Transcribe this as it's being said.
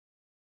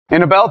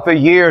In about the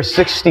year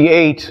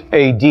 68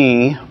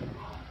 AD,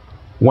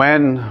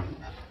 when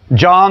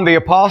John the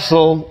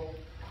Apostle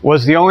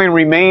was the only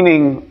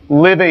remaining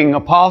living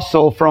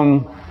apostle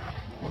from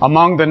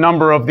among the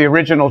number of the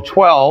original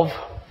 12,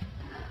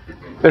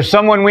 there's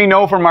someone we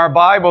know from our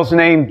Bibles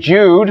named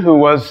Jude, who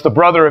was the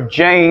brother of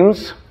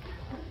James.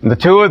 And the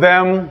two of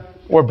them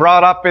were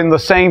brought up in the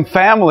same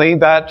family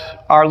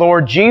that our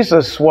Lord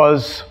Jesus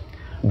was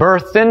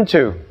birthed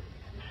into.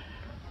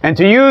 And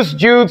to use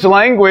Jude's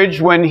language,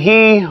 when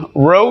he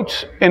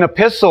wrote an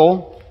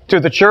epistle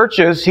to the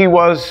churches, he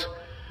was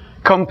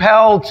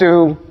compelled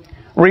to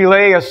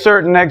relay a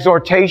certain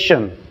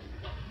exhortation.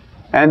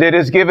 And it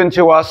is given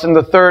to us in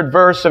the 3rd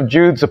verse of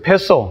Jude's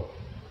epistle.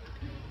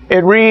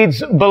 It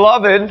reads,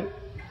 "Beloved,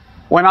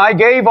 when I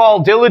gave all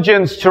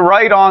diligence to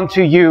write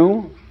unto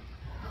you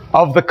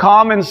of the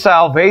common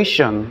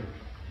salvation,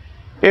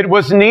 it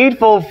was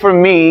needful for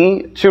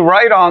me to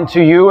write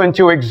unto you and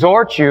to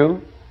exhort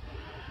you,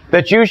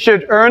 that you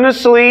should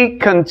earnestly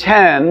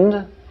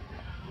contend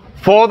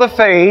for the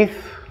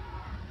faith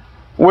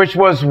which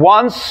was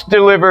once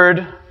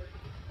delivered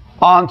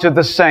unto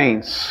the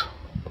saints."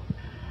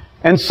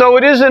 And so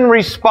it is in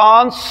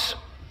response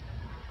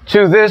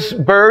to this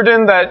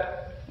burden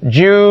that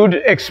Jude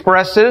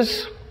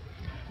expresses,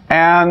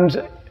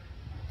 and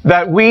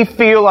that we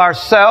feel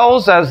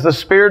ourselves as the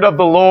Spirit of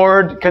the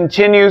Lord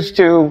continues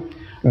to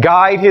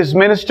guide His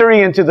ministry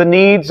into the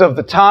needs of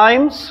the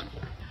times,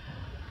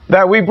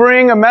 that we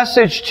bring a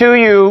message to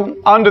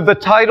you under the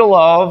title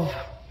of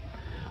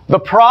The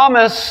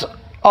Promise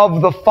of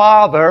the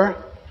Father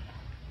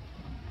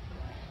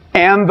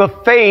and the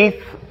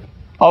Faith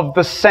of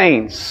the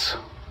Saints.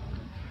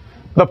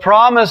 The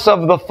Promise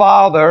of the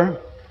Father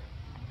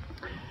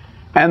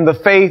and the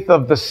Faith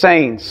of the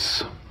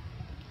Saints.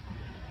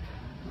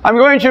 I'm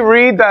going to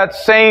read that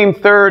same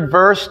 3rd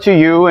verse to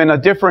you in a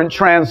different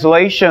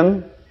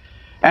translation,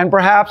 and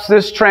perhaps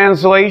this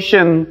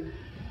translation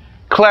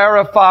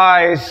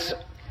clarifies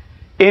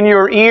in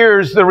your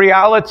ears the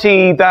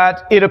reality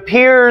that it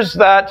appears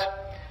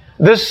that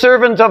this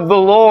servant of the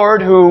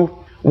Lord, who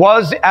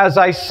was, as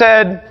I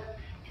said,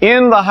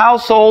 in the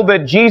household that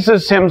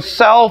Jesus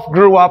himself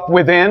grew up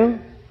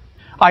within.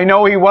 I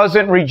know he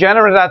wasn't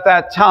regenerate at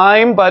that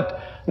time,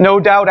 but no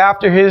doubt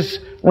after his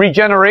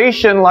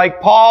regeneration, like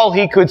Paul,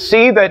 he could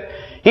see that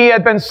he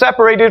had been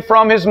separated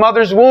from his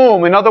mother's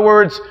womb. In other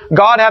words,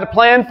 God had a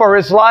plan for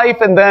his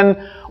life, and then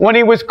when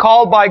he was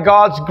called by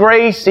God's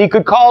grace, he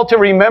could call to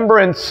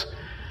remembrance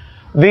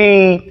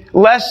the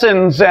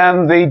lessons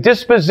and the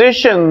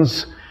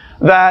dispositions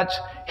that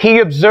he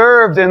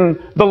observed in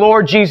the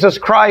Lord Jesus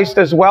Christ,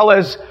 as well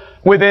as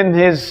within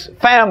his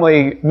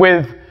family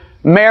with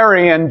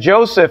Mary and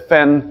Joseph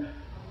and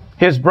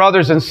his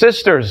brothers and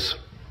sisters.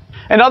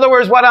 In other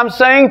words, what I'm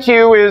saying to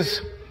you is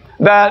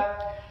that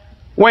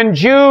when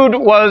Jude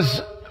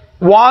was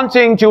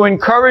wanting to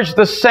encourage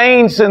the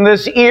saints in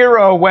this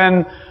era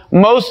when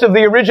most of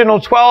the original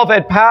 12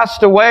 had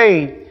passed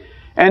away,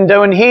 and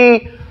when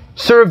he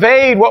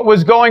surveyed what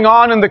was going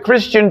on in the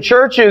Christian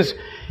churches,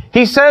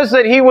 he says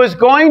that he was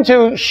going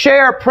to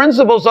share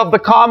principles of the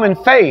common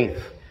faith.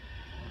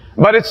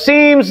 But it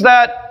seems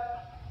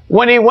that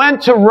when he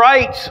went to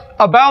write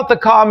about the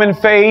common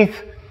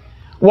faith,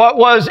 what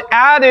was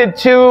added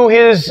to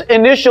his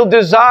initial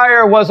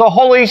desire was a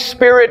Holy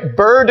Spirit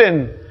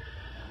burden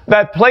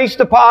that placed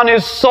upon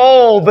his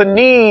soul the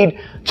need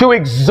to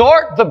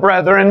exhort the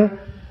brethren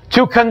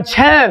to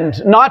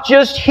contend, not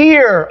just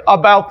hear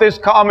about this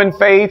common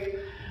faith,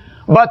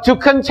 but to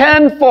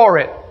contend for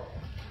it,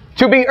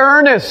 to be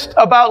earnest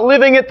about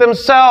living it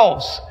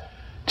themselves,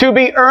 to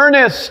be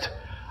earnest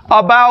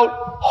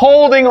about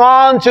holding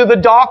on to the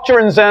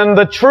doctrines and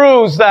the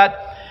truths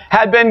that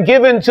had been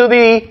given to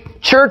the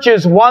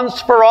churches once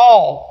for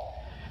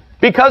all.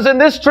 Because in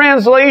this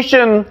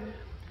translation,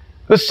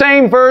 the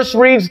same verse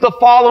reads the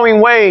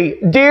following way: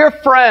 "Dear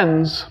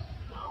friends,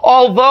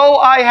 although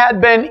I had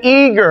been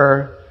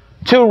eager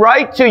to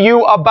write to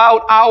you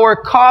about our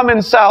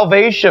common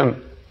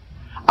salvation,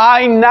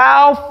 I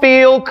now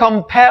feel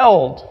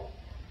compelled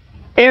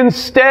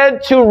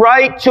instead to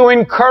write to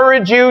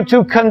encourage you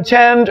to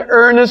contend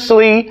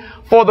earnestly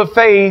for the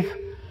faith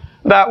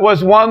that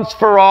was once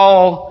for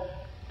all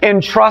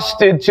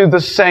entrusted to the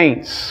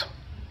saints."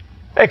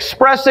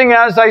 Expressing,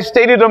 as I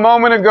stated a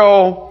moment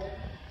ago,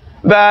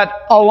 that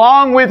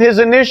along with his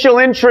initial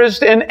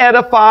interest in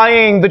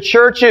edifying the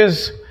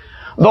churches,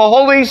 the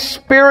Holy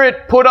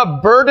Spirit put a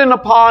burden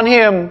upon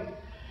him,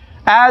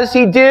 as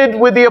he did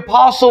with the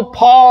Apostle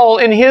Paul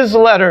in his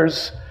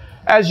letters.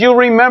 As you'll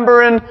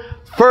remember in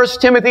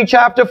 1 Timothy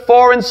chapter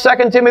 4 and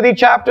 2 Timothy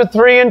chapter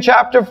 3 and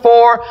chapter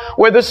 4,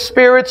 where the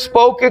Spirit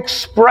spoke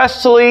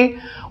expressly,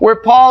 where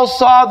Paul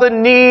saw the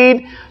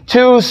need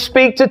to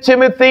speak to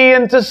Timothy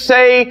and to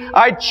say,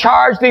 "I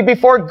charge thee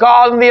before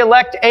God and the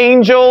elect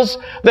angels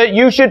that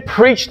you should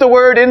preach the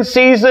word in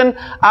season,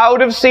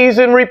 out of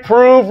season,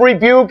 reprove,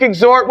 rebuke,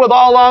 exhort with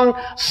all long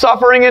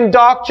suffering and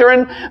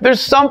doctrine."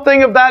 There's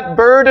something of that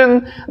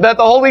burden that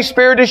the Holy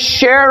Spirit is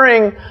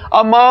sharing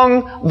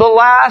among the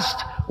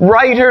last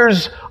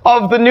writers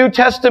of the New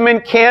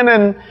Testament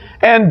canon.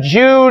 And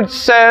Jude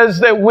says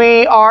that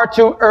we are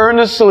to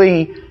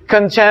earnestly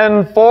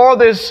contend for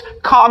this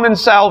common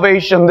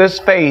salvation, this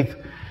faith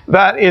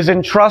that is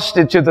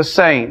entrusted to the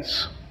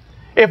saints.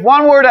 If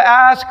one were to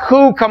ask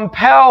who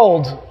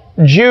compelled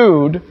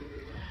Jude,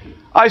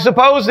 I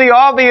suppose the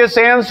obvious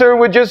answer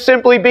would just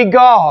simply be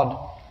God.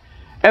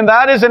 And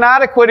that is an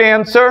adequate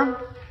answer.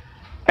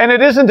 And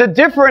it isn't a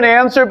different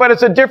answer, but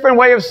it's a different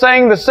way of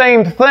saying the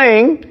same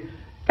thing.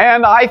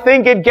 And I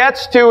think it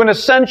gets to an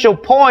essential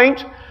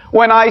point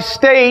when I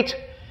state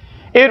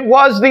it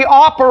was the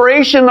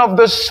operation of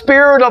the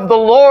Spirit of the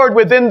Lord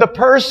within the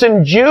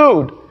person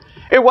Jude.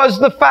 It was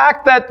the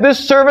fact that this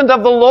servant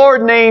of the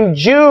Lord named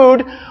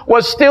Jude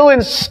was still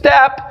in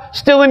step,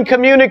 still in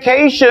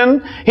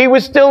communication. He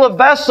was still a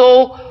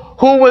vessel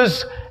who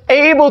was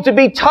able to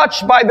be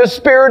touched by the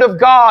Spirit of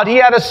God. He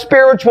had a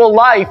spiritual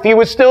life. He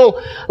was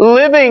still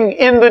living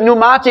in the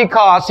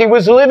pneumatikos. He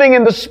was living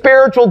in the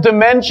spiritual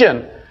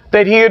dimension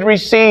that he had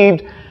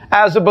received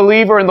as a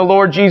believer in the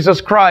Lord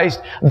Jesus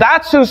Christ.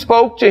 That's who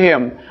spoke to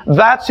him.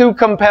 That's who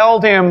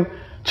compelled him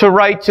to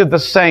write to the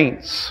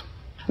saints.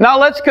 Now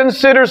let's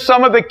consider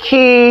some of the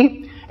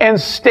key and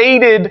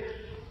stated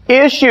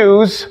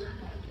issues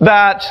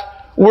that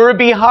were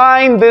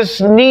behind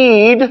this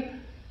need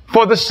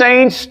for the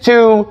saints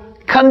to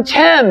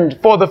contend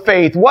for the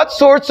faith. What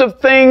sorts of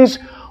things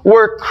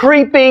were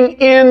creeping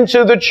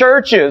into the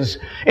churches?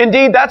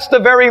 Indeed, that's the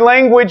very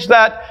language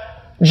that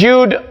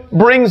Jude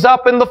brings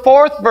up in the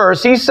 4th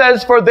verse. He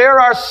says, "For there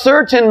are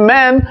certain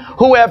men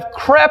who have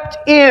crept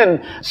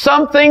in."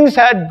 Some things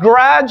had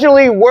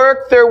gradually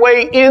worked their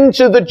way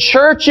into the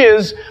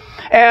churches,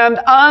 and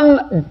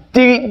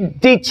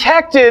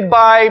undetected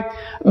by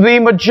the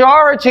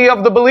majority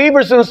of the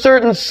believers in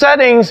certain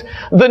settings,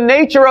 the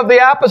nature of the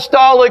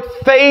apostolic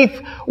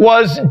faith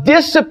was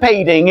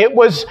dissipating. It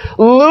was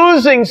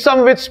losing some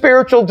of its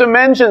spiritual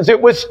dimensions. It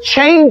was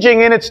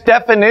changing in its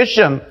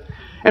definition.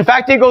 In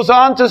fact, he goes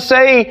on to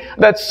say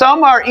that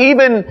some are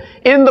even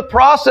in the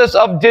process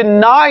of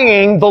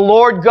denying the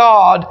Lord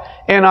God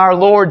and our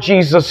Lord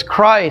Jesus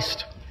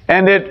Christ.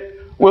 And it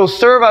will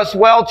serve us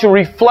well to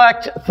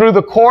reflect through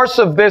the course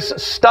of this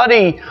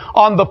study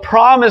on the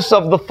promise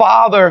of the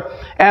Father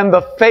and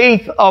the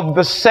faith of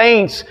the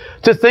saints,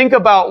 to think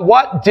about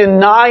what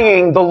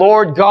denying the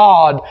Lord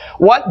God,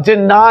 what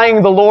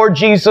denying the Lord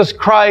Jesus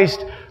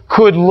Christ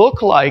could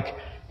look like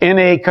in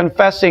a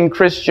confessing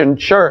Christian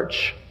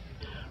church.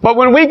 But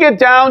when we get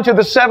down to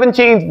the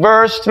 17th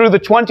verse through the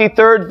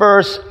 23rd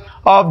verse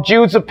of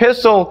Jude's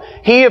epistle,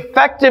 he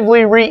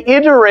effectively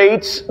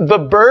reiterates the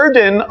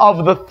burden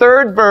of the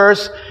 3rd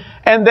verse,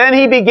 and then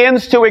he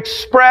begins to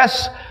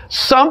express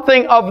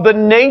something of the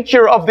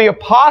nature of the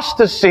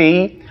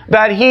apostasy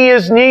that he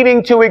is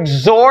needing to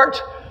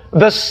exhort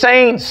the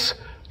saints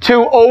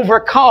to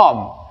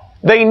overcome.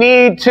 They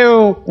need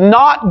to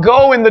not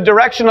go in the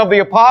direction of the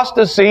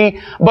apostasy,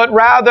 but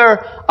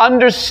rather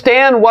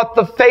understand what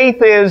the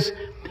faith is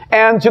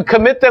and to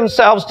commit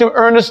themselves to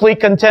earnestly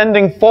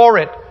contending for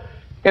it.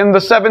 In the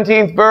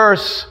 17th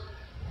verse,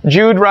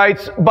 Jude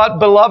writes, "But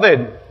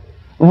beloved,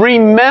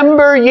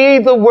 remember ye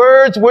the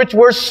words which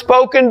were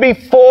spoken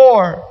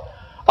before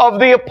of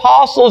the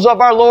apostles of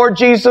our Lord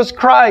Jesus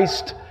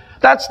Christ."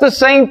 That's the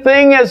same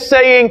thing as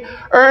saying,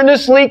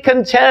 earnestly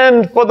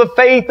contend for the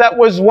faith that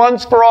was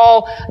once for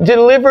all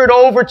delivered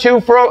over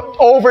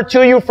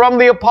to you from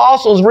the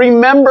apostles.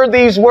 Remember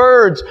these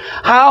words,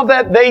 how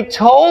that they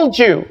told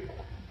you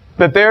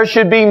that there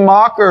should be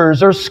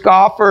mockers or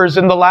scoffers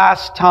in the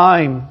last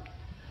time,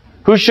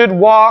 who should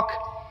walk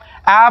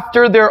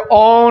after their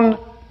own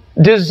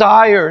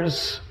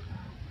desires.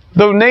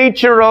 The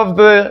nature of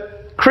the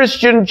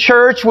Christian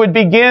church would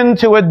begin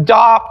to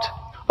adopt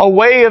a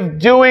way of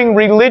doing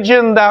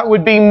religion that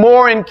would be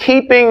more in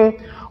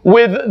keeping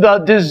with the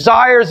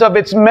desires of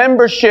its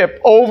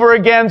membership, over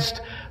against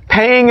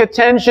paying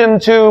attention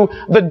to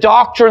the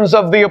doctrines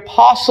of the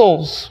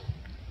apostles.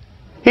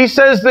 He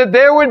says that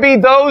there would be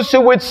those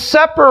who would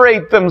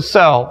separate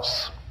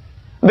themselves.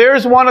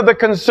 There's one of the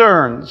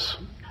concerns.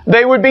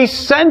 They would be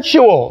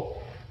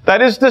sensual.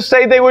 That is to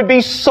say, they would be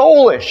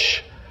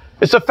soulish.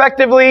 It's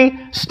effectively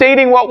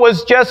stating what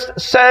was just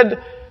said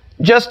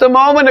just a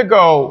moment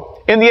ago.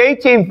 In the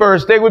 18th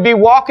verse, they would be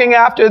walking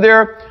after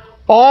their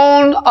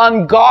own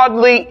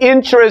ungodly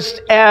interests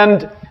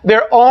and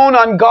their own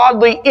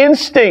ungodly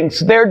instincts,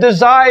 their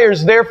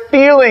desires, their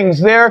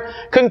feelings, their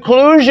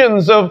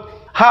conclusions of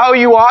how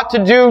you ought to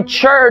do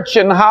church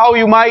and how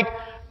you might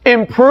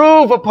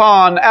improve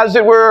upon, as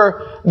it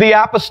were, the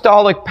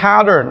apostolic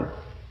pattern.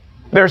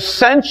 They're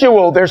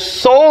sensual, they're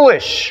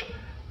soulish.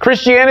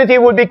 Christianity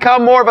would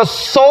become more of a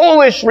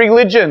soulish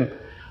religion,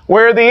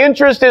 where the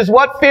interest is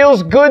what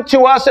feels good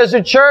to us as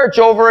a church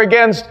over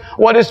against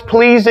what is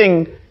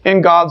pleasing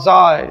in God's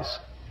eyes.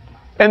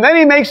 And then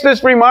he makes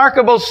this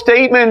remarkable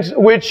statement,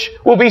 which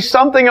will be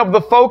something of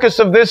the focus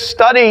of this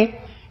study.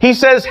 He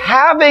says,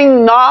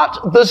 having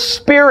not the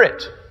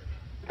Spirit.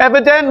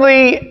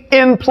 Evidently,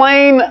 in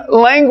plain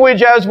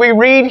language as we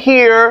read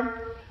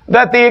here,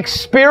 that the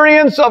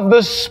experience of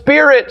the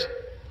Spirit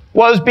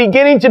was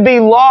beginning to be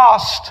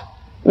lost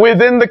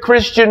within the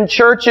Christian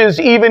churches,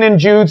 even in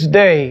Jude's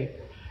day.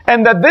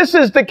 And that this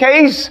is the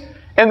case,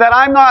 and that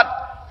I'm not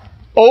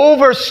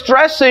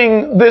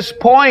overstressing this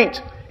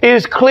point,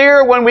 is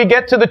clear when we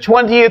get to the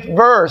 20th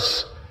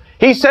verse.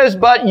 He says,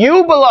 "But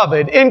you,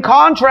 beloved," in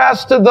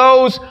contrast to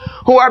those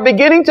who are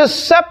beginning to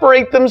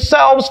separate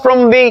themselves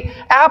from the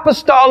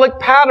apostolic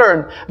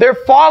pattern. They're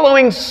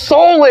following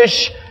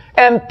soulish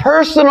and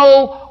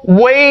personal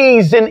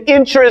ways and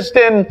interest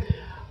and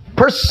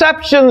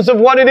perceptions of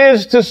what it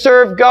is to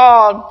serve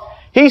God.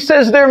 He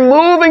says they're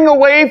moving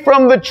away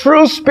from the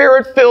true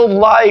Spirit-filled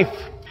life.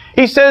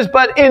 He says,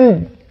 but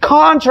in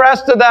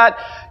contrast to that,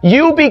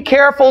 you be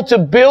careful to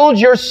build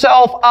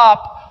yourself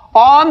up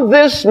on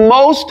this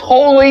most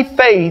holy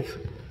faith.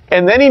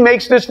 And then he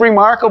makes this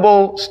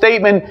remarkable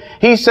statement.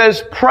 He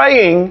says,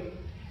 praying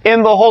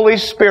in the Holy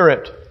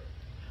Spirit.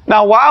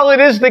 Now, while it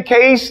is the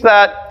case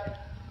that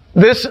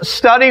this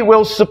study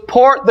will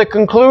support the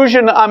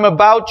conclusion I'm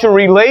about to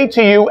relay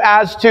to you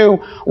as to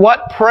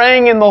what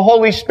praying in the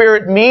Holy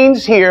Spirit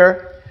means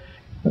here,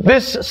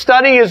 this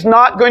study is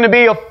not going to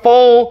be a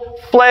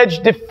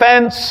full-fledged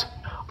defense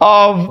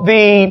of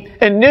the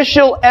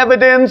initial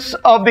evidence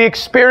of the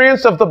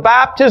experience of the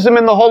baptism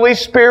in the Holy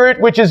Spirit,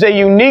 which is a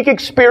unique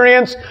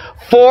experience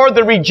for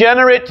the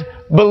regenerate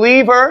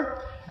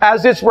believer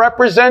as it's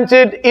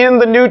represented in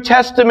the New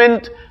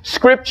Testament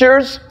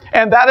scriptures.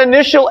 And that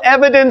initial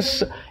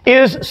evidence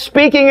is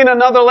speaking in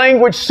another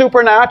language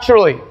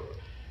supernaturally.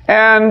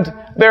 And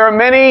there are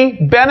many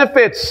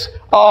benefits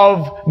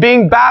of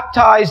being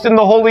baptized in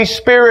the Holy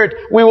Spirit.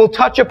 We will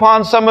touch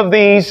upon some of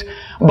these,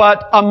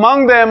 but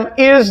among them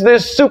is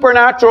this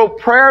supernatural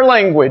prayer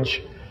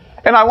language.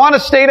 And I want to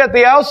state at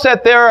the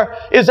outset, there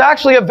is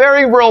actually a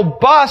very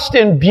robust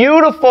and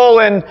beautiful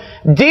and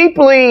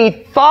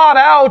deeply thought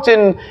out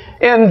and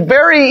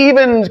very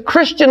even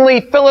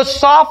Christianly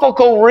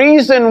philosophical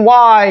reason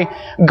why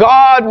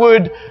God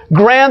would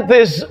grant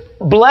this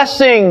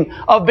blessing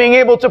of being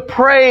able to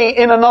pray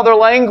in another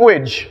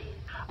language.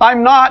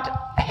 I'm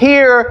not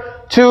here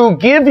to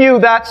give you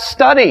that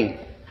study,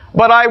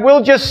 but I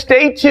will just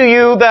state to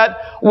you that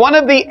one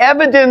of the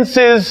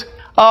evidences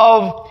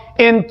of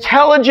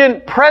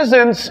intelligent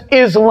presence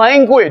is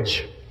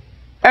language.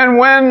 And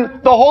when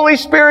the Holy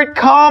Spirit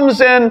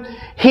comes and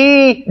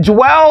He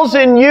dwells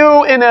in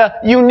you in a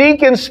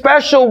unique and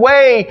special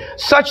way,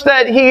 such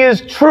that He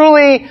is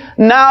truly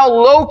now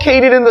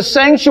located in the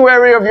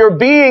sanctuary of your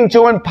being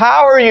to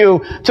empower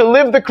you to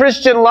live the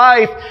Christian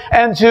life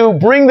and to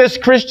bring this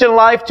Christian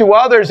life to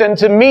others and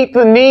to meet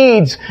the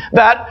needs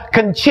that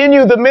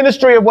continue the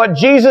ministry of what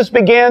Jesus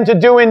began to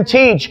do and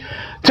teach.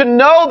 To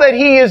know that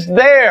He is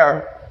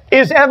there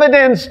is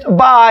evidenced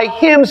by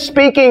Him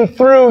speaking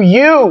through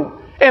you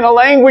in a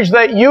language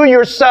that you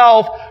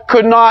yourself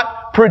could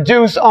not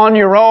produce on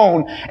your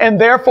own.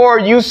 And therefore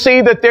you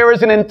see that there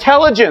is an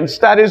intelligence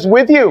that is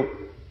with you.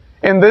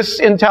 And this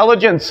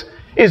intelligence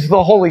is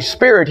the Holy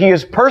Spirit. He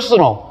is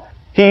personal.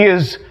 He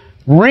is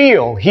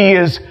real. He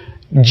is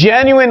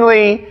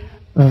genuinely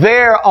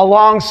there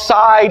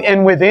alongside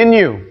and within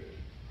you.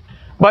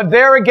 But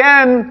there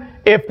again,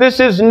 if this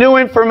is new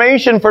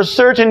information for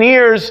certain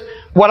ears,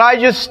 what I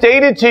just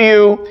stated to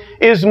you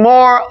is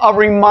more a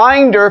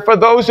reminder for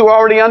those who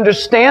already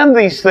understand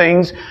these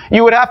things.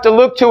 You would have to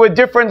look to a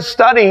different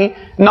study,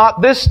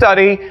 not this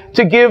study,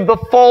 to give the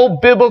full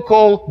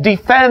biblical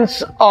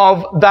defense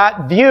of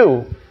that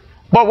view.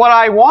 But what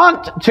I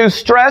want to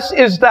stress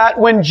is that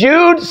when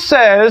Jude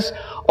says,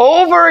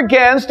 over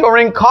against or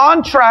in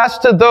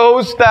contrast to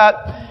those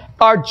that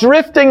are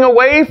drifting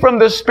away from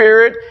the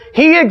Spirit,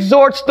 he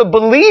exhorts the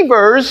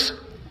believers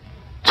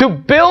to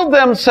build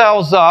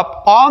themselves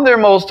up on their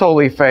most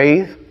holy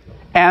faith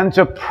and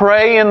to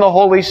pray in the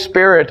Holy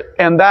Spirit.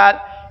 And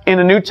that, in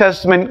a New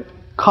Testament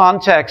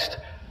context,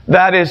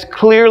 that is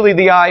clearly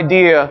the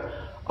idea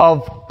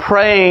of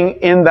praying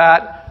in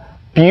that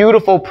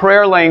beautiful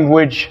prayer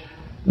language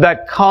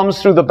that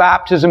comes through the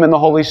baptism in the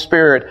Holy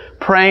Spirit,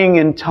 praying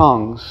in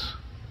tongues.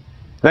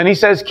 Then he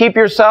says, keep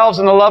yourselves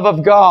in the love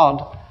of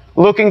God,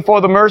 looking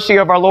for the mercy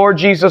of our Lord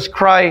Jesus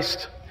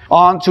Christ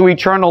unto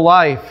eternal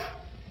life.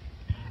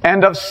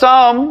 And of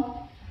some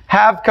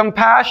have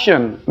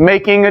compassion,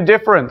 making a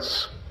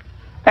difference.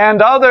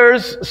 And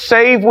others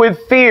save with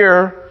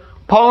fear,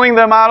 pulling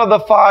them out of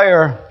the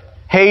fire,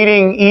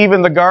 hating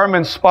even the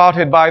garments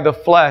spotted by the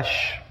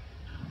flesh.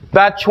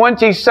 That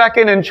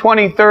 22nd and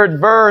 23rd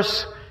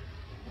verse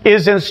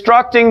is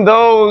instructing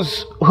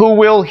those who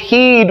will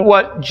heed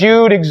what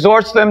Jude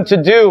exhorts them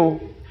to do.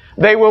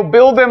 They will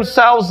build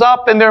themselves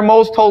up in their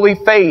most holy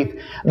faith.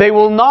 They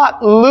will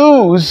not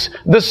lose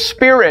the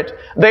Spirit.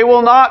 They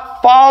will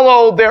not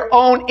follow their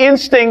own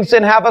instincts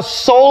and have a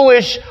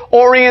soulish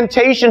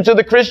orientation to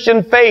the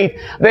Christian faith.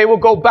 They will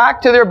go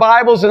back to their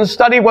Bibles and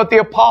study what the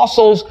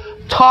apostles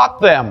taught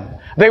them.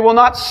 They will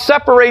not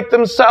separate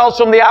themselves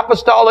from the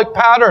apostolic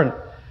pattern.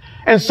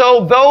 And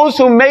so those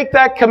who make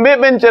that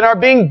commitment and are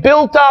being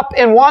built up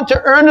and want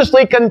to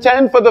earnestly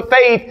contend for the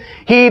faith,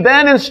 he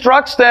then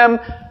instructs them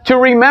to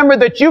remember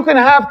that you can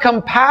have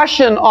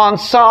compassion on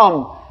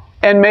some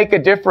and make a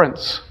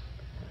difference.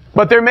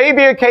 But there may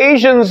be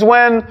occasions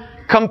when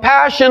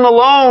compassion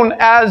alone,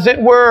 as it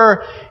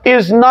were,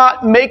 is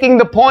not making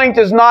the point,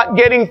 is not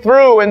getting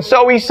through. And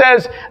so he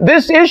says,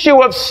 this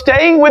issue of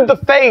staying with the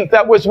faith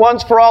that was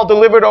once for all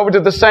delivered over to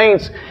the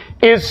saints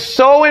is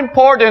so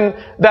important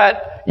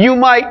that you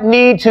might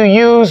need to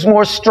use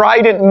more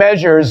strident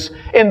measures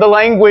in the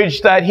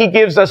language that he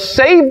gives us.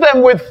 Save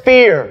them with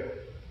fear.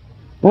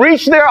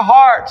 Reach their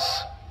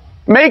hearts.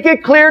 Make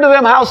it clear to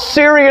them how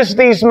serious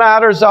these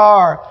matters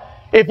are.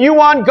 If you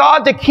want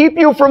God to keep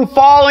you from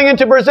falling and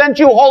to present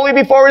you holy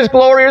before His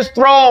glorious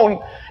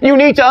throne, you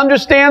need to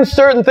understand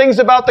certain things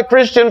about the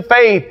Christian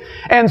faith.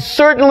 And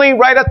certainly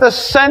right at the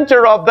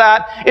center of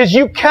that is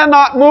you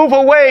cannot move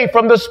away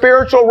from the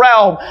spiritual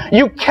realm.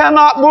 You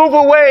cannot move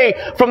away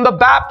from the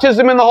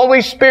baptism in the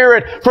Holy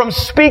Spirit, from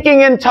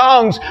speaking in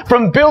tongues,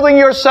 from building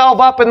yourself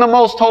up in the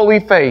most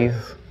holy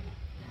faith.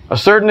 A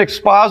certain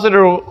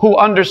expositor who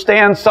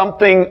understands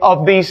something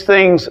of these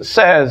things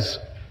says,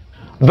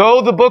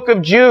 though the book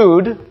of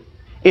Jude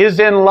is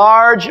in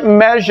large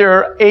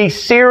measure a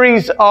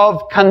series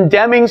of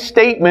condemning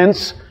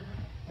statements,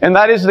 and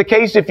that is the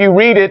case if you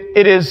read it,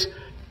 it is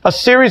a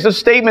series of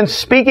statements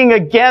speaking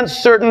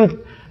against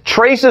certain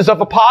traces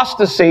of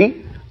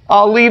apostasy.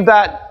 I'll leave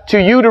that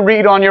to you to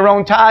read on your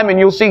own time, and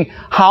you'll see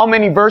how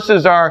many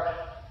verses are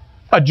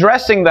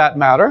addressing that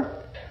matter.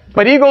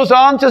 But he goes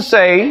on to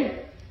say,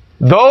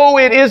 though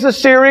it is a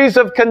series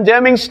of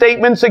condemning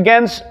statements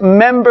against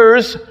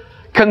members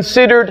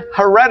considered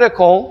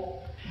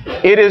heretical,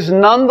 it is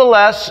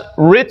nonetheless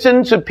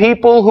written to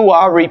people who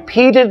are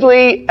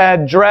repeatedly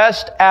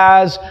addressed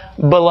as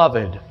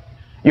beloved.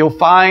 You'll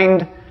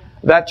find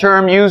that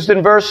term used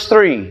in verse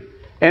 3,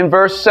 in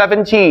verse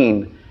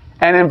 17,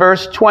 and in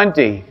verse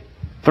 20,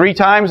 3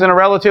 times in a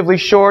relatively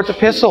short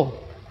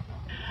epistle.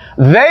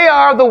 They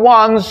are the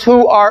ones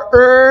who are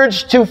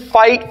urged to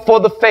fight for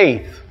the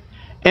faith,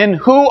 and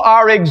who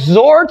are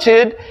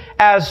exhorted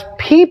as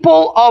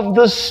people of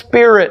the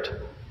Spirit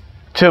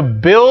to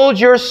build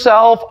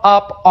yourself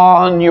up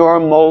on your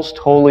most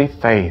holy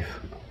faith.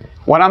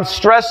 What I'm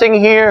stressing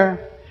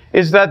here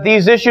is that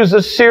these issues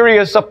are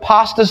serious.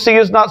 Apostasy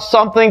is not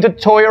something to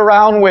toy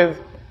around with.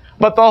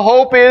 But the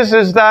hope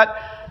is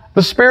that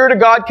the Spirit of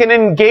God can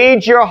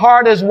engage your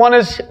heart as one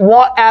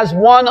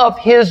of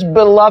His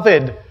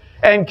beloved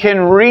and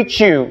can reach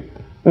you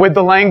with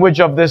the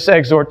language of this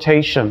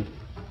exhortation.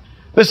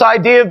 This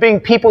idea of being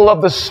people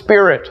of the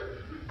Spirit,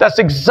 that's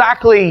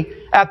exactly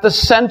at the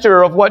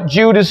center of what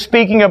Jude is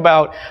speaking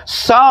about.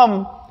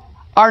 Some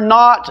are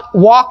not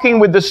walking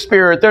with the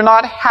Spirit. They're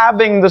not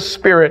having the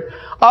Spirit.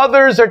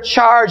 Others are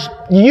charged.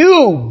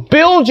 You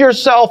build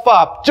yourself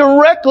up.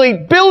 Directly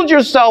build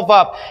yourself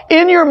up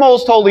in your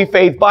most holy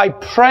faith by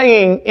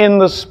praying in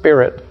the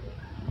Spirit.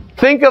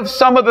 Think of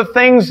some of the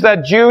things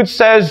that Jude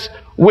says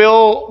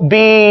will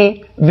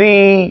be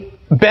the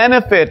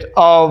benefit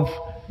of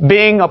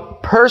being a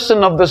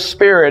person of the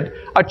Spirit,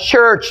 a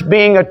church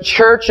being a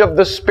church of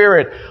the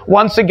Spirit.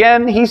 Once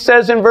again, he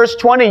says in verse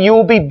 20, you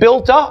will be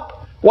built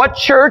up. What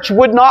church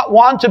would not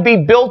want to be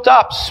built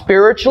up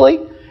spiritually,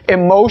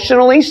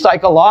 emotionally,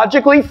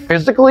 psychologically,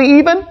 physically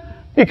even?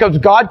 Because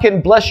God can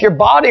bless your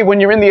body when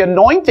you're in the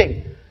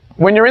anointing.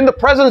 When you're in the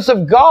presence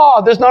of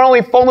God, there's not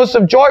only fullness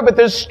of joy, but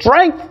there's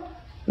strength.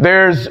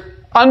 There's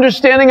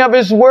understanding of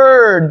His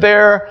Word.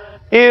 There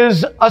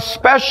is a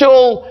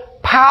special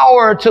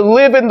power to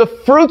live in the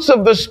fruits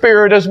of the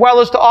Spirit as well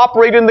as to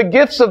operate in the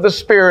gifts of the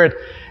Spirit.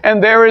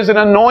 And there is an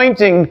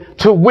anointing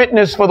to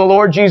witness for the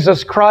Lord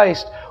Jesus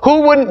Christ.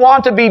 Who wouldn't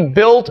want to be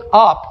built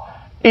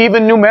up,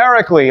 even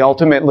numerically,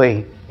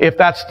 ultimately, if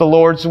that's the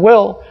Lord's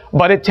will?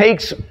 But it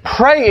takes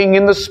praying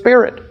in the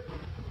Spirit.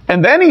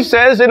 And then he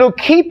says it'll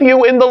keep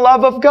you in the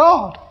love of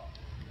God.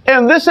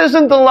 And this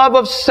isn't the love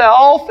of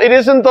self. It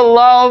isn't the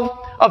love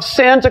of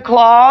Santa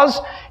Claus.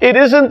 It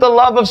isn't the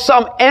love of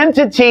some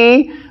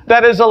entity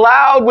that is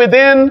allowed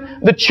within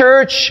the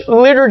church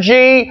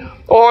liturgy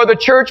or the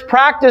church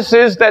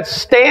practices that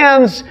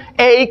stands,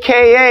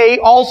 aka,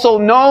 also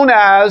known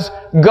as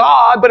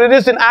God, but it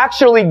isn't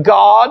actually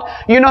God.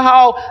 You know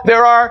how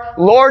there are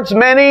Lord's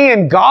many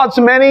and God's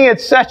many,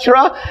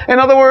 etc. In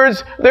other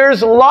words,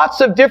 there's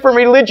lots of different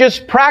religious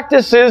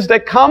practices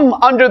that come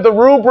under the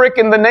rubric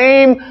in the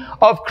name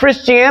of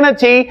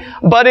Christianity,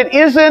 but it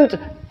isn't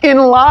in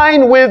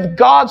line with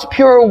God's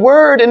pure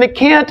word, and it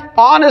can't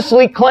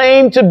honestly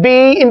claim to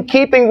be in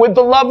keeping with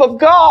the love of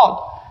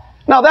God.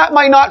 Now, that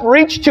might not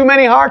reach too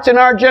many hearts in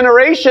our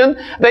generation.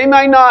 They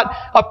might not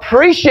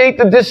appreciate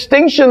the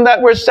distinction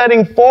that we're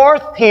setting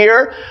forth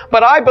here,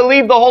 but I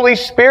believe the Holy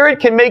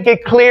Spirit can make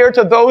it clear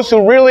to those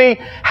who really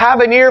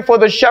have an ear for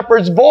the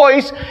shepherd's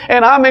voice,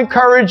 and I'm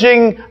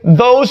encouraging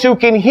those who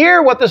can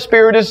hear what the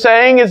Spirit is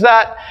saying is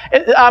that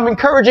I'm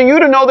encouraging you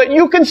to know that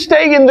you can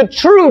stay in the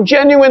true,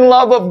 genuine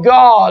love of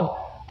God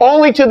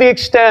only to the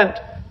extent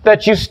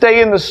that you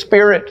stay in the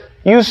Spirit.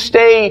 You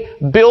stay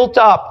built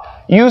up.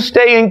 You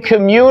stay in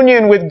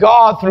communion with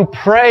God through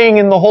praying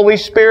in the Holy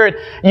Spirit.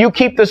 You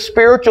keep the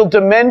spiritual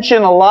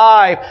dimension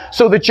alive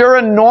so that you're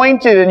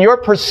anointed and you're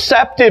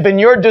perceptive and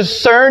you're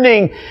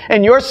discerning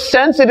and you're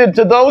sensitive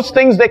to those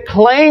things that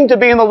claim to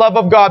be in the love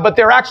of God, but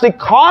they're actually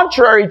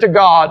contrary to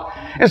God.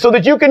 And so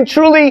that you can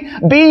truly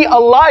be a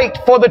light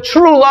for the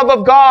true love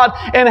of God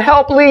and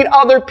help lead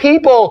other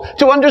people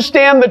to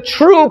understand the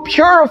true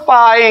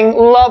purifying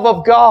love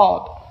of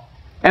God.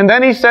 And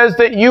then he says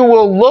that you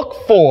will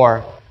look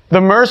for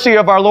the mercy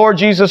of our Lord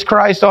Jesus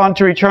Christ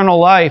unto eternal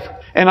life.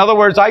 In other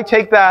words, I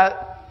take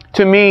that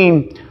to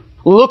mean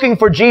looking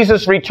for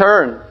Jesus'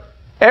 return.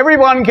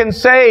 Everyone can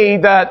say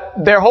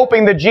that they're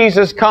hoping that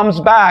Jesus comes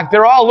back.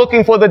 They're all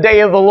looking for the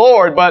day of the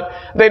Lord, but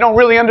they don't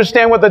really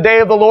understand what the day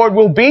of the Lord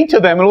will be to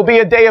them. It will be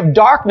a day of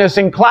darkness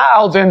and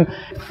clouds and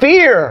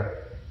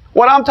fear.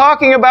 What I'm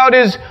talking about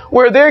is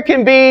where there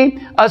can be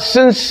a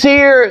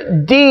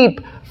sincere,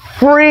 deep,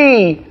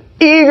 free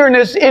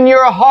eagerness in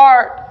your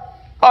heart,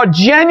 a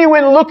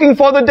genuine looking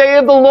for the day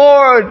of the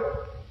Lord,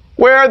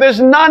 where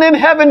there's none in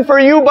heaven for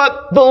you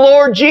but the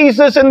Lord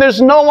Jesus, and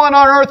there's no one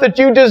on earth that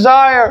you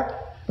desire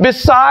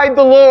beside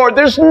the Lord.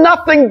 There's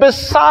nothing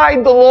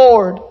beside the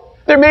Lord.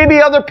 There may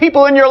be other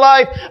people in your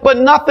life, but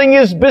nothing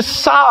is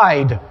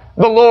beside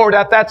the Lord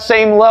at that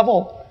same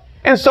level.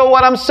 And so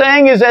what I'm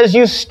saying is, as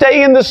you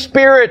stay in the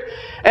Spirit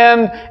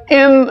and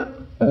in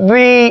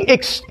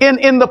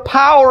the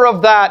power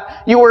of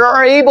that, you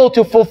are able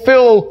to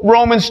fulfill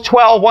Romans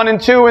 12, 1 and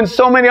 2 and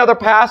so many other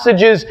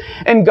passages.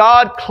 And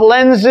God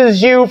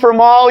cleanses you from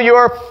all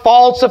your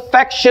false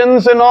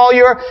affections and all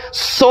your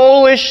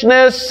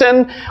soulishness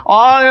and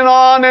on and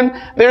on. And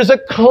there's a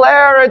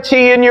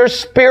clarity in your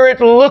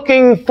spirit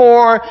looking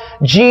for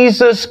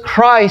Jesus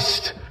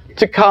Christ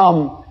to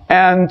come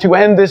and to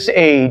end this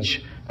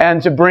age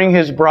and to bring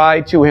His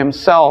bride to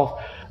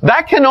Himself.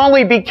 That can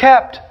only be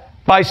kept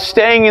by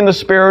staying in the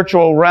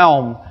spiritual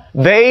realm.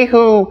 They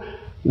who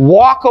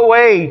walk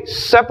away,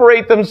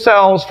 separate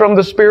themselves from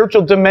the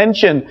spiritual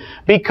dimension,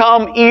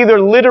 become either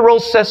literal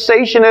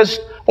cessationists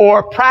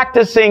or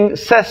practicing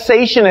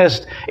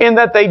cessationists, in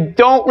that they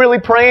don't really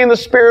pray in the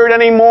Spirit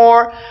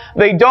anymore.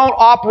 They don't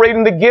operate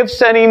in the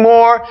gifts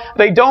anymore.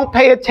 They don't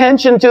pay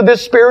attention to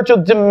this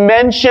spiritual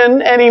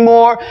dimension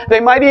anymore. They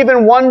might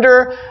even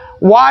wonder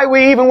why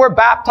we even were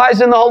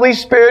baptized in the Holy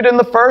Spirit in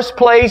the first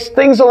place,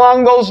 things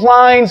along those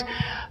lines.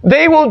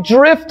 They will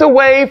drift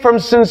away from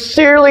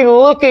sincerely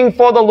looking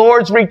for the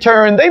Lord's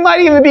return. They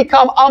might even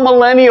become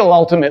amillennial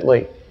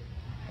ultimately.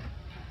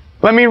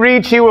 Let me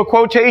read to you a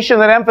quotation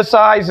that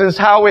emphasizes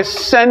how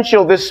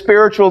essential this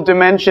spiritual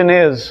dimension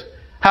is.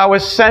 How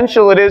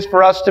essential it is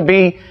for us to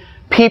be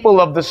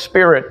people of the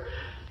Spirit.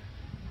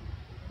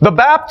 The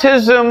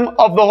baptism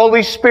of the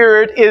Holy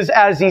Spirit is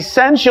as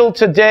essential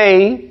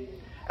today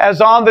as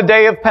on the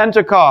day of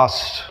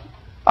Pentecost.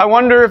 I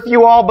wonder if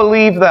you all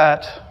believe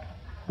that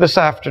this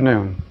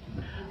afternoon.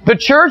 The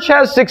church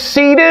has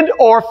succeeded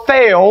or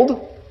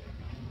failed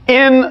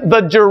in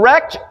the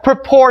direct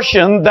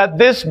proportion that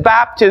this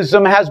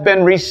baptism has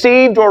been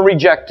received or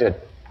rejected.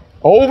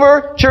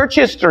 Over church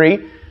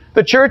history,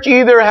 the church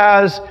either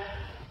has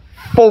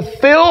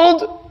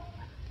fulfilled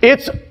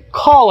its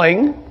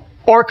calling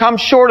or come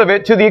short of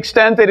it to the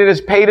extent that it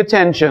has paid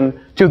attention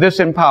to this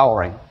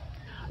empowering.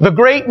 The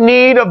great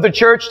need of the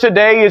church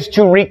today is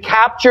to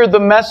recapture the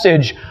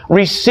message,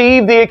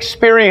 receive the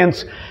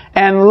experience,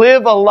 and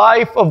live a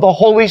life of the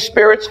Holy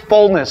Spirit's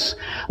fullness.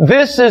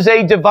 This is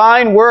a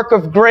divine work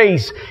of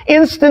grace,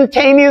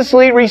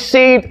 instantaneously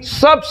received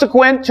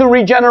subsequent to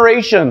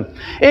regeneration.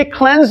 It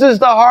cleanses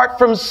the heart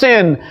from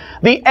sin.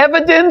 The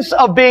evidence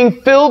of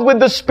being filled with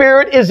the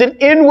Spirit is an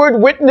inward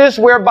witness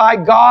whereby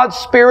God's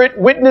Spirit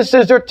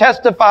witnesses or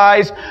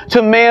testifies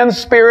to man's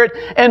spirit,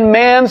 and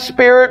man's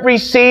spirit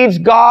receives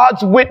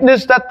God's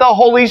witness that the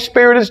Holy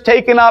Spirit has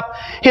taken up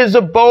His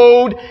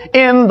abode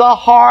in the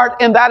heart,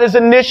 and that is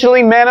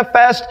initially manifest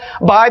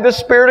by the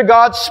Spirit of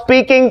God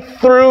speaking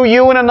through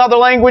you in another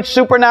language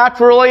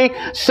supernaturally,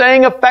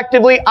 saying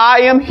effectively, I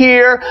am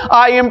here,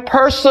 I am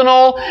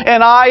personal,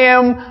 and I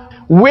am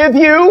with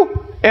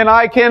you, and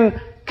I can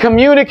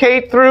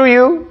communicate through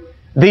you.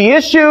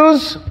 This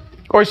issues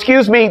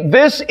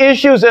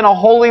in a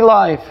holy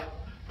life,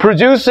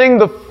 producing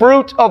the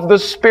fruit of the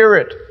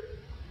Spirit.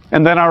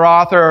 And then our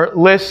author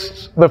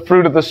lists the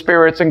fruit of the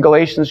Spirit in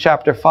Galatians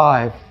chapter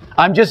 5.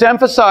 I'm just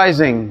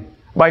emphasizing,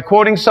 by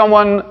quoting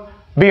someone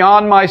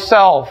beyond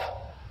myself,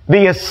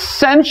 the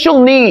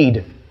essential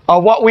need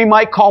of what we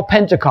might call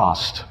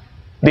Pentecost,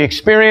 the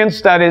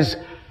experience that is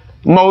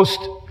most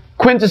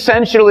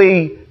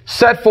quintessentially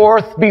set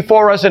forth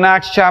before us in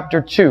Acts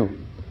chapter 2.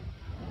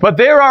 But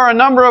there are a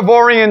number of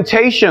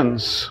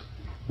orientations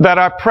that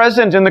are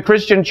present in the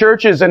Christian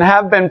churches and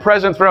have been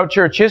present throughout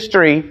church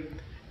history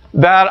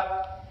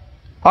that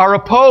are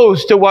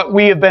opposed to what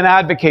we have been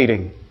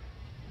advocating.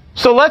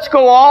 So let's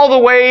go all the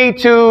way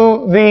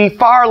to the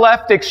far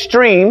left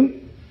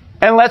extreme,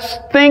 and let's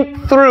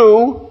think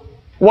through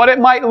what it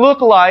might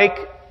look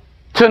like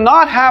to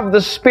not have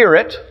the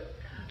Spirit,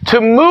 to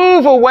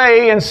move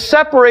away and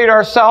separate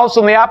ourselves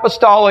from the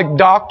apostolic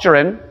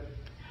doctrine,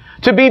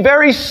 to be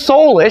very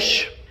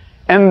soulish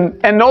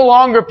and no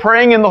longer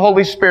praying in the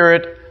Holy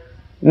Spirit,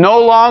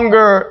 no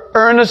longer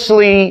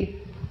earnestly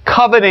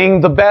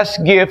coveting the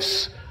best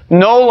gifts,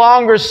 no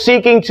longer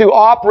seeking to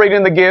operate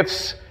in the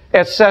gifts,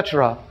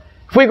 etc.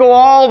 If we go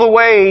all the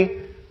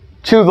way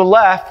to the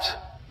left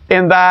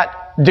in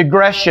that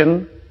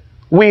digression,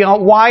 we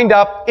wind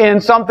up in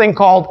something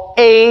called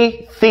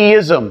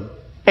atheism.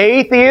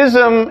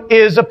 Atheism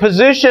is a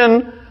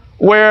position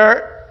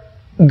where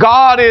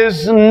God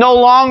is no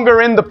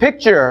longer in the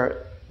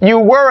picture. You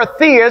were a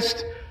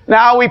theist,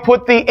 now we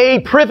put the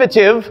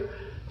aprivative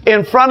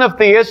in front of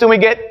theist and we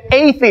get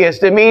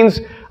atheist. It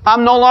means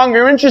I'm no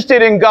longer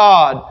interested in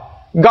God.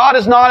 God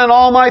is not in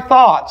all my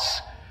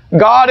thoughts.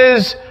 God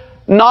is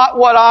not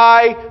what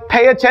I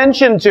pay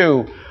attention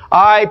to.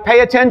 I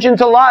pay attention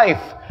to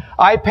life.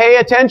 I pay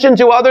attention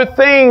to other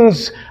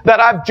things that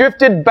I've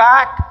drifted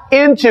back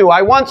into.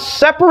 I once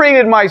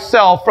separated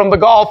myself from the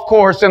golf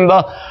course and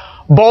the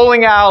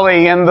bowling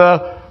alley and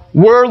the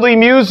worldly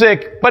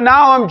music, but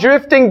now I'm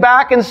drifting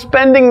back and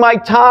spending my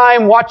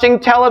time watching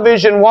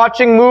television,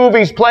 watching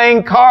movies,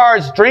 playing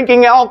cards,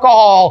 drinking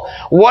alcohol,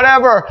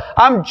 whatever.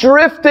 I'm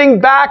drifting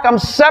back, I'm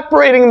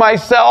separating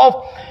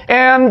myself,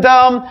 and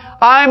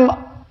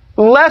I'm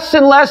less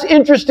and less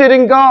interested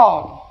in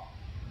God.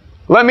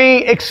 Let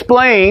me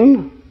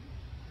explain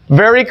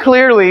very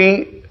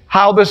clearly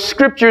how the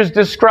Scriptures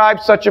describe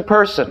such a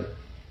person.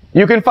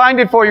 You can find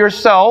it for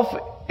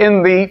yourself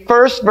in the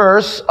first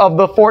verse of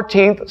the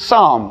 14th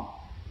Psalm.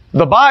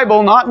 The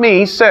Bible, not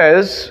me,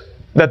 says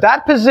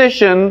that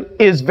position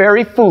is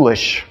very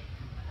foolish.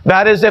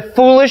 That is a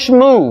foolish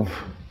move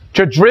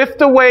to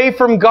drift away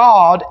from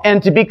God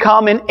and to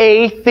become an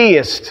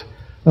atheist.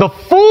 The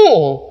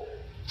fool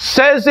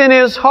says in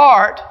his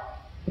heart,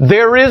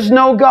 there is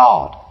no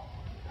God.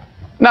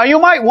 Now you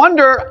might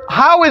wonder,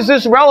 how is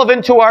this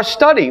relevant to our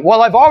study?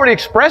 Well, I've already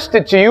expressed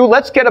it to you.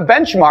 Let's get a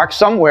benchmark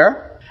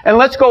somewhere. And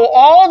let's go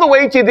all the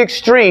way to the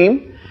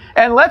extreme,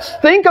 and let's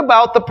think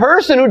about the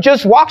person who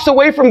just walks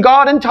away from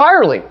God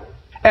entirely.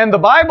 And the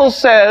Bible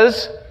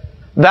says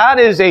that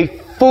is a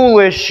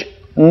foolish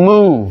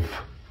move.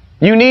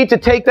 You need to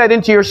take that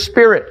into your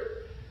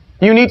spirit.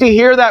 You need to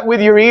hear that with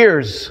your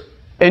ears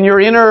and your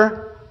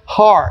inner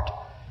heart.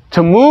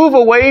 To move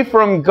away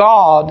from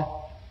God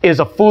is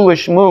a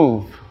foolish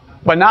move.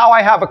 But now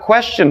I have a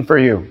question for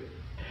you.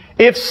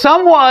 If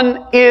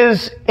someone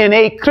is an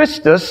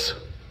achristus,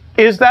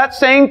 is that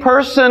same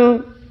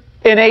person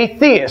an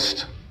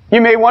atheist?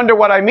 You may wonder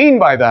what I mean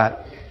by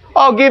that.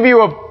 I'll give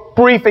you a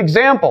brief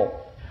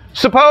example.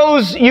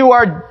 Suppose you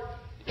are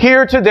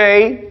here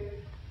today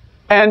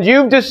and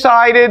you've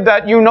decided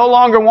that you no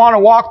longer want to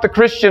walk the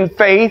Christian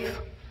faith.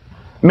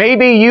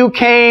 Maybe you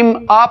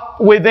came up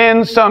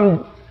within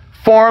some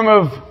form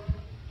of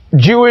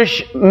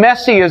Jewish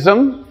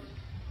messianism,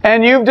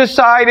 and you've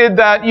decided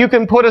that you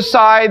can put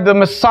aside the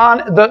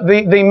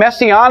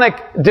messianic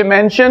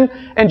dimension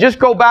and just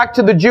go back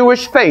to the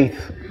Jewish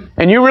faith.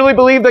 And you really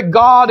believe that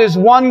God is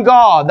one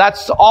God.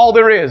 That's all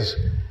there is.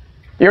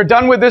 You're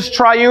done with this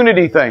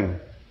triunity thing.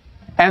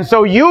 And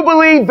so you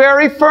believe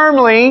very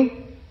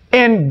firmly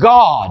in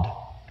God.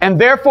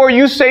 And therefore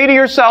you say to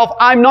yourself,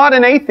 I'm not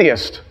an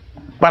atheist.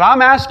 But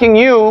I'm asking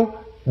you,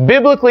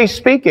 biblically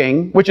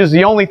speaking, which is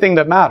the only thing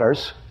that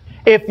matters,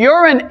 if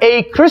you're an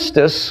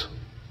achristus,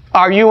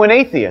 are you an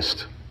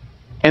atheist?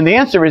 And the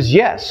answer is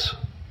yes.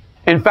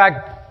 In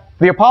fact,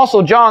 the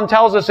Apostle John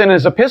tells us in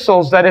his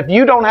epistles that if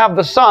you don't have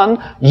the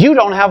Son, you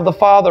don't have the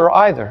Father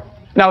either.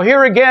 Now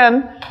here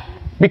again,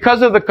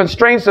 because of the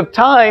constraints of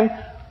time,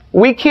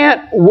 we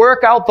can't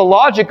work out the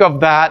logic of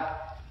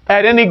that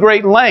at any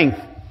great length.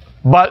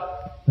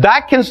 But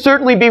that can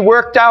certainly be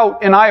worked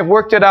out, and I have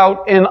worked it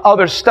out in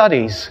other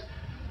studies.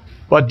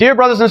 But dear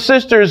brothers and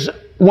sisters,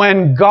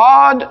 when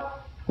God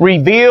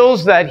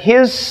reveals that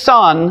His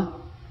Son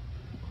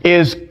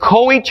is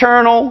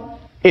co-eternal,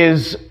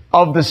 is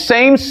of the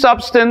same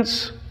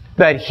substance,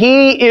 that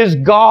He is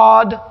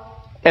God,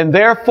 and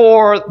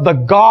therefore the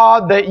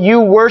God that you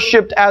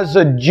worshipped as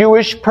a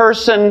Jewish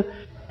person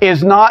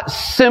is not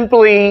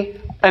simply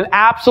an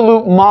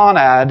absolute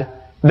monad,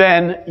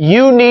 then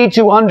you need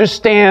to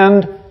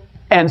understand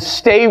and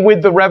stay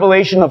with the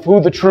revelation of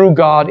who the true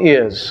God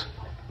is.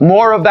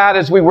 More of that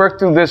as we work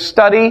through this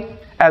study,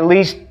 at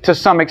least to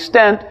some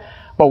extent.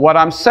 But what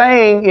I'm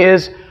saying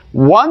is,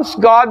 once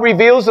God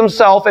reveals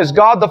Himself as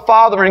God the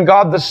Father and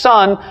God the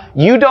Son,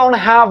 you don't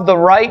have the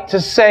right to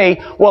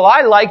say, well,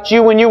 I liked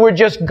you when you were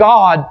just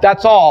God,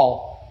 that's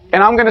all.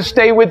 And I'm going to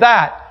stay with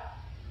that.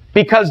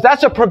 Because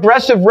that's a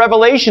progressive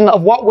revelation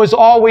of what was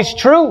always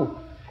true.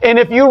 And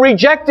if you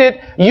reject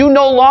it, you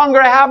no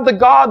longer have the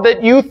God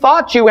that you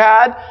thought you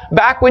had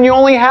back when you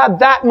only had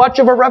that much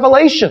of a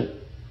revelation.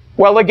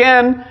 Well,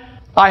 again,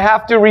 I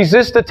have to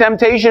resist the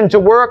temptation to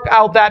work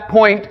out that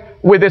point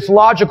with its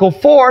logical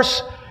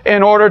force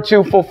in order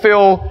to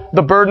fulfill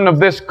the burden of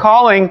this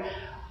calling.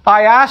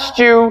 I asked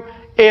you,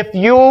 if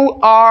you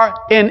are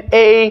an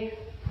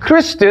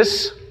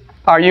achristus,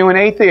 are you an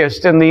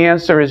atheist? And the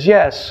answer is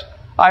yes.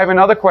 I have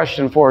another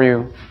question for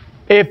you.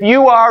 If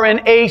you are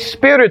an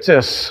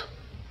aspiritus,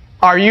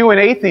 Are you an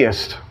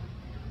atheist?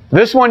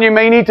 This one you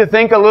may need to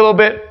think a little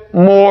bit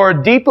more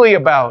deeply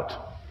about.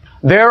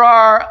 There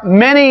are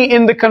many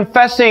in the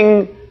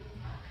confessing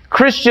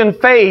Christian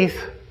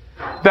faith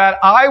that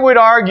I would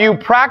argue,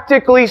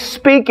 practically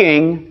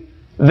speaking,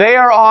 they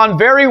are on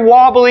very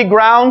wobbly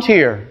ground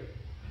here.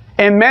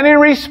 In many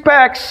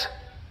respects,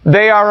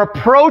 they are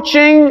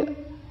approaching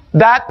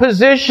that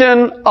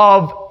position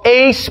of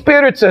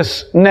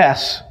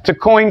a-spiritusness, to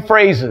coin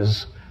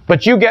phrases.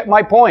 But you get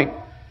my point.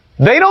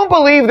 They don't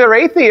believe they're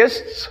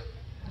atheists.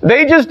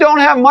 They just don't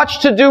have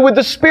much to do with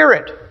the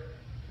Spirit.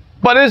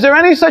 But is there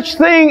any such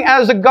thing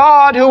as a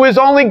God who is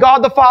only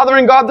God the Father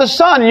and God the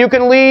Son? You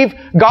can leave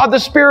God the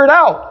Spirit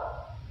out.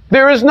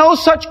 There is no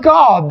such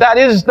God that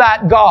is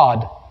that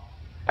God.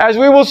 As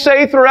we will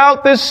say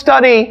throughout this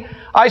study,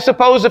 I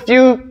suppose a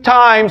few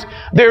times,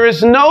 there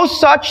is no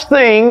such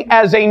thing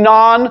as a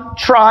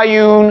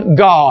non-triune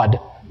God.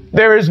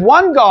 There is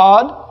one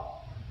God,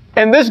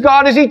 and this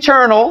God is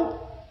eternal,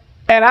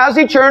 and as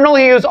eternal,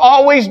 He has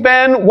always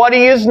been what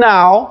He is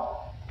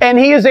now, and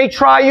He is a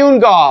triune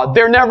God.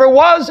 There never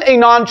was a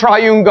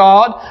non-triune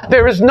God.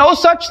 There is no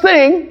such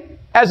thing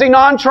as a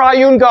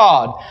non-triune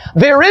God.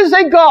 There is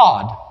a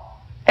God,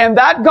 and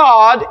that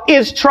God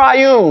is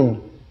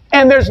triune.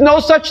 And there's no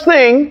such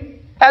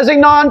thing as a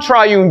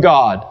non-triune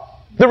God.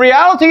 The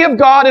reality of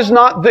God is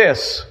not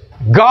this.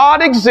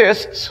 God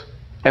exists,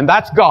 and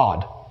that's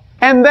God.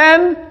 And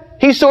then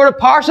He sort of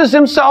parses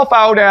Himself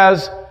out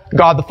as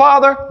God the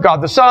Father,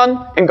 God the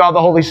Son, and God the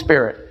Holy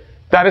Spirit.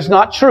 That is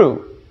not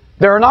true.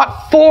 There are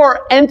not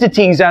four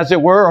entities, as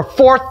it were, or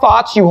four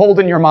thoughts you hold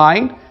in your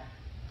mind,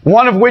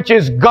 one of which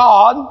is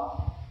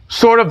God,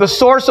 sort of the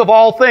source of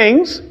all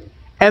things.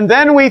 And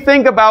then we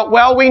think about,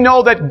 well, we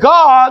know that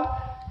God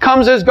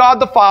comes as God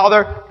the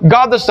Father,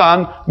 God the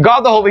Son,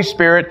 God the Holy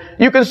Spirit.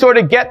 You can sort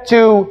of get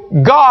to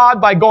God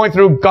by going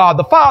through God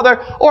the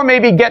Father, or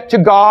maybe get to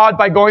God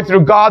by going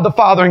through God the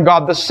Father and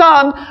God the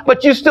Son,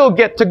 but you still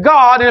get to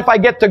God, and if I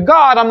get to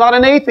God, I'm not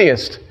an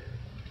atheist.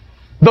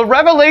 The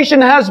revelation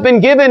has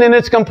been given in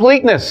its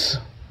completeness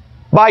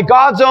by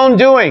God's own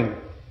doing.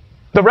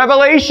 The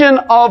revelation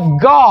of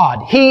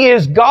God. He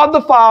is God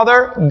the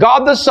Father,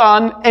 God the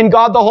Son, and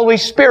God the Holy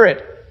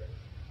Spirit.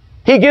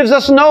 He gives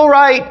us no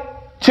right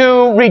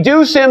to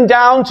reduce Him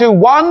down to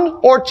one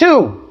or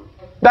two.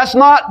 That's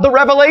not the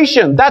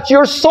revelation. That's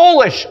your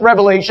soulish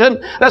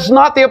revelation. That's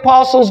not the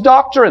apostles'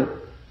 doctrine.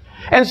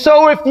 And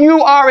so if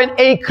you are an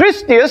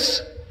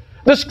a-Christus,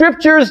 the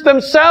Scriptures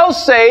themselves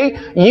say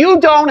you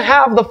don't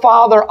have the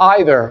Father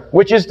either,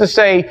 which is to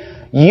say,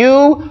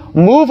 you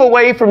move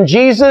away from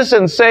Jesus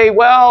and say,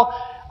 well,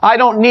 I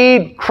don't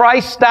need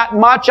Christ that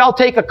much. I'll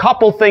take a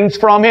couple things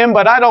from Him,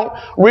 but I don't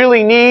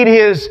really need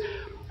His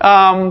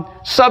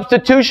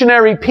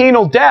substitutionary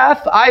penal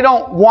death. I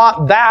don't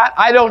want that.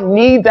 I don't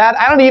need that.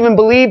 I don't even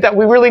believe that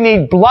we really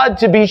need blood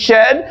to be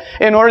shed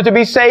in order to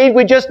be saved.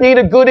 We just need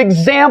a good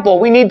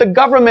example. We need the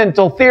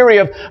governmental theory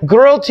of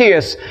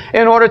Grotius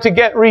in order to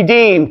get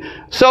redeemed.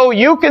 So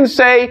you can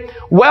say,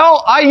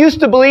 well, I used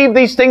to believe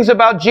these things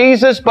about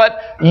Jesus,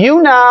 but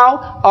you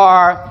now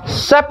are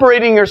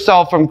separating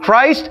yourself from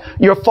Christ.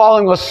 You're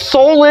following a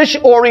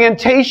soulish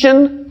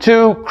orientation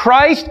to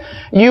Christ.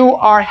 You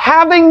are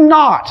having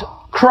not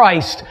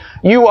Christ.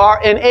 You are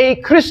an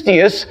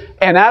a-Christius,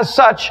 and as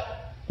such,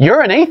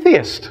 you're an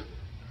atheist.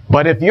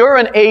 But if you're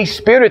an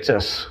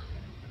a-spiritus,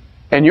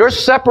 and you're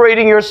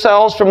separating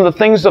yourselves from the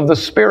things of the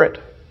Spirit,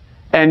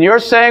 and you're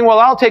saying, well,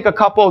 I'll take a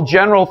couple of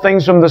general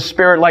things from the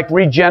Spirit, like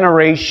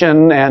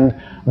regeneration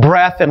and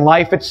breath and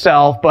life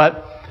itself,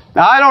 but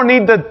I don't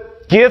need the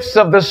gifts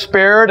of the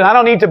Spirit, and I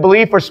don't need to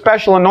believe for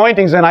special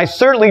anointings, and I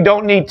certainly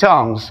don't need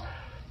tongues.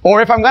 Or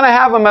if I'm going to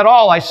have them at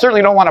all, I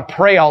certainly don't want to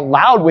pray out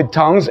loud with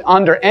tongues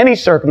under any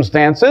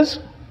circumstances.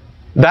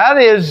 That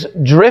is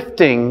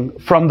drifting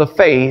from the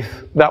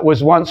faith that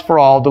was once for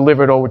all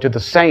delivered over to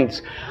the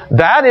saints.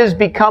 That is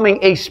becoming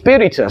a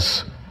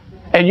spiritus.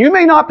 And you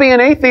may not be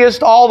an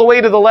atheist all the way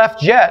to the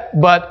left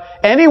yet, but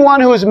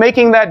anyone who is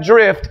making that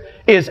drift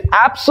is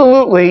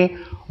absolutely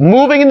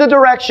moving in the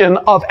direction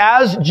of,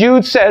 as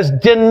Jude says,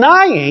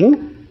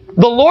 denying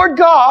the Lord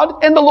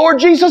God and the Lord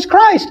Jesus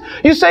Christ.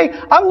 You say,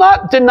 I'm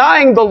not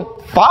denying the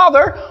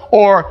Father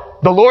or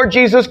the Lord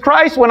Jesus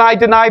Christ when I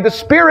deny the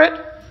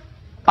Spirit.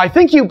 I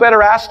think you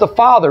better ask the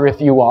Father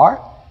if you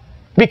are,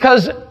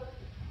 because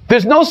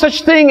there's no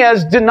such thing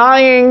as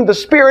denying the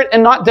Spirit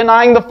and not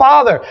denying the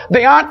Father.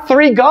 They aren't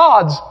three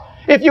gods.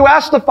 If you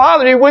ask the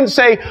Father, He wouldn't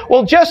say,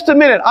 well, just a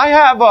minute, I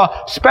have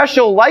a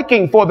special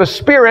liking for the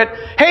Spirit.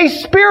 Hey,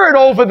 Spirit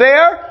over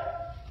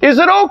there, is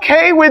it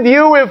okay with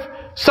you if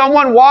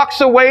someone walks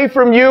away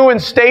from you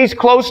and stays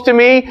close to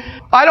me?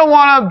 I don't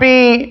want to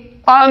be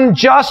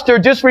unjust or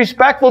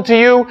disrespectful to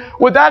you.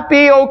 Would that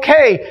be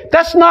okay?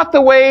 That's not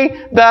the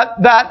way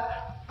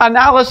that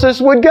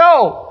analysis would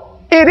go.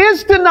 It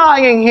is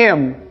denying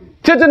Him.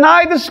 To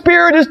deny the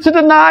Spirit is to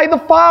deny the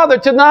Father.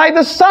 To deny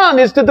the Son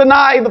is to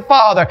deny the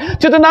Father.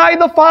 To deny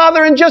the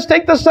Father and just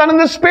take the Son and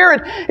the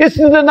Spirit is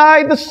to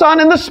deny the Son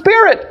and the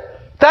Spirit.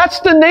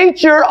 That's the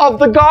nature of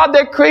the God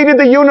that created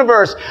the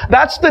universe.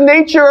 That's the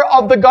nature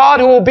of the God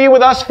who will be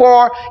with us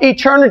for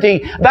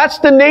eternity. That's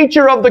the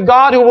nature of the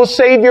God who will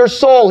save your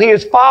soul. He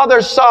is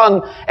Father,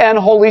 Son, and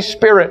Holy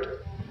Spirit.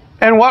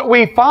 And what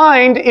we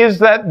find is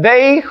that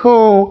they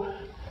who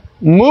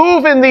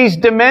move in these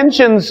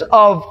dimensions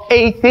of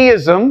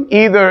atheism,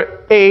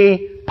 either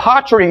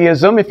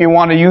apatrism, if you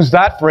want to use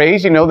that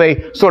phrase,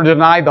 they sort of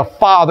deny the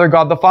Father,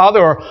 God the Father,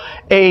 or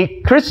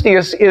a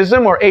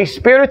Christianism or a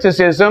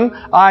Spiritism.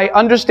 I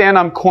understand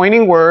I'm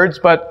coining words,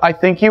 but I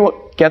think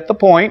you get the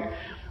point.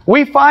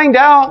 We find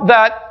out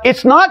that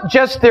it's not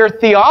just their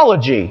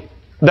theology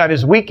that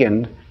is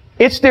weakened,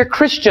 it's their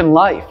Christian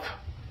life.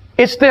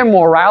 It's their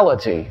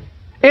morality.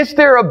 It's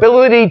their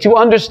ability to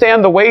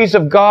understand the ways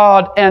of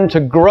God and to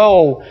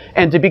grow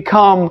and to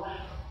become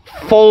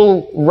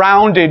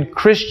full-rounded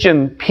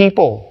Christian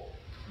people.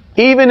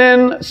 Even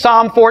in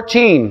Psalm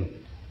 14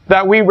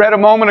 that we read a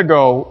moment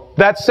ago,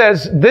 that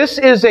says, this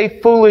is a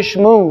foolish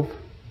move.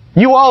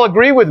 You all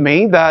agree with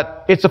me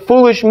that it's a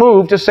foolish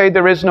move to say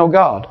there is no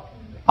God.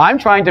 I'm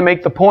trying to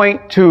make the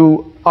point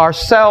to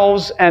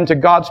ourselves and to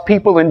God's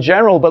people in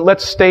general, but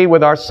let's stay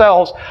with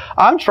ourselves.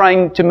 I'm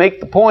trying to make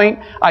the point,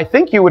 I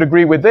think you would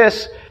agree with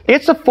this,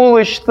 it's a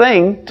foolish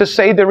thing to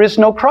say there is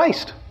no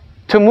Christ.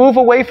 To move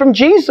away from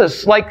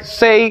Jesus, like,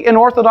 say, an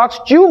Orthodox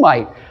Jew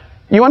might.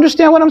 You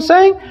understand what I'm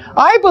saying?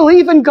 I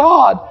believe in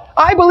God.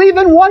 I believe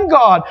in one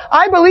God.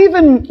 I believe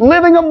in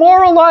living a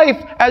moral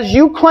life as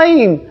you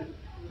claim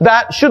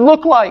that should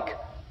look like.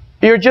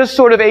 You're just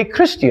sort of a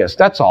Christian,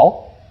 that's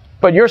all.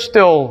 But you're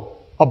still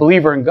a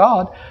believer in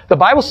God. The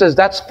Bible says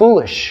that's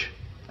foolish.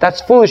 That's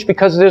foolish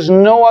because there's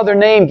no other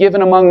name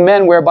given among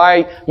men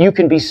whereby you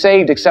can be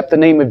saved except the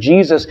name of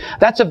Jesus.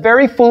 That's a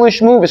very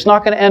foolish move. It's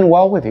not going to end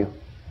well with you.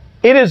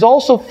 It is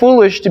also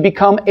foolish to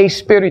become a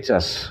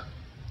spiritus,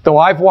 though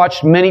I've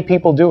watched many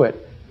people do it.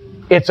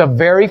 It's a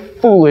very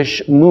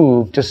foolish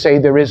move to say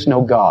there is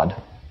no God.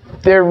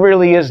 There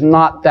really is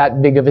not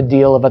that big of a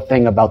deal of a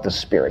thing about the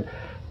Spirit.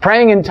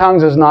 Praying in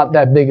tongues is not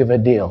that big of a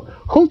deal.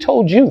 Who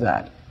told you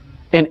that?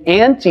 An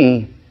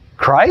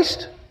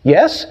anti-Christ?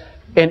 Yes.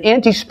 An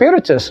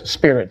anti-spiritist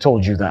spirit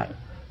told you that.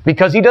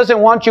 Because he doesn't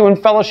want you in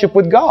fellowship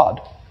with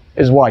God,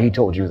 is why he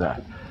told you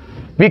that.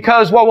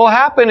 Because what will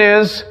happen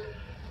is,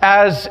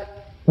 as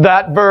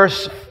that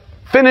verse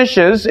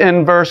finishes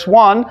in verse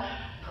 1,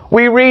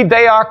 we read,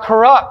 they are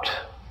corrupt.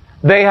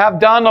 They have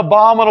done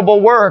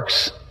abominable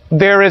works.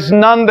 There is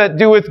none that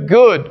doeth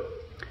good.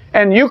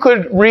 And you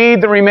could read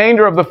the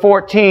remainder of the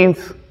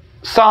 14th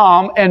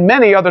Psalm and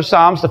many other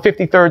Psalms, the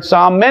 53rd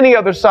Psalm, many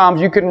other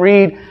Psalms, you can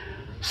read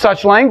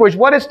such language.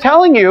 What it's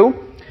telling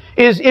you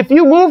is if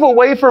you move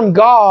away from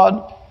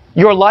God,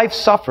 your life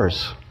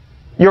suffers.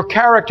 Your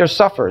character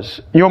suffers.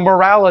 Your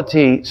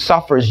morality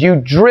suffers. You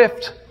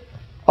drift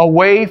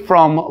away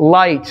from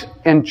light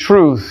and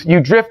truth. You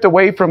drift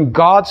away from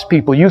God's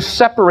people. You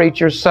separate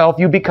yourself.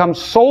 You become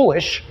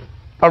soulish.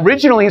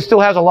 Originally, it still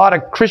has a lot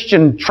of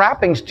Christian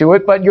trappings to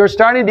it, but you're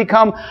starting to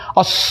become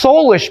a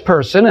soulish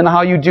person in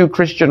how you do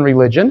Christian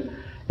religion.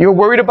 You're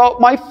worried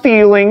about my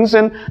feelings,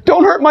 and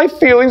don't hurt my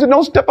feelings, and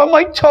don't step on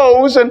my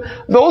toes, and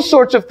those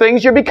sorts of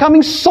things. You're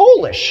becoming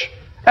soulish,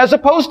 as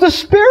opposed to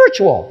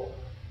spiritual.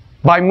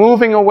 By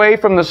moving away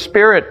from the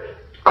Spirit,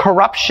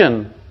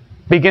 corruption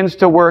begins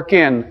to work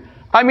in.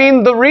 I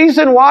mean, the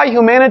reason why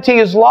humanity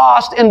is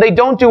lost and they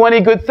don't do any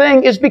good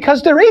thing is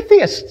because they're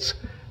atheists.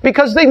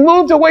 Because they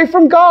moved away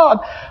from God.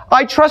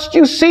 I trust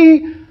you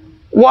see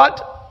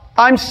what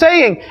I'm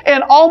saying.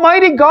 And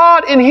Almighty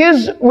God, in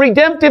His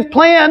redemptive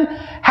plan,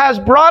 has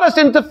brought us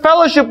into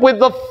fellowship with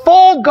the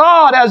full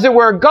God, as it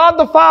were. God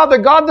the Father,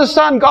 God the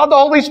Son, God the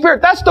Holy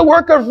Spirit. That's the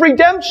work of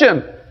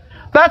redemption.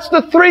 That's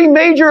the three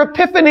major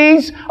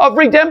epiphanies of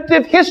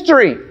redemptive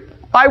history.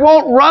 I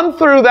won't run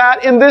through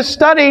that in this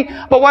study,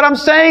 but what I'm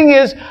saying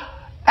is,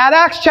 at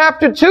Acts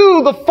chapter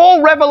 2, the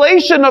full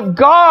revelation of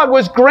God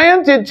was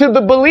granted to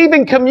the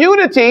believing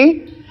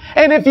community.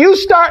 And if you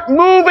start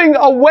moving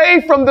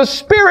away from the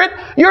Spirit,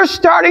 you're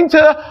starting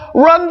to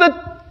run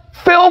the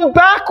film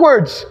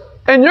backwards.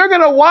 And you're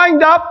going to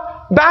wind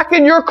up back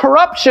in your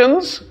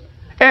corruptions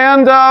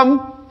and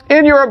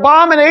in your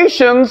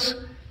abominations.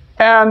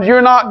 And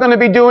you're not going to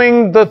be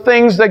doing the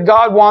things that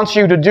God wants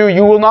you to do.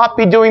 You will not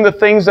be doing the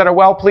things that are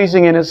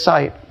well-pleasing in His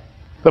sight.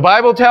 The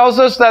Bible tells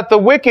us that the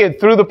wicked,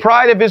 through the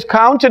pride of his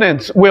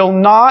countenance, will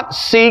not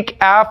seek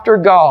after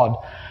God.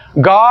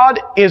 God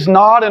is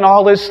not in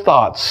all His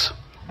thoughts.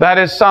 That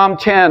is Psalm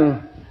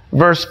 10,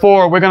 verse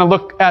 4. We're going to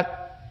look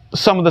at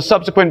some of the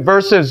subsequent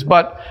verses,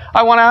 but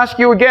I want to ask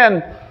you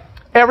again,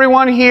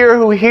 everyone here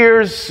who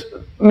hears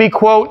me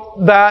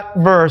quote that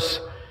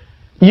verse,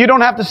 you don't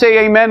have to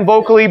say amen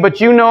vocally,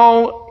 but you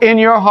know in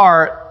your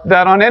heart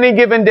that on any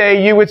given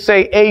day you would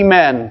say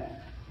amen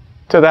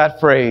to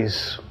that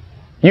phrase.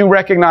 You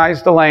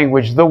recognize the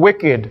language. The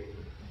wicked,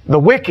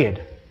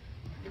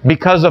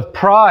 because of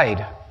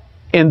pride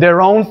in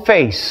their own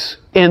face,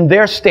 in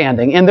their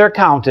standing, in their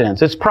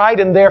countenance. It's pride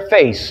in their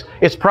face.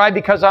 It's pride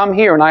because I'm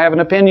here and I have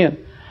an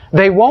opinion.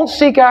 They won't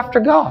seek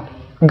after God.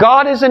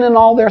 God isn't in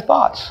all their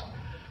thoughts.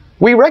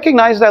 We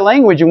recognize that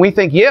language and we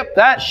think, yep,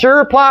 that sure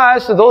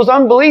applies to those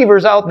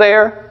unbelievers out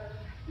there.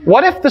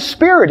 What if the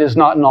Spirit is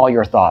not in all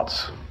your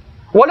thoughts?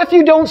 What if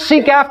you don't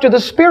seek after the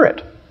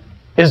Spirit?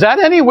 Is that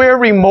anywhere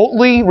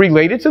remotely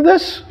related to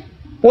this?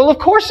 Well, of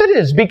course it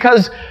is,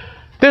 because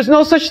there's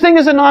no such thing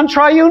as a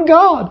non-triune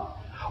God.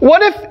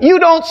 What if you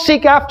don't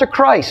seek after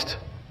Christ?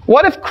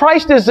 What if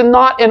Christ is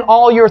not in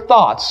all your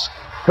thoughts,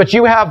 but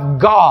you have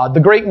God, the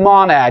great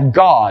monad,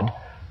 God?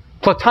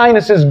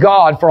 Plotinus is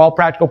God for all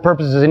practical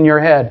purposes in your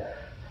head.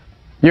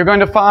 You're going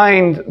to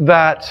find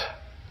that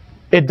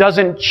it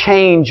doesn't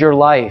change your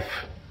life.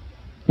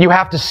 You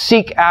have to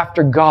seek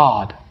after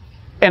God.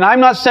 And I'm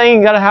not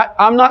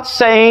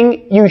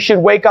saying you should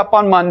wake up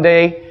on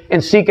Monday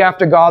and seek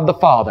after God the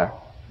Father.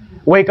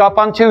 Wake up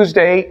on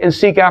Tuesday and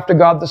seek after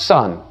God the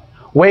Son.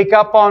 Wake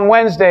up on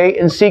Wednesday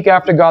and seek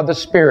after God the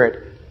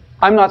Spirit.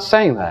 I'm not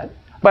saying that.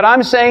 But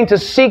I'm saying to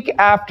seek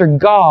after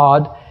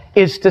God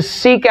is to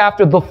seek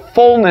after the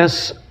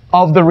fullness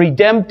of the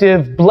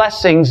redemptive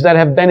blessings that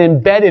have been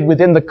embedded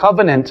within the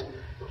covenant.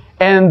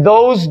 And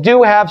those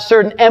do have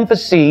certain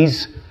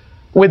emphases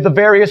with the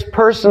various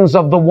persons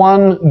of the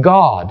one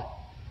God.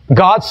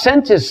 God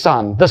sent His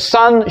Son. The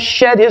Son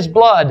shed His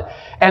blood,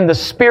 and the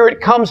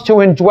Spirit comes to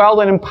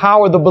indwell and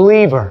empower the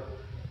believer.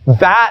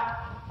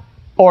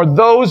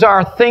 Those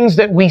are things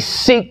that we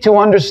seek to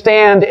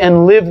understand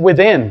and live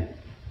within.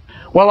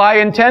 Well, I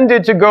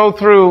intended to go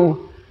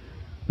through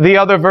the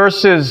other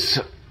verses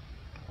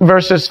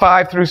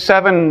 5 through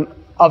 7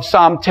 of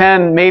Psalm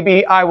 10.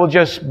 Maybe I will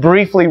just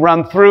briefly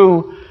run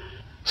through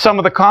some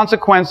of the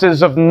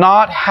consequences of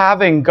not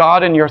having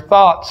God in your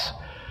thoughts.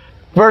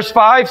 Verse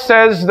 5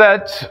 says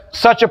that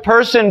such a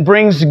person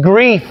brings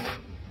grief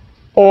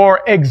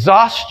or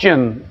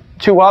exhaustion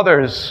to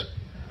others.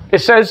 It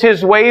says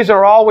his ways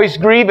are always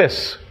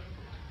grievous.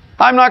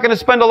 I'm not going to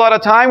spend a lot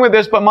of time with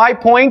this, but my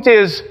point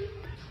is,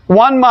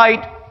 one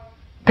might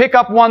pick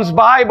up one's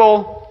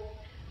Bible,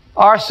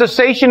 our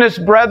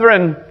cessationist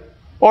brethren,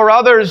 or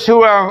others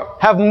who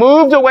have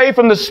moved away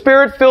from the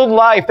Spirit-filled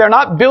life. They're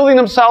not building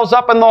themselves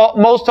up in the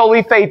most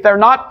holy faith. They're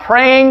not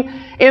praying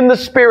in the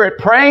Spirit,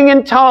 praying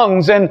in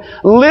tongues, and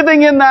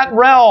living in that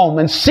realm,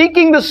 and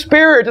seeking the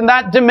Spirit in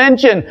that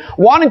dimension,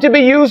 wanting to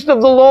be used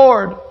of the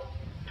Lord.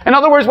 In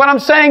other words, what I'm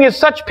saying is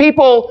such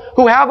people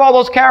who have all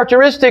those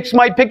characteristics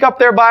might pick up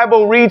their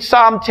Bible, read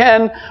Psalm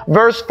 10,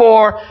 verse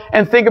 4,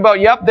 and think about,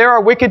 yep, there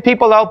are wicked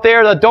people out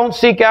there that don't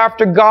seek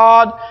after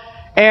God,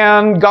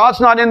 and God's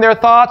not in their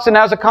thoughts, and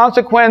as a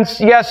consequence,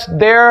 yes,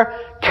 their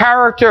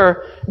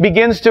character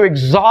begins to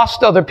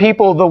exhaust other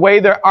people, the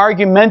way they're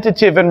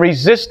argumentative and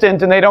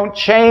resistant, and they don't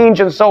change,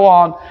 and so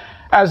on.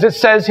 As it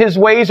says, his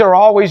ways are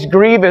always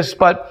grievous,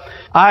 but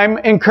I'm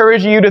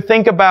encouraging you to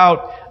think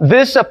about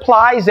this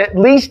applies at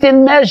least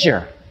in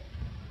measure.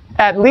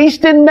 At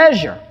least in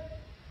measure.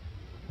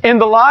 In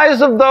the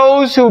lives of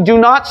those who do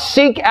not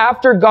seek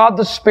after God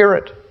the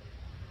Spirit.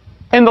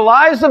 In the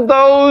lives of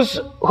those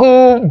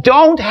who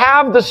don't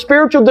have the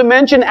spiritual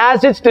dimension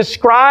as it's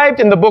described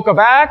in the book of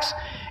Acts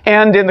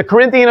and in the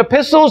Corinthian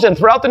epistles and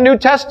throughout the New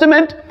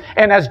Testament,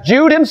 and as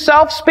Jude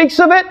himself speaks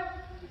of it,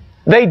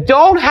 they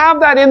don't have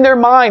that in their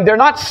mind. They're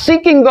not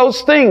seeking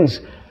those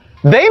things.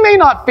 They may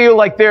not feel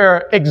like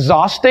they're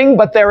exhausting,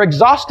 but they're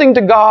exhausting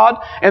to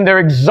God, and they're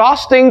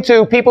exhausting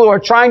to people who are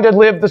trying to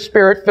live the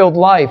Spirit-filled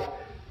life.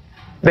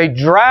 They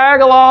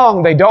drag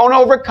along. They don't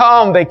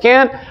overcome. They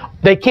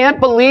can't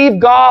believe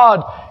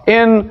God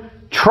in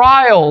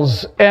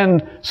trials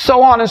and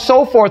so on and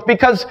so forth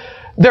because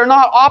they're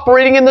not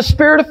operating in the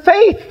spirit of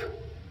faith,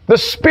 the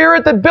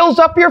spirit that builds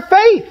up your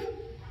faith.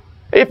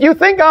 If you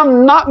think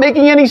I'm not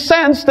making any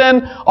sense,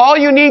 then all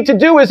you need to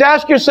do is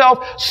ask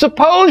yourself,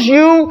 suppose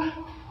you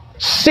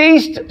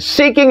ceased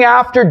seeking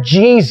after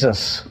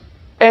Jesus,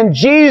 and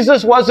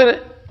Jesus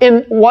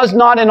was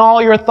not in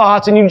all your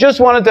thoughts, and you just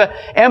wanted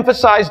to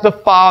emphasize the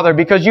Father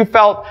because you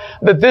felt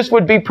that this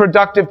would be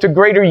productive to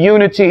greater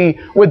unity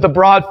with the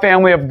broad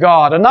family of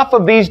God. Enough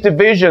of these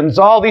divisions,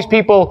 all these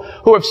people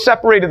who have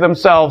separated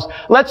themselves.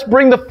 Let's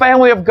bring the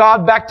family of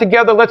God back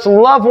together. Let's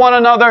love one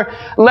another.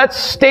 Let's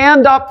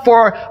stand up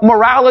for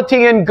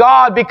morality in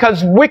God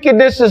because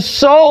wickedness is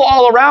so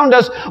all around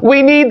us.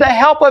 We need the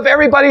help of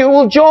everybody who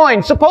will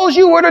join. Suppose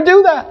you were to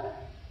do that.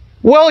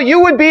 Well, you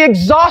would be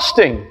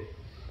exhausting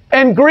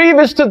and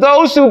grievous to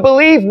those who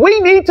believe we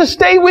need to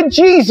stay with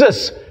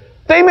Jesus.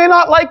 They may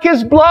not like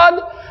His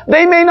blood.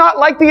 They may not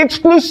like the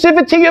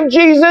exclusivity of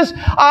Jesus.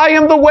 I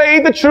am the way,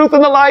 the truth,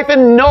 and the life,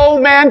 and no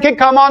man can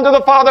come unto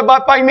the Father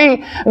but by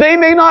me. They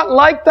may not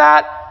like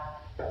that,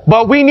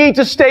 but we need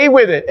to stay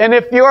with it. And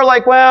if you're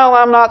like, well,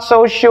 I'm not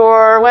so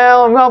sure.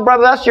 Well,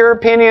 brother, that's your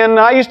opinion.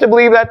 I used to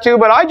believe that too,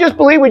 but I just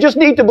believe we just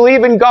need to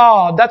believe in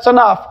God. That's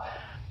enough.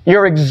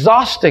 You're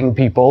exhausting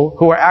people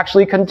who are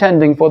actually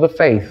contending for the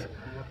faith.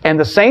 And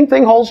the same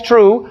thing holds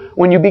true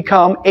when you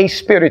become a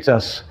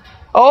spiritus.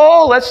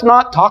 Oh, let's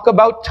not talk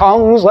about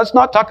tongues. Let's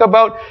not talk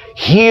about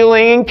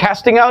healing,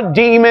 casting out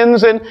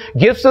demons, and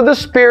gifts of the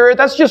Spirit.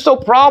 That's just so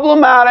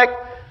problematic.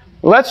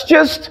 Let's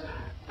just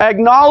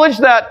Acknowledge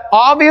that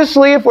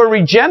obviously if we're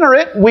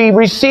regenerate, we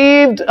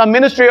received a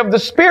ministry of the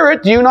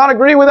Spirit. Do you not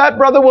agree with that,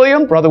 Brother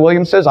William? Brother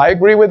William says, I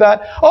agree with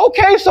that.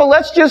 Okay, so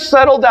let's just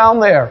settle down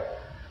there.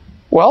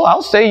 Well,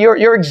 I'll say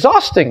you're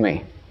exhausting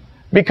me,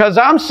 because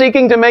I'm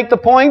seeking to make the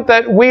point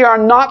that we are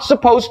not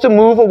supposed to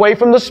move away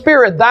from the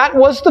Spirit. That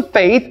was the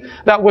faith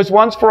that was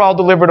once for all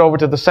delivered over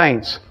to the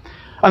saints.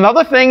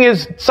 Another thing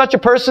is such a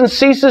person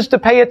ceases to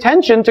pay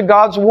attention to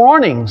God's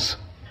warnings.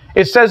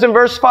 It says in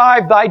verse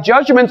 5, thy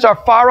judgments are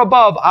far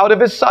above, out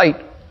of his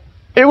sight.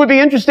 It would be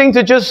interesting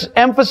to just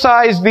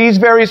emphasize these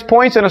various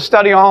points in a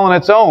study all on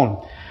its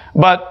own.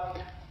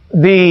 But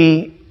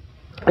the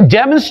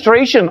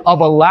demonstration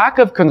of a lack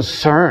of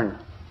concern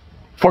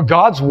for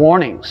God's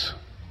warnings.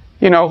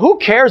 Who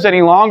cares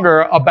any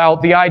longer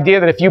about the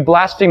idea that if you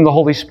blaspheme the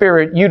Holy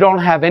Spirit, you don't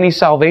have any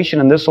salvation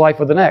in this life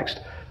or the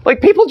next?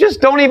 People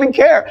just don't even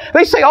care.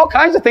 They say all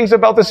kinds of things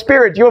about the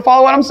Spirit. Do you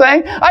follow what I'm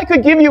saying? I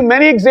could give you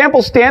many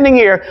examples standing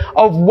here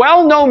of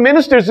well-known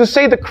ministers who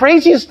say the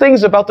craziest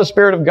things about the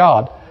Spirit of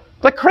God.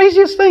 The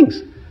craziest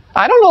things.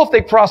 I don't know if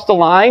they crossed the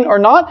line or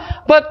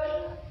not,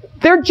 but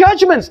their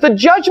judgments, the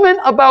judgment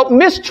about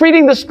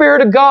mistreating the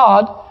Spirit of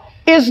God,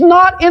 is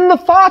not in the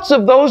thoughts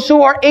of those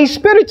who are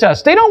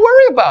aspiritus. They don't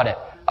worry about it.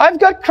 I've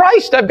got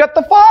Christ. I've got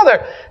the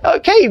Father.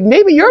 Okay,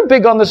 maybe you're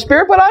big on the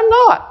Spirit, but I'm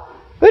not.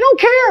 They don't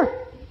care.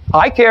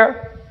 I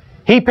care.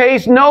 He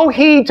pays no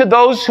heed to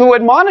those who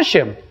admonish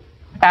him.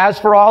 As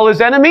for all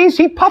his enemies,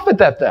 he puffeth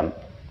at them.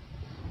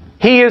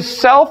 He is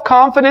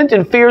self-confident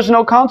and fears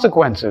no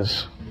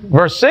consequences.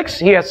 Verse 6,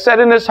 he hath said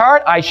in his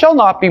heart, I shall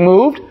not be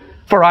moved,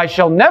 for I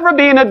shall never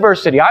be in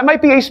adversity. I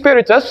might be a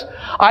spiritus.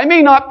 I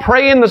may not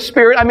pray in the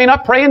Spirit. I may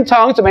not pray in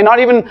tongues. I may not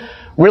even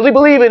really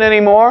believe it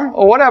anymore,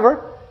 or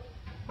whatever.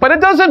 But it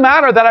doesn't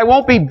matter that I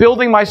won't be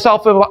building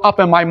myself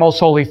up in my most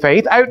holy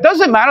faith. It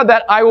doesn't matter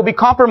that I will be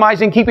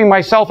compromising keeping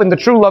myself in the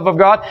true love of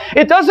God.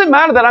 It doesn't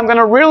matter that I'm going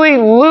to really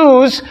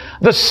lose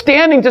the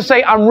standing to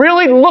say I'm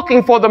really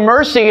looking for the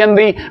mercy and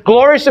the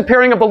glorious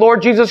appearing of the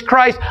Lord Jesus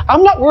Christ.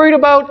 I'm not worried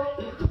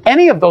about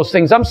any of those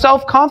things. I'm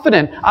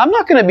self-confident. I'm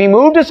not going to be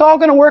moved. It's all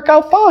going to work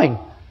out fine.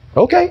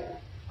 Okay,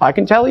 I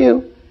can tell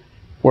you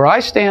where I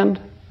stand.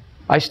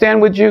 I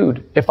stand with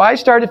Jude. If I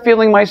started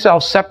feeling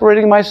myself,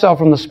 separating myself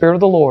from the Spirit of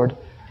the Lord,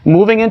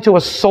 moving into a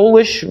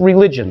soulish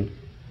religion,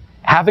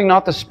 having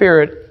not the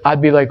Spirit, I'd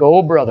be like,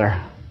 oh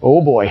brother,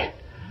 oh boy,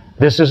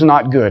 this is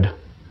not good.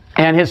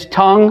 And his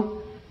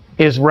tongue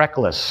is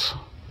reckless.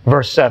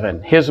 Verse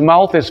 7, his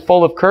mouth is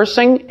full of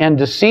cursing and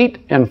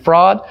deceit and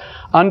fraud.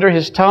 Under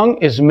his tongue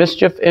is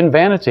mischief and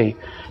vanity.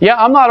 Yeah,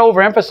 I'm not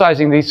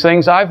overemphasizing these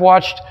things. I've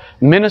watched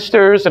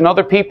ministers and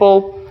other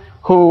people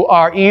who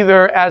are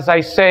either, as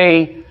I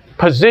say,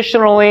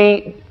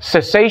 positionally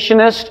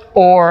cessationist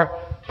or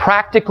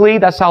practically,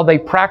 that's how they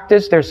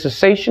practice. They're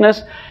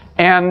cessationists,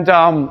 and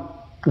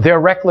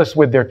they're reckless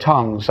with their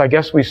tongues. I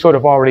guess we sort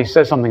of already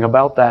said something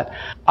about that.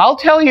 I'll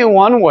tell you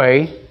one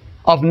way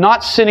of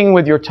not sinning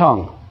with your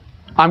tongue.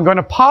 I'm going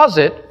to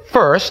posit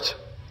first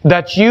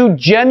that you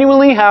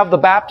genuinely have the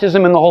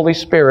baptism in the Holy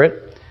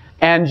Spirit,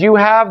 and you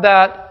have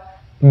that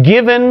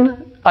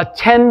given,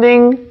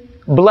 attending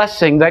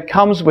blessing that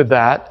comes with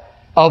that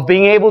of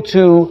being able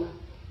to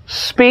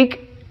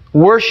speak,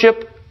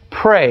 worship,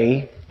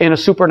 pray in a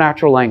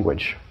supernatural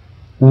language.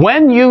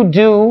 When you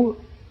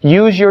do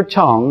use your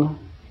tongue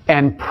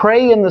and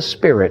pray in the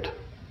Spirit,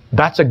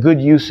 that's a good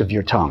use of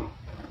your tongue.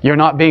 You're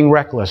not being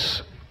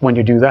reckless when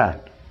you do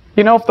that.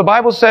 If the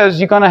Bible says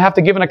you're going to have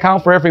to give an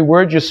account for every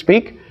word you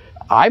speak,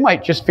 I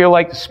might just feel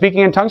like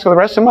speaking in tongues for the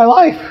rest of my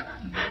life.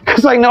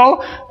 Because I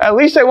know at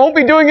least I won't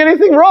be doing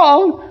anything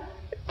wrong.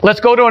 Let's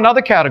go to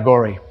another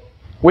category.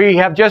 We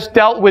have just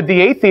dealt with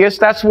the atheist.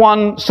 That's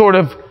one sort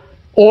of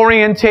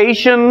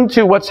orientation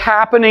to what's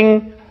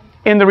happening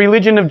in the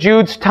religion of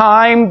Jude's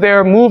time.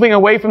 They're moving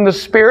away from the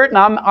Spirit, and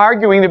I'm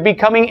arguing they're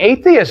becoming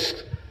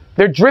atheists.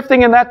 They're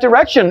drifting in that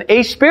direction.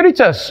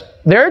 Aspiritus.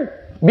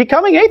 They're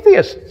becoming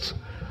atheists.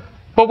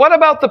 But what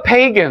about the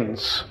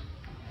pagans?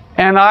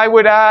 And I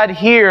would add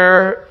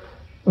here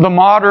the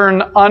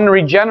modern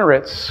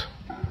unregenerates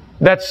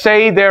that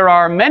say there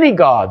are many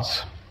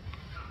gods.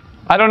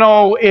 I don't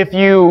know if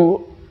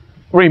you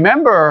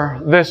remember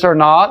this or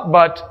not,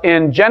 but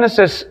in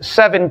Genesis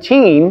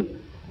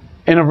 17,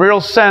 in a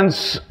real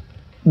sense,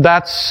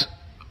 that's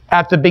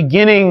at the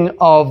beginning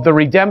of the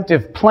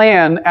redemptive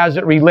plan as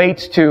it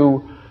relates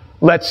to,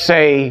 let's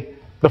say,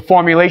 the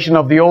formulation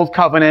of the Old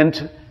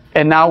Covenant,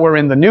 and now we're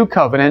in the New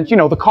Covenant.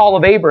 The call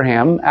of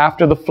Abraham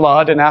after the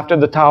flood and after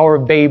the Tower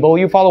of Babel.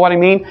 You follow what I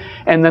mean?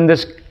 And then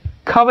this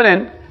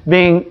covenant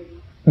being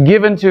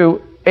given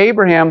to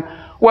Abraham.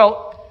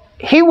 Well,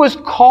 he was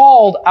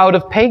called out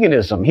of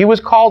paganism. He was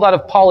called out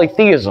of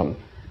polytheism.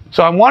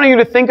 So I'm wanting you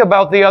to think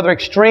about the other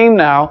extreme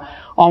now.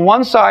 On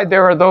one side,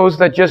 there are those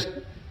that just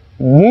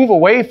move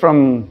away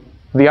from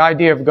the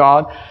idea of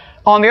God.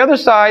 On the other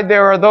side,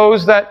 there are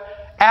those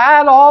that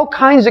add all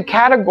kinds of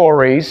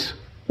categories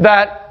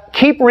that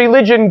keep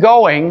religion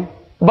going,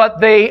 but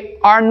they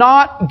are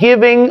not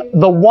giving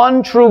the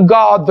one true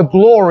God the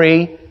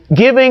glory,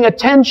 giving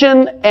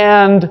attention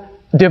and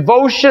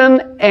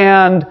devotion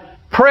and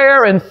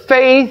prayer and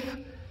faith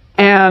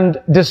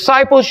and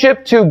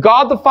discipleship to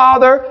God the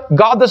Father,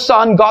 God the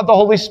Son, God the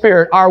Holy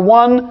Spirit, our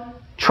one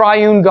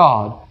triune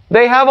God.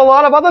 They have a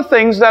lot of other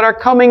things that are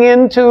coming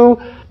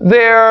into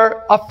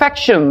their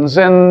affections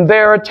and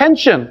their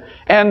attention.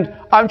 And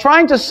I'm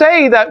trying to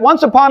say that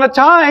once upon a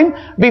time,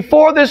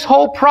 before this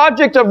whole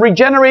project of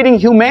regenerating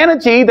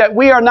humanity that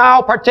we are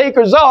now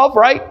partakers of,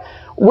 right?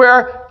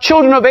 Where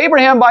children of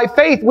Abraham by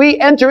faith, we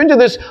enter into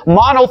this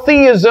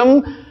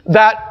monotheism,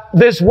 that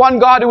this one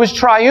God who is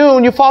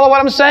triune. You follow what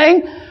I'm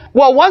saying?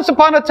 Well, once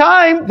upon a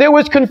time, there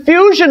was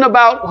confusion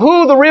about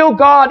who the real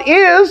God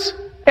is,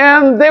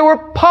 and they were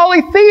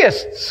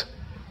polytheists.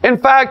 In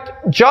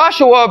fact,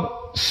 Joshua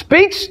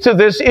speaks to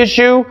this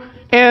issue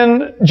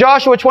in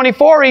Joshua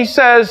 24. He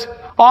says,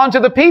 "Unto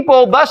the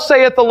people, thus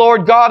saith the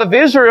Lord God of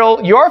Israel,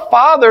 your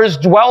fathers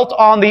dwelt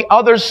on the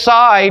other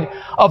side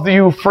of the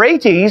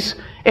Euphrates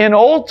in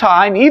old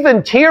time,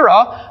 even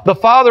Terah, the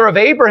father of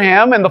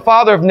Abraham and the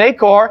father of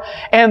Nahor,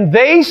 and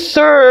they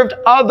served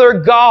other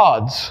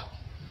gods."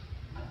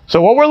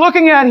 So what we're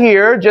looking at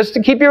here, just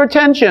to keep your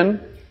attention,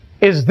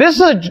 is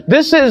this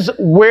is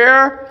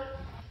where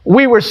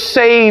we were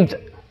saved.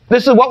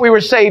 This is what we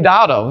were saved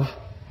out of,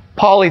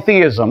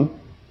 polytheism.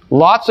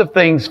 Lots of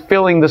things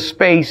filling the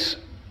space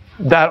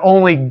that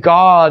only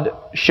God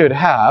should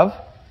have.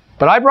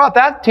 But I brought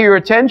that to your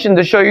attention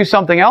to show you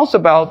something else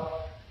about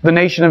the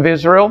nation of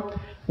Israel,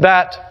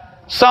 that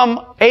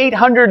some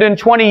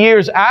 820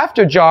 years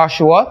after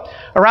Joshua,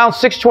 around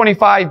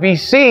 625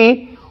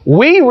 BC,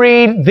 we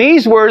read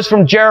these words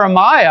from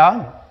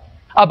Jeremiah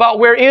about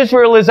where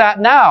Israel is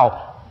at now.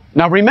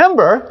 Now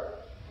remember,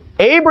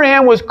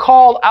 Abraham was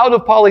called out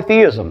of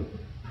polytheism,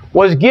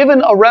 was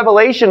given a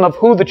revelation of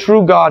who the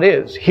true God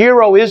is.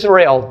 "Hear, O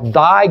Israel,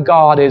 thy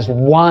God is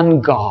one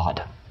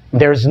God.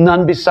 There's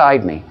none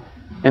beside me."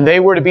 And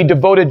they were to be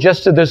devoted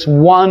just to this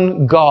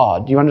one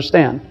God. Do you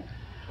understand?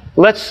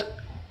 Let's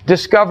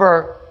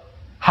discover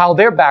how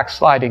their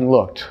backsliding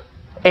looked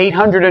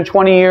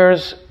 820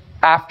 years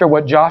after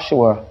what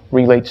Joshua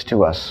relates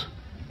to us.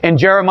 In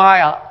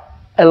Jeremiah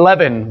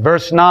 11,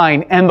 verse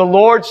 9, "And the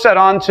Lord said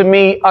unto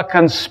me, a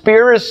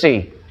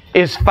conspiracy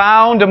is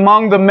found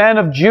among the men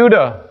of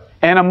Judah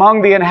and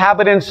among the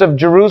inhabitants of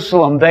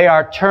Jerusalem. They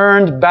are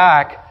turned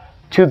back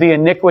to the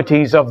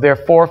iniquities of their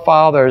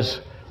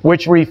forefathers,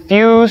 which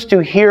refused to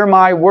hear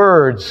my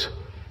words,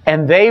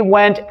 and they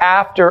went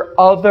after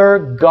other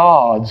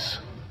gods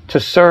to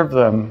serve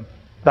them.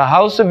 The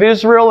house of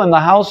Israel and the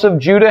house of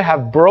Judah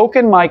have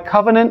broken my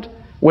covenant,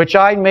 which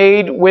I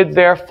made with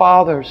their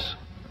fathers."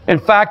 In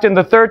fact, in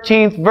the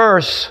 13th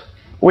verse,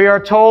 we are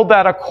told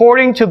that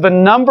according to the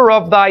number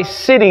of thy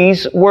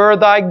cities were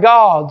thy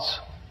gods.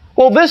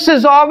 Well, this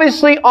is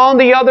obviously on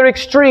the other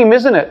extreme,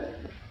 isn't it?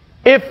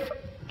 If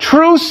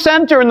true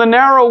center in the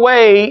narrow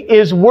way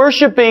is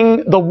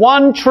worshiping the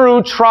one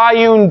true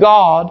triune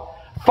God,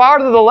 far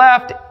to the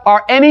left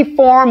are any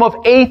form of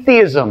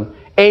atheism,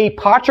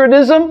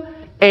 apatridism,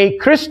 a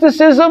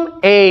Christicism,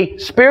 a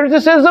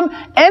spiriticism.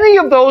 Any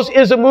of those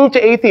is a move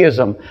to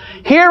atheism.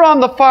 Here on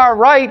the far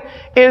right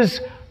is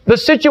the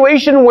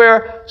situation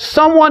where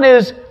someone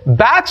is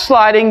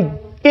backsliding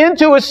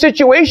into a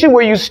situation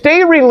where you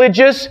stay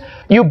religious,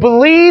 you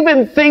believe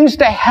in things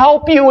to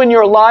help you in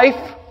your life,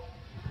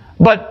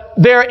 but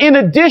they're in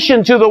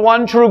addition to the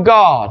one true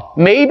God.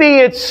 Maybe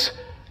it's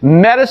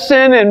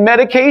medicine and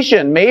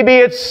medication. Maybe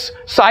it's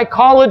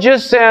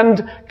psychologists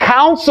and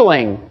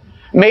counseling.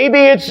 Maybe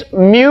it's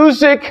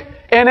music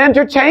and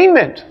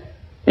entertainment.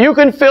 You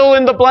can fill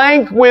in the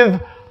blank with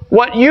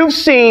what you've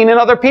seen in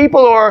other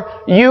people or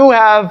you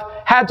have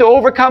had to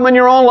overcome in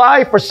your own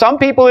life. For some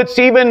people, it's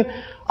even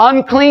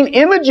unclean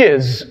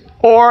images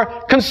or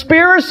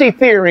conspiracy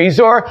theories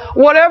or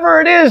whatever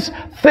it is.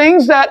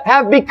 Things that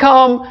have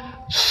become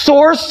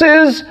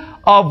sources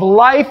of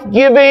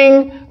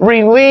life-giving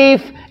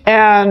relief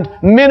and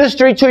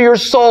ministry to your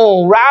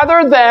soul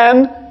rather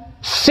than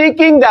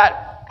seeking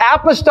that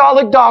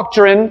apostolic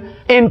doctrine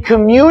in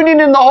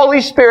communion in the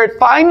Holy Spirit,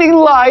 finding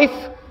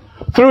life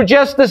through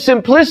just the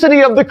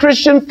simplicity of the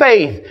Christian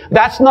faith.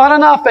 That's not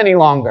enough any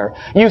longer.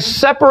 You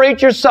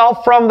separate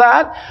yourself from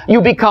that. You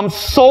become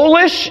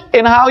soulish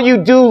in how you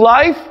do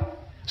life.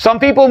 Some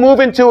people move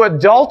into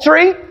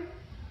adultery.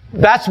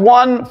 That's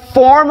one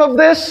form of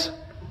this.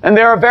 And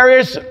there are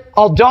various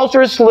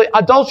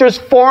adulterous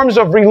forms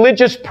of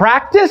religious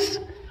practice.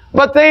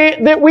 But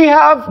we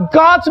have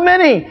God's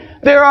many.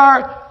 There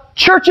are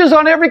churches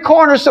on every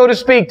corner, so to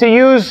speak, to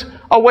use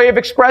a way of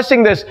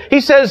expressing this. He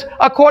says,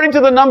 according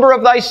to the number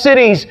of thy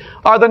cities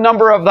are the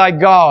number of thy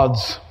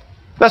gods.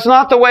 That's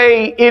not the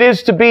way it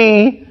is to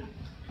be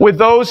with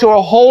those who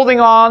are holding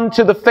on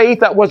to the faith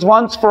that was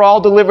once for all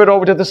delivered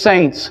over to the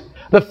saints.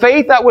 The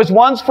faith that was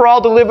once for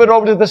all delivered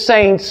over to the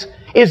saints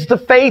is the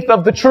faith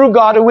of the true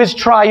God who is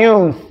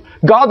triune.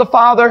 God the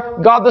Father,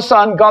 God the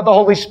Son, God the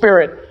Holy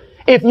Spirit.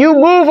 If you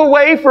move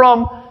away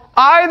from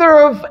either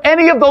of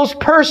any of those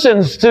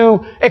persons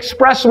to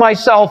express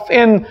myself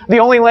in the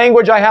only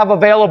language I have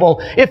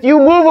available. If you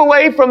move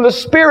away from the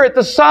Spirit,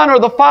 the Son, or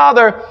the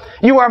Father,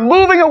 you are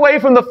moving away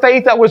from the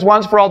faith that was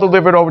once for all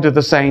delivered over to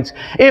the saints.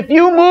 If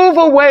you move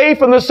away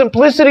from the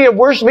simplicity of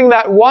worshiping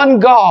that one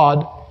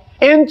God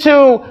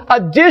into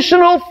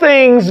additional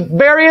things,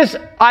 various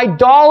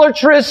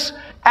idolatrous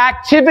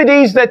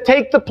activities that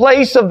take the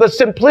place of the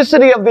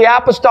simplicity of the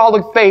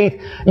apostolic faith,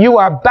 you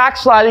are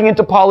backsliding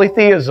into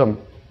polytheism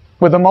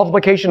with the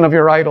multiplication of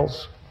your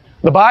idols.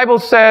 The Bible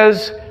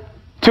says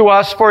to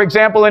us, for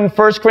example, in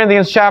 1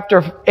 Corinthians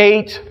chapter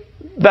 8,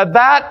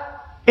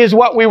 that is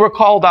what we were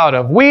called out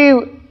of.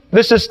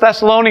 This is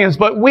Thessalonians,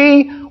 but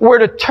we were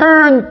to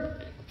turn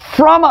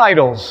from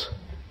idols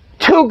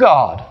to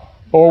God,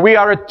 or we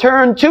are to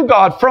turn to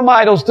God from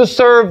idols to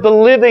serve the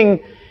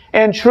living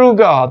and true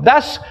God.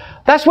 That's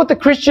what the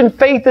Christian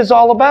faith is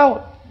all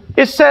about.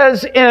 It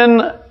says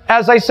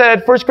as I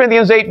said, 1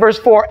 Corinthians 8 verse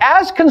 4,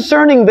 as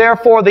concerning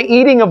therefore the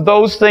eating of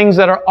those things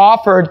that are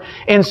offered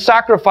in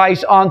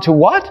sacrifice unto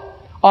what?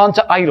 Unto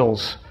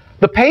idols.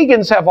 The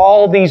pagans have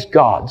all these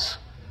gods.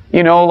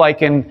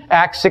 Like in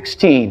Acts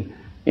 16,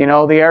 the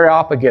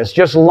Areopagus,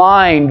 just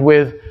lined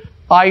with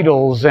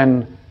idols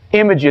and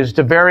images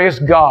to various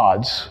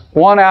gods,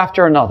 one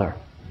after another.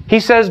 He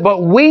says,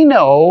 but we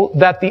know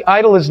that the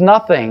idol is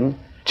nothing.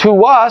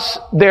 To us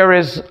there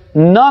is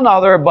none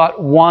other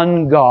but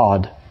one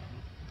God.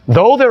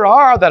 Though there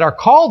are that are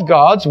called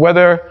gods,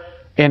 whether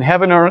in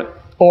heaven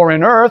or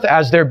in earth,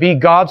 as there be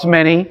gods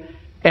many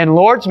and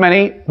lords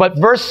many. But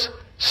verse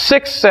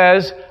 6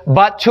 says,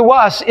 but to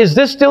us, is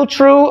this still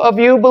true of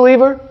you,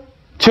 believer?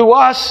 To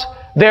us,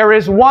 there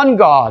is one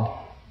God.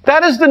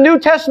 That is the New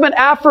Testament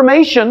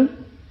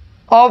affirmation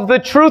of the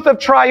truth of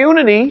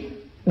triunity,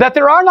 that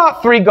there are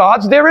not three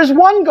gods, there is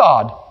one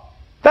God.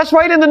 That's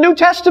right in the New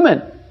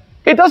Testament.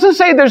 It doesn't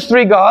say there's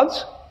three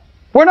gods.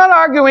 We're not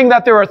arguing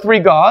that there are three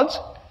gods.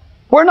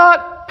 We're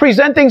not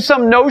presenting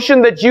some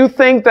notion that you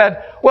think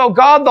that, well,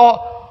 God the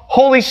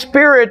Holy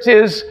Spirit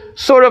is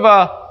sort of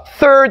a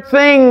third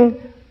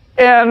thing,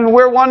 and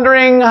we're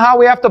wondering how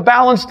we have to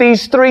balance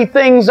these three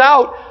things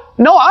out.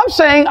 No, I'm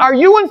saying, are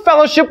you in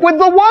fellowship with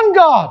the one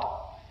God?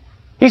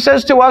 He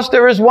says to us,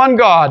 there is one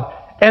God.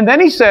 And then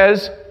he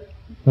says,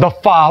 the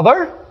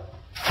Father,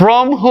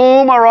 from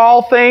whom are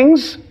all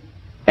things,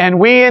 and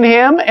we in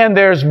Him, and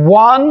there's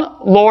one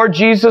Lord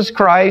Jesus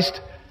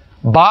Christ,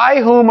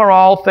 by whom are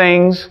all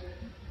things,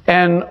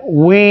 and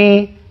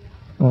we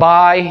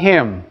by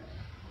Him.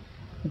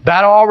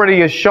 That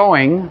already is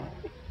showing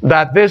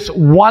that this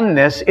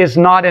oneness is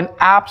not an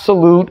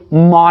absolute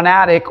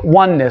monadic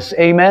oneness.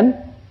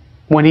 Amen?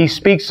 When he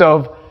speaks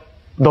of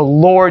the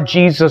Lord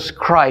Jesus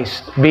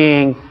Christ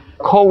being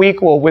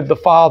co-equal with the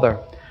Father.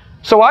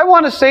 So I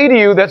want to say to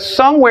you that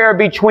somewhere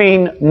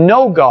between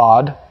no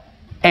God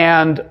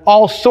and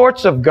all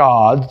sorts of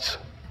gods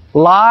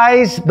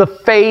lies the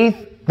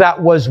faith that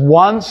was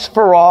once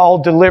for all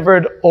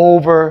delivered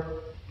over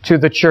to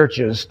the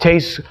churches.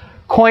 Tes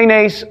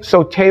koines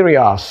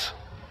soterios,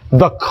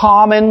 the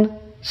common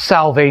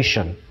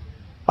salvation.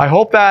 I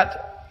hope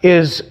that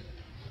is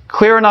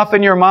clear enough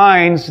in your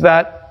minds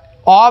that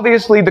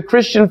obviously the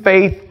Christian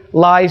faith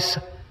lies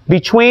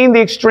between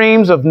the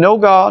extremes of no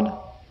God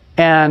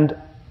and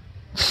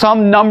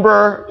some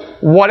number,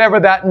 whatever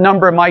that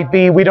number might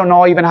be. We don't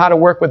know even how to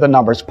work with the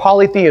numbers.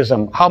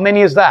 Polytheism. How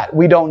many is that?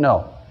 We don't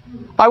know.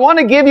 I want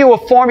to give you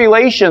a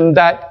formulation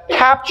that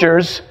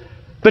captures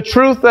the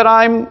truth that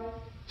I'm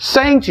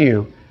saying to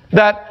you.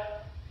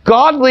 That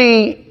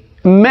godly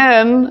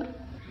men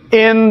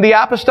in the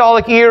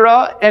apostolic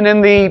era and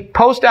in the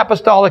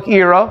post-apostolic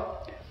era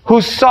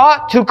who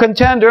sought to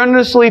contend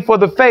earnestly for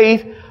the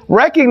faith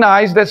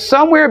recognized that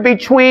somewhere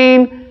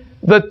between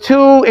the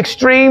two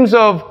extremes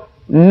of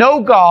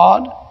no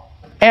God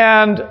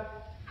and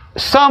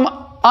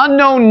some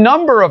unknown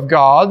number of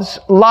gods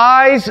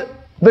lies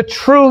the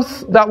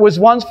truth that was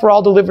once for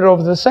all delivered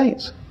over to the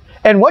saints.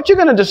 And what you're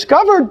going to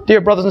discover,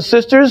 dear brothers and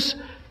sisters,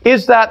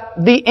 is that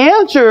the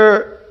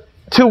answer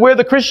to where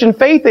the Christian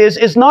faith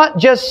is not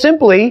just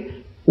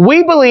simply,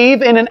 we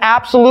believe in an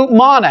absolute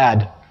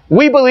monad.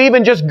 We believe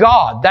in just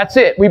God. That's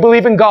it. We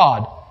believe in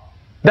God.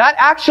 That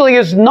actually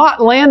is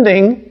not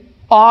landing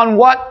on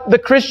what the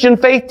Christian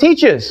faith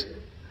teaches.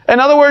 In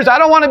other words, I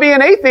don't want to be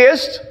an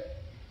atheist.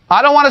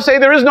 I don't want to say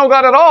there is no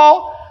God at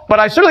all. But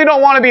I certainly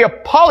don't want to be a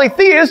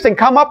polytheist and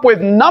come up with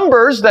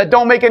numbers that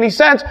don't make any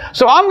sense.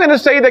 So I'm going to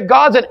say that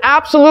God's an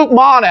absolute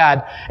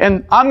monad.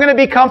 And I'm going to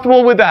be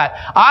comfortable with that.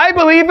 I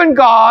believe in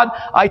God.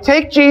 I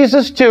take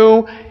Jesus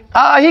too.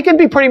 He can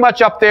be pretty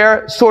much up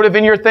there, sort of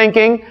in your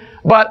thinking.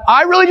 But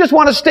I really just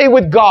want to stay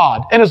with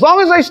God. And as long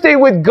as I stay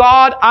with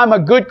God, I'm a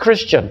good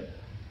Christian.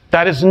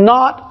 That is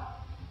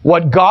not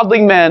what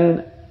godly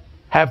men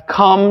have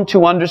come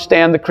to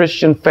understand the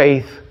Christian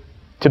faith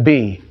to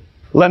be.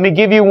 Let me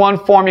give you one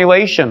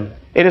formulation.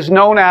 It is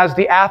known as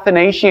the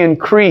Athanasian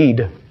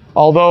Creed,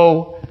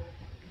 although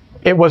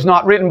it was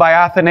not written by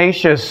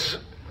Athanasius,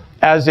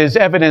 as is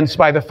evidenced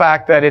by the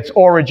fact that its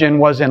origin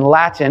was in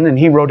Latin and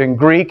he wrote in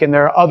Greek, and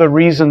there are other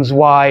reasons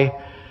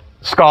why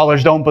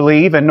Scholars don't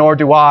believe, and nor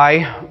do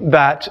I,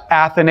 that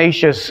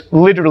Athanasius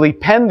literally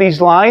penned these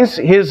lines.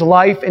 His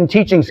life and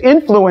teachings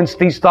influenced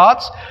these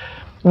thoughts.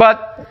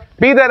 But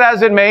be that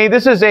as it may,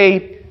 this is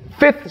a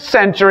 5th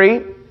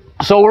century,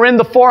 so we're in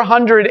the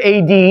 400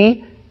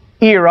 AD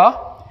era,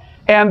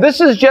 and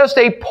this is just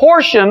a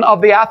portion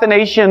of the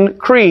Athanasian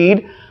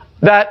Creed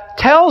that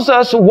tells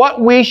us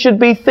what we should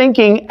be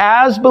thinking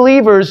as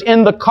believers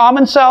in the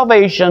common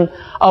salvation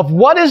of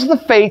what is the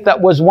faith that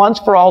was once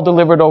for all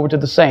delivered over to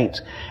the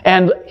saints.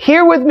 And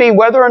hear with me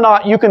whether or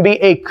not you can be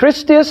a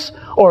Christus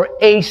or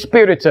a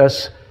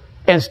Spiritus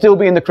and still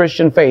be in the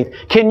Christian faith.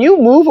 Can you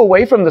move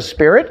away from the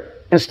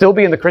Spirit and still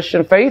be in the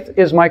Christian faith,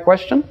 is my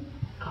question.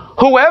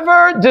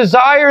 Whoever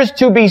desires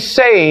to be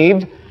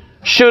saved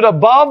should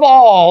above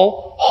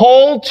all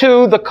hold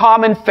to the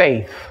common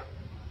faith.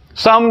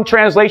 Some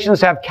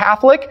translations have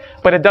Catholic,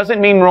 but it doesn't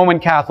mean Roman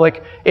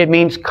Catholic. It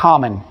means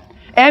common.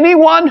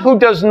 Anyone who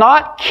does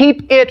not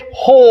keep it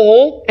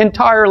whole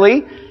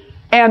entirely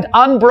and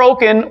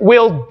unbroken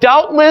will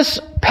doubtless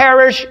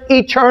perish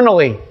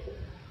eternally.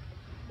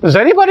 Does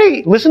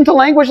anybody listen to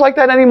language like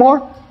that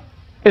anymore?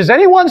 Is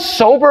anyone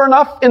sober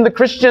enough in the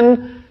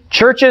Christian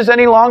churches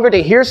any longer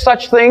to hear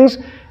such things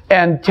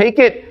and take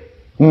it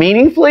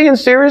meaningfully and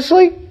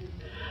seriously?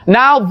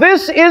 Now,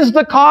 this is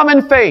the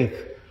common faith,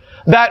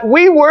 that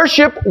we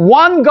worship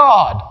one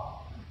God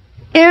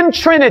in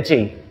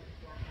Trinity,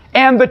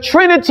 and the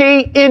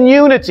Trinity in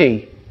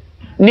unity,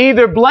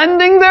 neither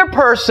blending their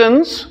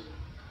persons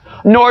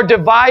nor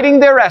dividing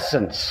their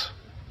essence.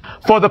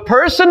 For the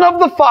person of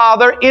the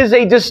Father is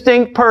a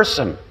distinct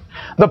person.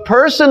 The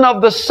person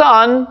of the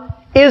Son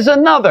is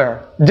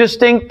another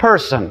distinct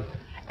person,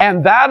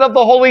 and that of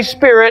the Holy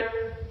Spirit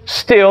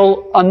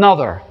still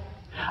another.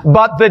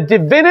 But the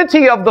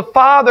divinity of the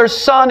Father,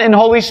 Son, and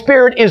Holy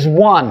Spirit is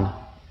one.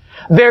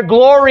 Their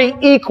glory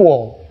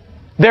equal,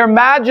 their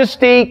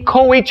majesty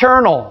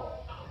co-eternal.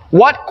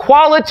 What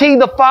quality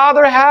the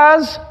Father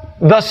has,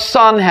 the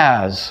Son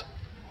has,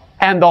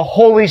 and the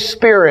Holy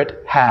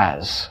Spirit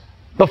has.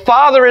 The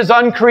Father is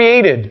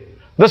uncreated.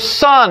 The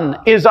Son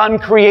is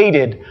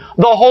uncreated.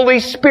 The Holy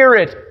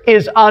Spirit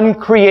is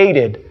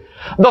uncreated.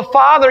 The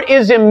Father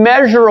is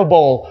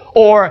immeasurable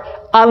or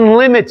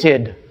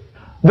unlimited.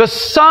 The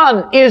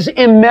Son is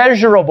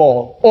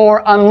immeasurable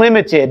or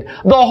unlimited.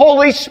 The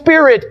Holy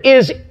Spirit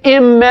is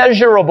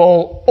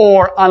immeasurable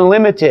or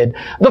unlimited.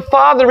 The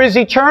Father is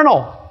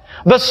eternal.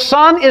 The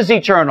Son is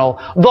eternal.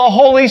 The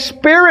Holy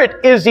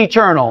Spirit is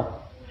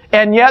eternal.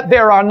 And yet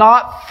there are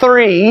not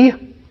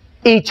three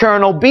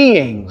eternal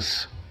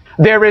beings.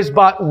 There is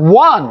but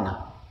one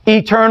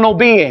eternal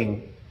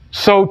being.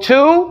 So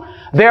too,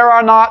 there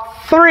are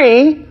not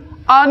three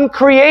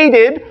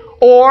uncreated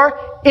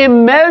or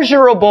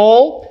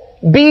immeasurable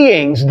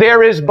beings.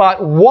 There is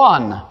but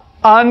one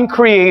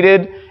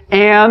uncreated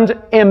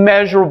and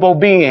immeasurable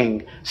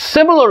being.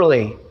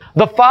 Similarly,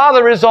 the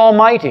Father is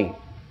almighty.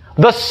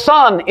 The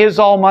Son is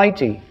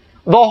almighty.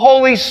 The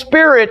Holy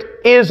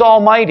Spirit is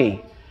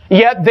almighty.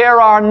 Yet there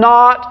are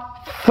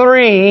not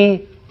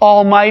three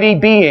almighty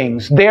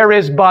beings. There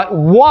is but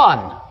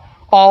one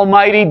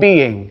almighty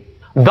being.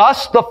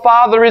 Thus the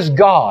Father is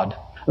God.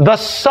 The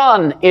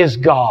Son is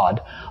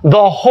God.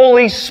 The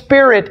Holy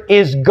Spirit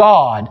is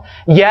God.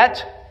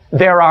 Yet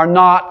there are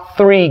not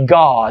three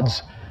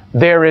gods.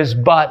 There is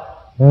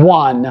but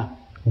one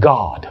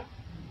God.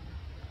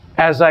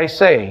 As I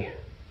say,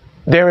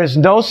 there is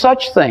no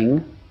such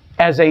thing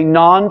as a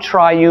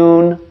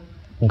non-triune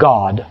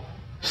God.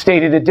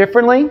 Stated it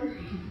differently,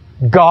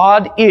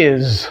 God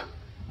is.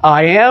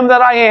 I am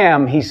that I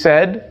am, he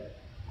said.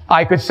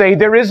 I could say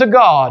there is a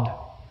God,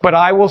 but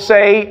I will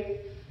say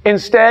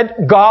instead,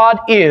 God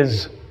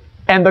is.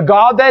 And the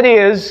God that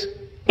is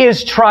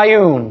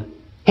triune.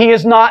 He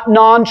is not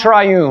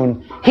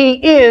non-triune. He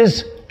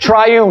is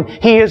triune.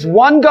 He is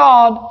one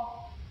God,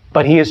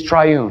 but He is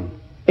triune.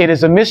 It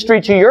is a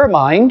mystery to your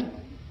mind,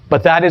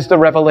 but that is the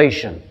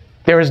revelation.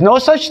 There is no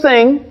such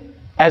thing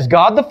as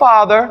God the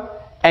Father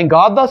and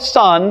God the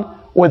Son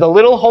with a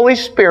little Holy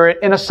Spirit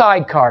in a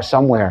sidecar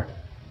somewhere.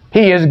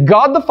 He is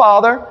God the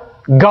Father,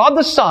 God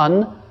the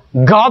Son,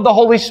 God the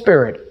Holy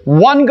Spirit.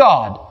 One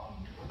God.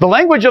 The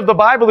language of the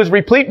Bible is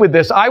replete with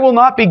this. I will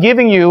not be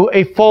giving you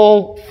a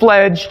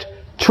full-fledged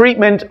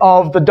treatment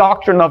of the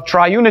doctrine of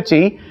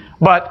triunity,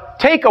 but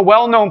take a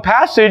well-known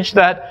passage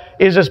that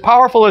is as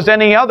powerful as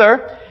any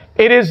other.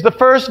 It is the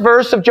first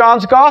verse of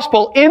John's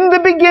Gospel. In the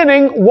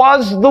beginning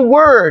was the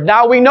Word.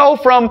 Now we know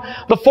from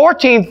the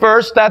 14th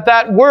verse that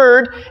that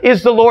Word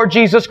is the Lord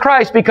Jesus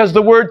Christ, because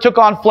the Word took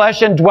on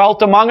flesh and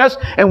dwelt among us,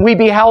 and we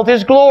beheld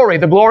His glory.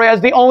 The glory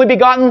as the only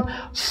begotten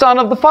Son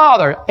of the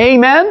Father.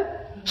 Amen?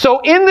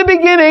 So in the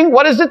beginning,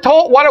 what is it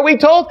told? What are we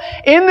told?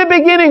 In the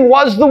beginning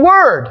was the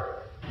Word.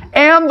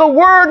 And the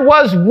Word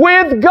was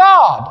with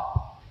God.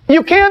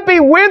 You can't be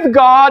with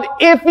God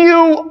if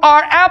you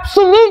are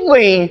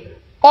absolutely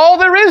all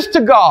there is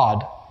to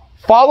God.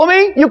 Follow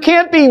me? You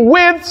can't be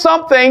with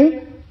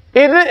something.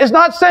 It is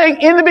not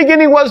saying in the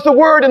beginning was the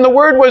Word and the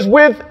Word was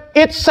with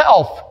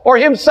itself or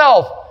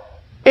Himself.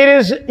 It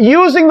is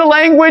using the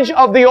language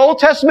of the Old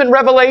Testament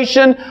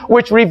revelation,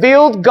 which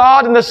revealed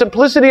God in the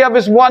simplicity of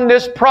His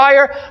oneness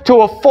prior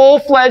to a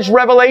full-fledged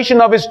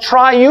revelation of His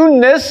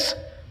triuneness.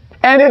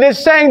 And it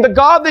is saying the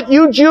God that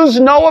you Jews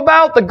know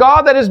about, the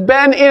God that has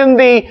been in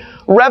the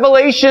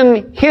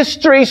Revelation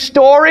history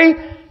story,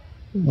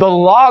 the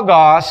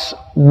Logos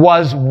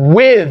was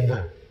with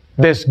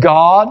this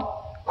God,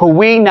 who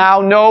we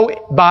now know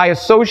by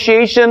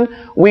association.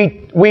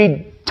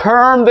 We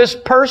term this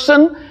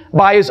person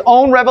by His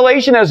own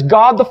revelation as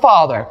God the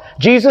Father.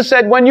 Jesus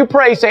said, when you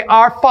pray, say,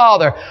 Our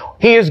Father.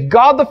 He is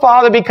God the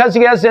Father because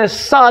He has His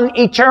Son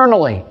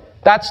eternally.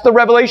 That's the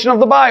revelation of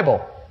the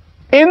Bible.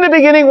 In the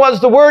beginning was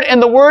the Word,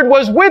 and the Word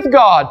was with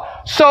God.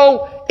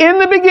 So, in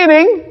the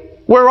beginning,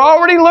 we're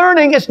already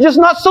learning, it's just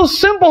not so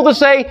simple to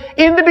say,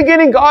 in the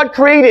beginning God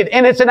created,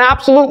 and it's an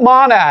absolute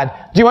monad.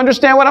 Do you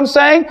understand what I'm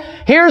saying?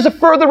 Here's a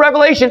further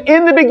revelation.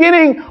 In the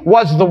beginning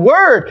was the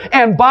Word.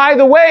 And by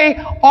the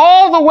way,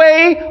 all the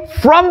way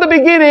from the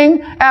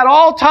beginning, at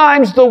all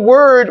times, the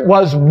Word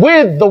was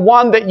with the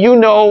one that you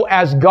know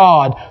as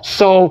God.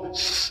 So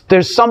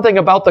there's something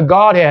about the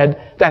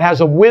Godhead that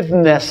has a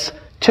withness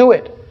to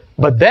it.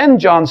 But then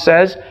John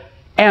says,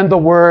 and the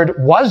Word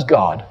was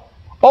God.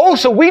 Oh,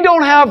 so we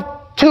don't have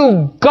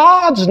two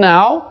gods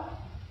now.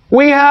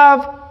 We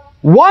have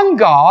one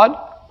God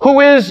who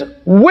is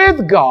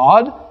with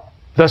God.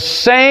 The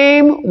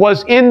same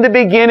was in the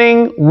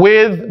beginning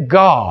with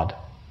God.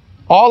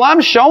 All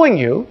I'm showing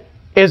you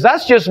is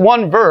that's just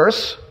one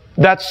verse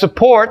that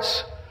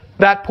supports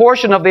that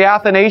portion of the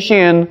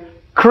Athanasian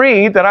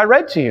Creed that I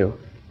read to you.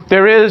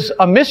 There is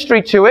a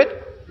mystery to it,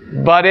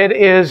 but it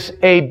is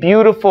a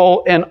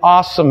beautiful and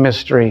awesome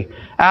mystery.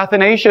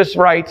 Athanasius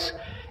writes,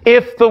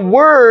 if the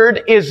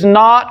Word is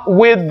not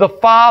with the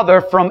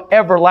Father from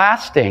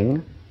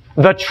everlasting,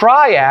 the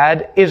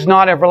triad is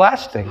not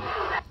everlasting.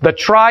 The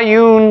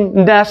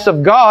triuneness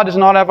of God is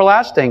not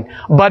everlasting.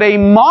 But a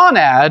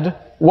monad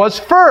was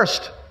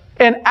first,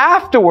 and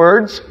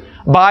afterwards,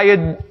 by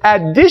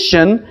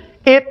addition,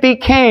 it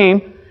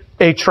became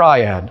a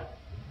triad.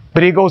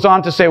 But he goes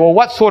on to say, well,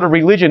 what sort of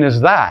religion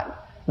is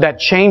that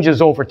changes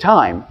over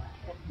time?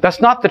 That's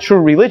not the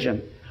true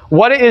religion.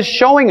 What it is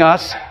showing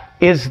us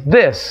is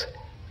this.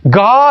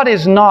 God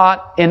is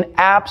not an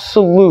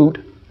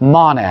absolute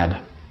monad.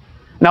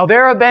 Now,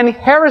 there have been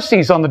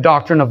heresies on the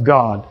doctrine of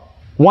God.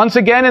 Once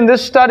again, in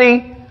this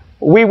study,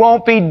 we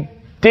won't be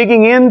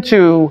digging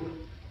into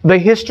the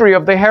history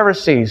of the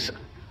heresies.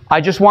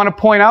 I just want to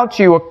point out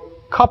to you a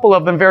couple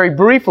of them very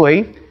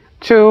briefly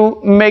to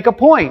make a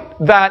point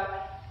that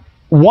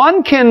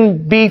one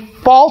can be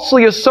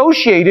falsely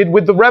associated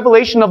with the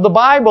revelation of the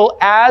Bible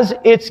as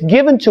it's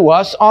given to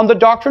us on the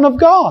doctrine of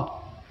God.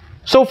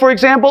 So, for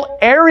example,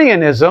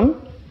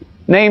 Arianism,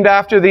 named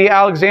after the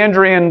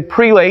Alexandrian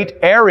prelate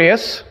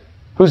Arius,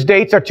 whose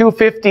dates are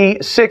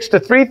 256 to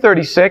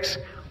 336,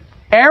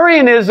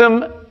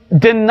 Arianism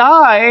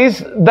denies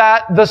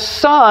that the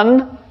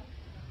Son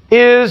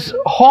is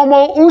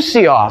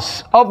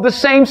homoousios, of the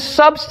same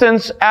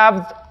substance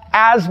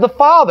as the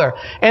Father.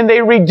 And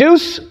they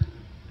reduce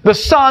the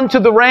Son to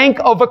the rank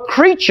of a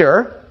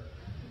creature,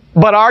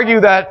 but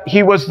argue that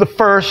He was the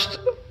first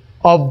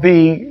of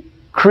the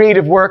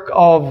creative work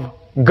of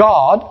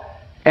God,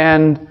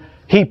 and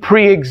He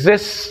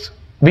pre-exists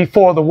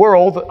before the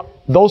world,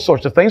 those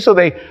sorts of things. So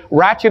they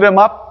ratchet Him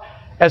up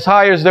as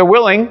high as they're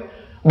willing,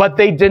 but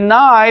they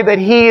deny that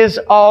He is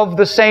of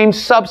the same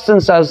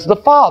substance as the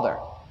Father.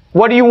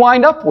 What do you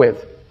wind up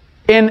with?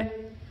 In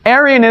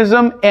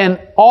Arianism and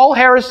all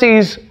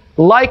heresies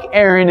like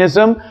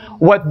Arianism,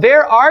 what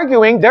they're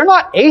arguing, they're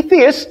not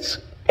atheists.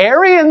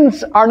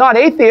 Arians are not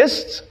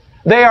atheists.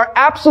 They are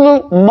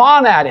absolute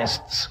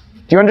monadists.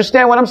 Do you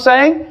understand what I'm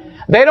saying?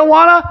 They don't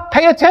want to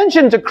pay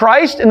attention to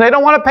Christ, and they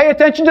don't want to pay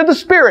attention to the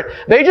Spirit.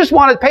 They just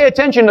want to pay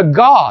attention to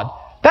God.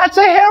 That's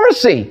a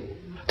heresy.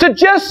 To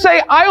just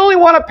say, I only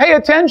want to pay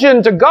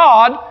attention to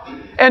God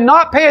and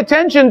not pay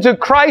attention to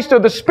Christ or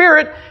the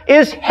Spirit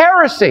is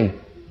heresy.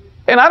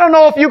 And I don't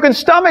know if you can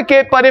stomach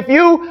it, but if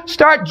you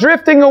start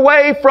drifting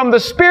away from the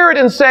Spirit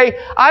and say,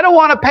 I don't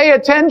want to pay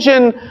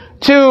attention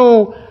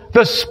to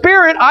the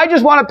Spirit, I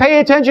just want to pay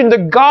attention to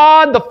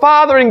God the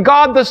Father and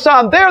God the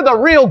Son. They're the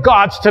real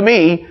gods to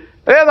me.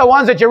 They're the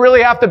ones that you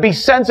really have to be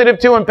sensitive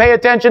to and pay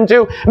attention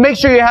to. Make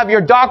sure you have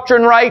your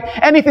doctrine right.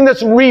 Anything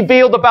that's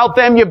revealed about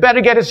them, you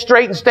better get it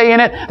straight and stay in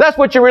it. That's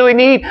what you really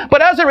need.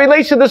 But as it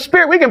relates to the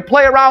Spirit, we can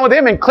play around with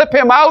Him and clip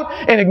Him out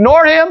and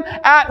ignore Him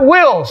at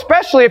will,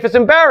 especially if it's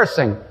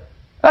embarrassing.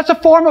 That's a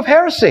form of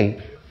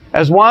heresy.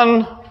 As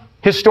one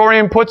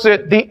historian puts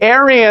it, the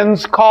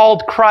Arians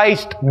called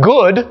Christ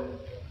good,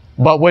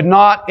 but would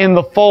not in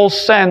the full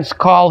sense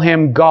call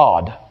Him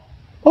God.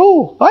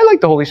 Oh, I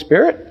like the Holy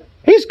Spirit.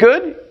 He's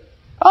good.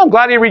 I'm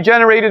glad He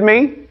regenerated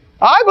me.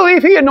 I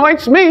believe He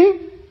anoints me.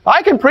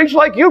 I can preach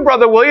like you,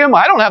 Brother William.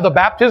 I don't have the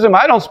baptism.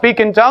 I don't speak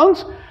in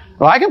tongues.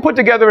 Well, I can put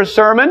together a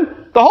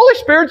sermon. The Holy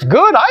Spirit's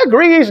good. I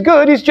agree He's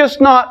good. He's just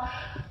not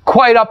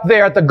quite up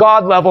there at the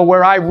God level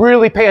where I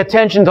really pay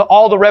attention to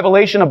all the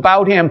revelation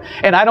about Him,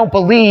 and I don't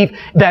believe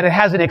that it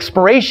has an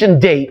expiration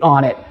date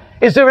on it.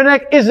 Is there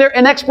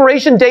an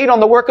expiration date on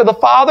the work of the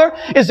Father?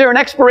 Is there an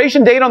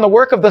expiration date on the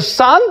work of the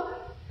Son?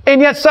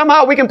 And yet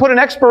somehow we can put an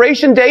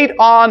expiration date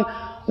on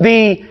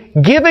the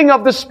giving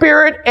of the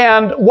Spirit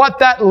and what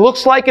that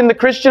looks like in the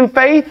Christian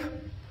faith?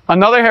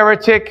 Another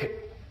heretic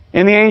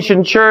in the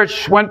ancient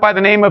church went by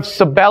the name of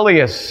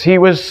Sabellius. He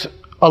was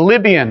a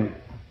Libyan,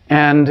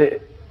 and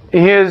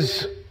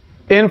his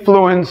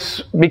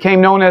influence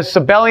became known as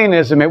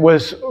Sabellianism. It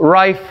was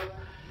rife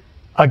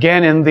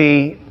again in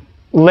the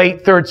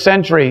late 3rd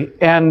century,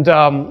 and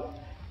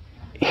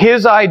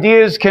his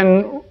ideas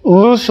can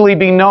loosely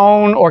be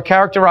known or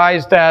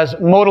characterized as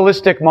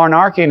modalistic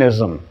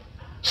monarchianism.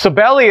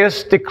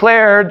 Sabellius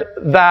declared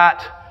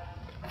that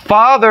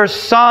Father,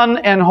 Son,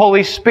 and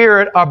Holy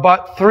Spirit are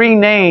but 3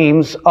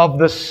 names of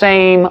the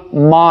same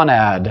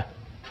monad.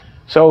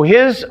 So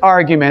his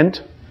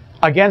argument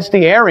against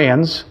the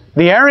Arians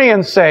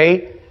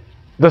say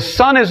the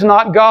Son is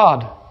not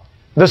God,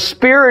 the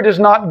Spirit is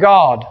not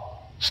God.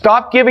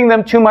 Stop giving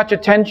them too much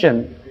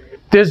attention.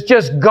 There's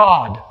just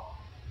God.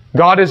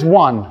 God is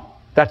one.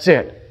 That's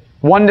it.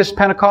 Oneness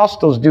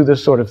Pentecostals do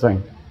this sort of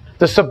thing.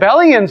 The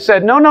Sabellians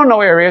said,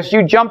 no, Arius,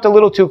 you jumped a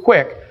little too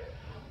quick.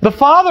 The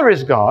Father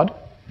is God,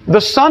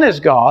 the Son is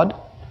God,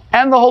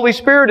 and the Holy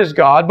Spirit is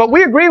God. But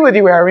we agree with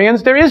you,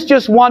 Arians, there is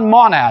just one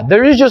monad.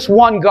 There is just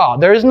one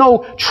God. There is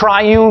no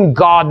triune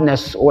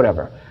godness or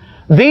whatever.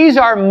 These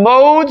are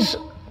modes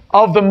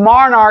of the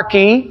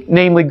monarchy,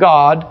 namely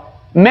God,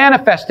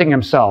 manifesting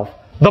Himself.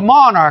 The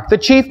monarch, the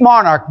chief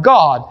monarch,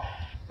 God.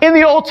 In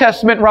the Old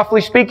Testament,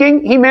 roughly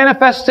speaking, He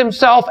manifests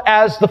Himself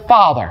as the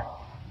Father.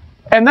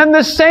 And then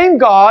this same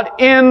God,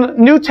 in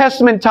New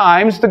Testament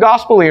times, the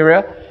Gospel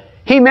era,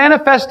 He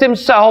manifests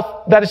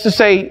Himself, that is to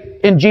say,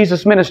 in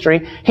Jesus'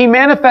 ministry, He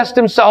manifests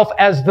Himself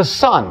as the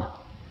Son.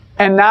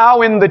 And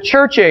now in the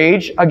church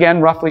age, again,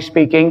 roughly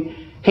speaking,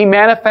 He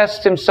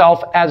manifests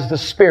Himself as the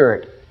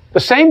Spirit. The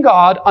same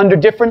God under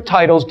different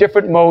titles,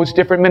 different modes,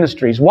 different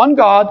ministries. One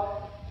God,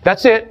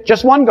 that's it,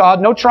 just one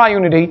God, no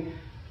triunity,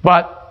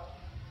 but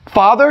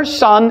Father,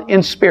 Son,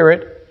 and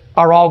Spirit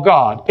are all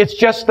God. It's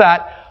just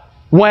that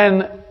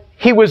when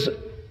He was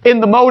in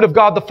the mode of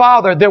God the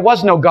Father, there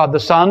was no God the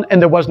Son, and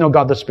there was no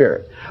God the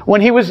Spirit. When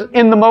He was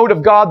in the mode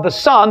of God the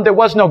Son, there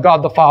was no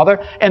God the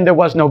Father, and there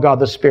was no God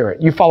the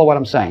Spirit. You follow what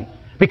I'm saying?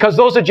 Because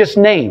those are just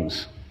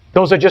names.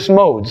 Those are just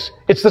modes.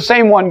 It's the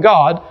same one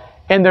God,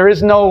 and there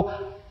is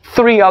no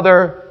 3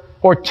 other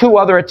or 2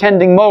 other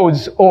attending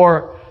modes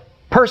or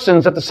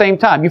persons at the same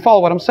time. You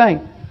follow what I'm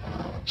saying?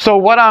 So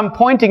what I'm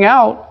pointing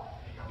out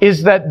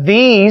is that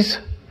these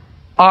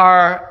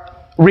are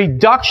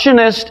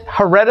reductionist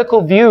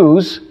heretical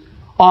views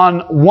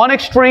on one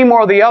extreme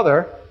or the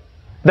other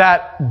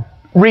that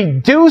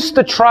reduce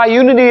the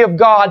triunity of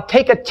God,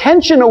 take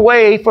attention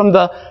away from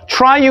the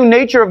triune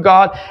nature of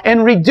God,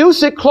 and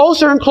reduce it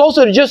closer and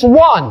closer to just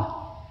one.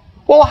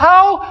 Well,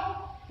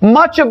 how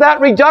much of that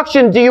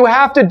reduction do you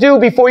have to do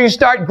before you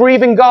start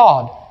grieving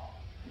God?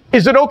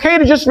 Is it okay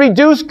to just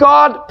reduce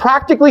God,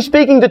 practically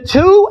speaking, to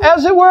 2,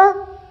 as it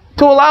were?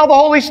 To allow the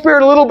Holy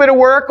Spirit a little bit of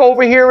work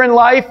over here in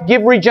life,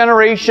 give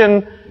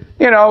regeneration.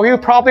 You know, He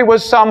probably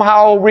was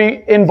somehow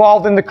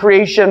involved in the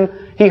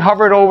creation. He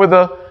hovered over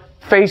the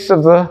face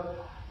of the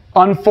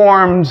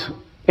unformed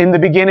in the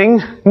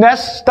beginning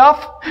nest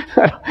stuff.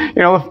 You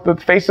know, the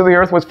face of the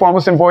earth was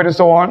formless and void and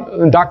so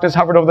on. And darkness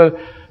hovered over the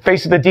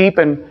face of the deep.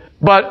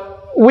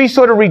 But we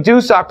sort of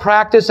reduce our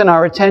practice and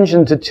our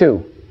attention to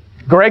 2.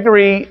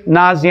 Gregory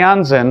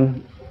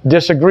Nazianzen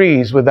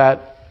disagrees with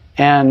that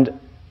and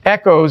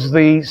echoes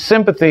the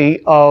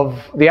sympathy of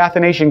the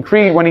Athanasian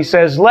Creed when he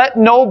says, "Let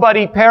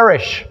nobody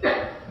perish,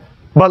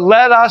 but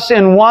let us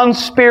in one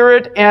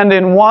spirit and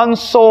in one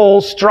soul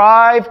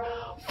strive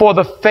for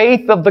the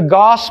faith of the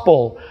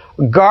gospel,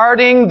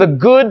 guarding the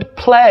good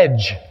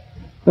pledge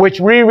which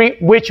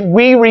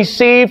we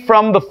received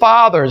from the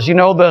fathers." You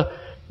know,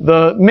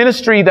 the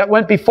ministry that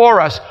went before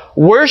us,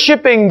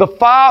 worshiping the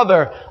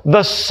Father,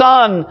 the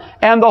Son,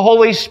 and the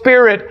Holy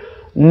Spirit,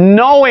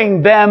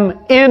 knowing them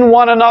in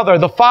one another,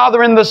 the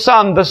Father and the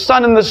Son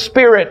and the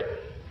Spirit.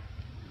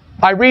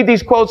 I read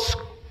these quotes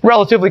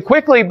relatively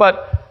quickly,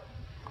 but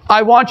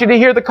I want you to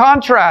hear the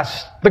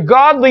contrast. The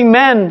godly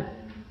men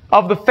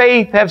of the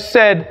faith have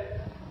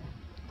said,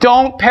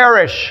 don't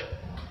perish.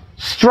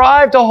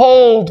 Strive to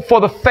hold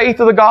for the faith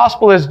of the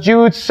gospel, as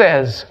Jude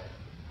says.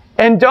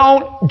 And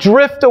don't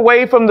drift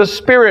away from the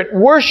Spirit.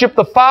 Worship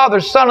the Father,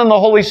 Son, and the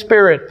Holy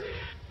Spirit.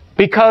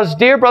 Because,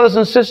 dear brothers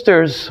and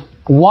sisters,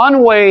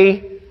 one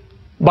way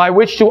by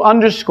which to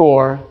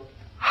underscore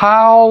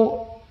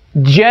how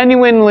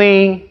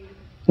genuinely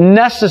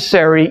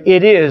necessary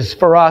it is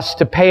for us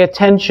to pay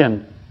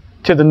attention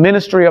to the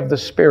ministry of the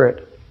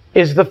Spirit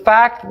is the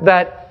fact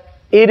that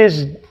it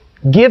is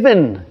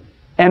given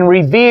and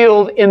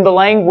revealed in the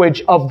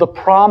language of the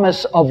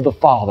promise of the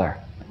Father.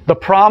 The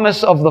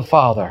promise of the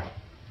Father.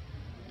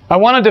 I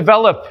want to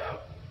develop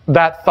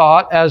that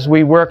thought as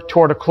we work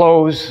toward a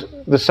close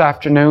this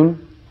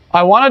afternoon.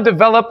 I want to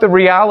develop the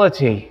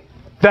reality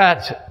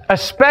that,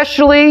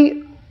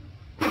 especially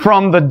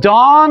from the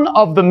dawn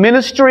of the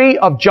ministry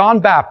of John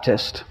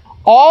Baptist,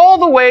 all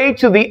the way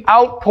to the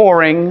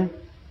outpouring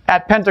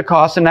at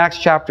Pentecost in Acts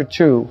chapter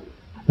 2.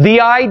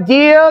 The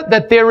idea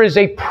that there is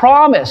a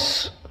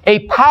promise, a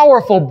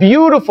powerful,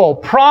 beautiful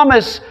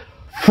promise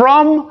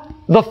from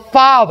the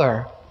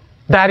Father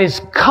that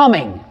is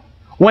coming.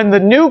 When the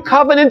new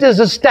covenant is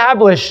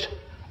established,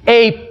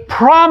 a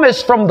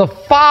promise from the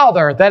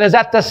Father that is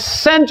at the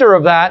center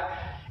of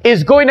that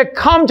is going to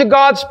come to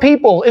God's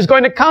people, is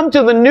going to come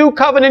to the new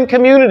covenant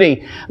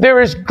community.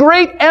 There is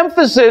great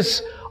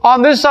emphasis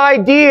on this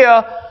idea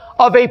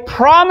of a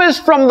promise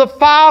from the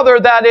Father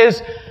that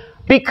is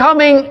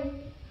becoming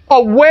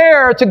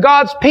aware to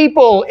God's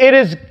people. It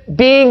is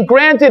being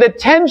granted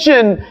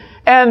attention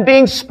and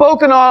being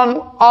spoken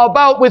on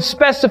about with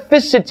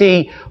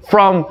specificity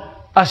from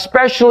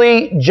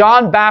especially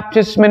John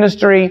Baptist's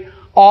ministry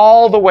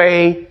all the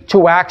way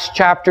to Acts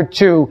chapter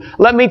 2.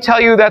 Let me tell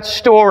you that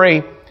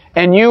story,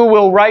 and you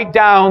will write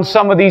down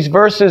some of these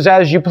verses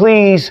as you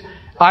please.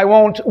 I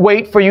won't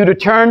wait for you to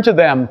turn to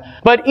them.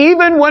 But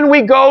even when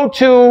we go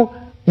to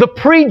the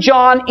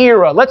pre-John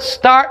era, let's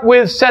start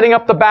with setting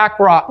up the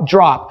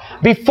backdrop.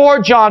 Before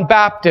John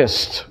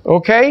Baptist,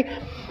 okay?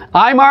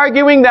 I'm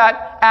arguing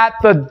that at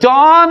the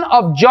dawn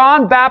of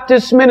John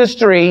Baptist's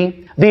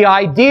ministry, the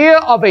idea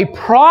of a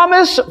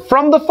promise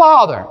from the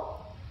Father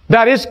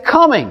that is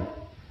coming,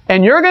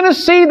 and you're going to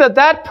see that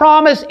that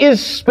promise is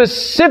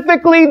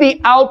specifically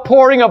the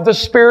outpouring of the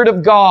Spirit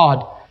of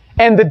God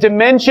and the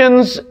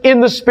dimensions in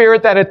the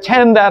Spirit that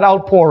attend that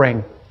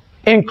outpouring,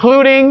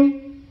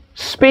 including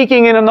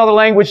speaking in another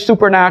language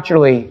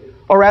supernaturally,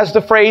 or as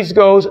the phrase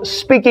goes,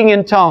 speaking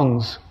in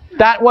tongues.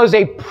 That was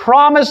a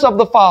promise of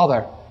the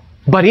Father.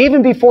 But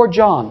even before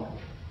John,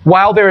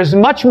 while there is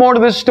much more to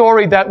this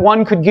story that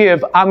one could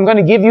give, I'm going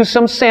to give you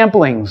some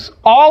samplings.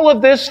 All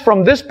of this,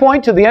 from this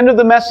point to the end of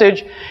the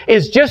message,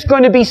 is just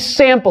going to be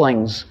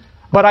samplings.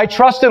 But I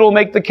trust it will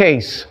make the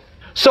case.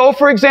 So,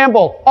 for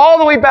example, all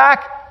the way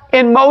back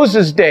in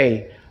Moses'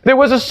 day, there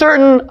was a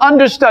certain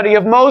understudy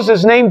of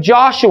Moses named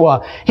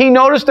Joshua. He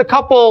noticed a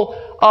couple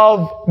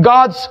of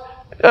God's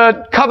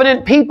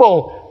covenant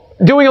people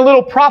doing a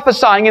little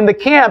prophesying in the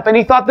camp, and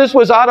he thought this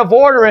was out of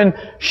order and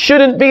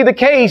shouldn't be the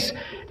case.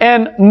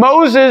 And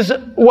Moses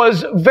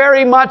was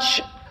very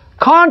much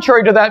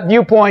contrary to that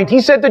viewpoint.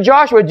 He said to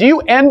Joshua, "Do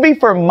you envy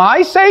for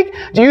my sake?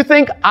 Do you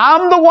think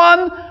I'm the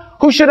one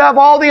who should have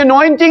all the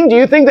anointing? Do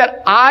you think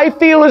that I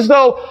feel as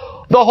though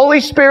the Holy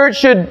Spirit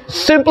should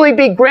simply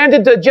be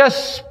granted to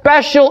just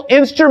special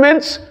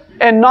instruments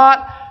and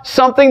not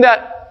something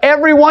that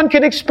everyone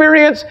can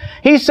experience?"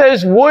 He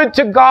says, "Would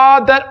to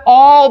God that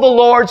all the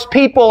Lord's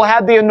people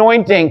had the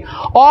anointing.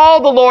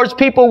 All the Lord's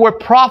people were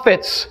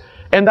prophets,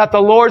 and that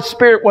the Lord's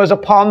Spirit was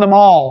upon them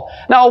all."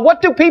 Now,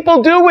 what do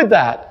people do with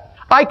that?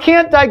 I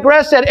can't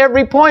digress at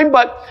every point,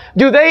 but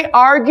do they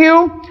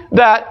argue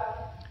that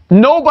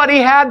nobody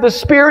had the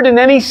Spirit in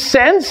any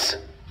sense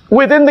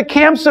within the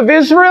camps of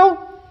Israel?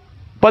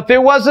 But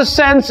there was a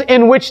sense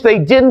in which they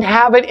didn't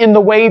have it in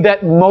the way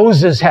that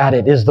Moses had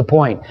it, is the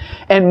point.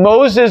 And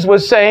Moses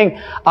was saying,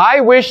 I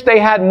wish they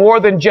had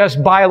more than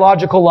just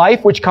biological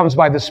life, which comes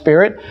by the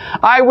Spirit.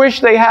 I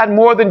wish they had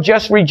more than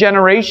just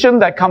regeneration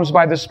that comes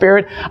by the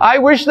Spirit. I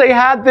wish they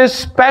had this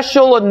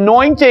special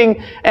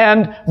anointing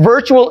and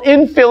virtual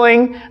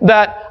infilling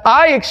that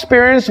I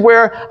experience,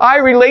 where I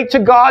relate to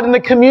God in the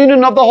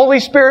communion of the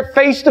Holy Spirit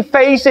face to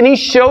face, and He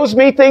shows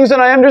me things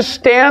and I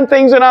understand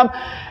things and I'm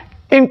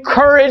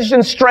encouraged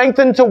and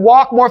strengthened to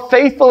walk more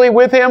faithfully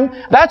with Him.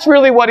 That's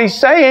really what he's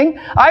saying.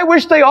 I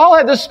wish they all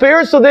had the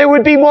Spirit so they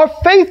would be more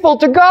faithful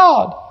to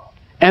God.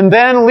 And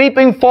then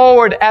leaping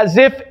forward, as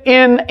if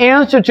in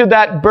answer to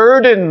that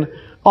burden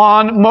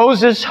on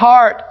Moses'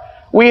 heart,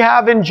 we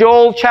have in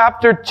Joel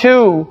chapter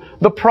 2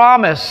 the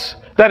promise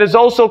that is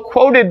also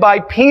quoted by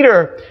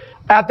Peter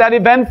at that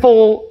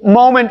eventful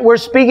moment we're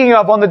speaking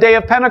of on the day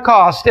of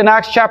Pentecost in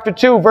Acts chapter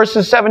 2,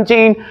 verses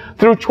 17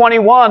 through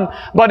 21.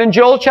 But in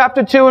Joel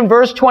chapter 2 and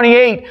verse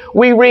 28,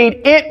 we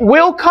read, "It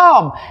will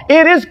come.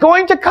 It is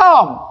going to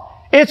come.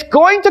 It's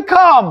going to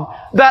come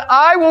that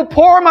I will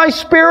pour my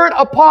Spirit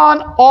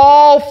upon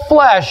all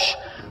flesh.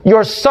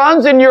 Your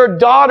sons and your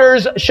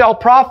daughters shall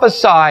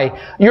prophesy.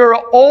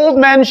 Your old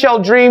men shall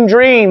dream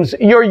dreams.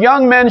 Your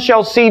young men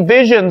shall see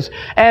visions.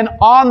 And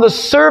on the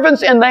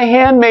servants and the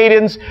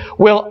handmaidens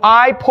will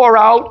I pour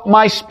out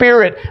my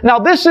Spirit." Now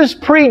this is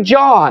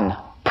pre-John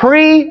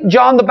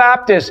the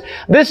Baptist.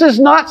 This is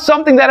not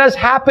something that has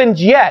happened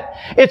yet.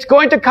 It's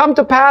going to come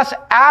to pass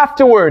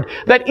afterward.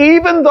 That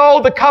even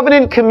though the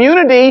covenant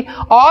community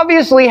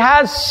obviously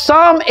has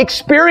some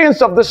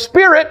experience of the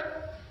Spirit,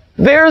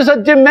 there's a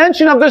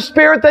dimension of the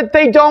Spirit that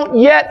they don't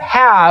yet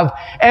have.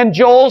 And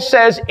Joel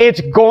says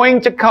it's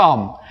going to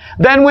come.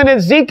 Then when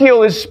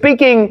Ezekiel is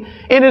speaking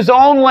in his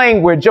own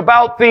language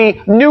about the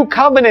new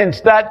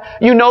covenant that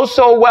you know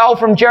so well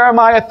from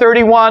Jeremiah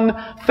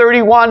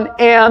 31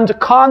 and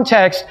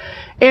context,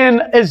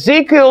 in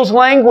Ezekiel's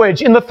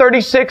language in the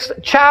 36th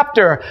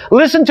chapter,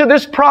 listen to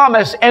this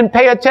promise and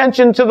pay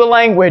attention to the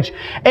language.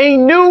 "A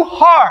new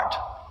heart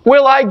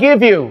will I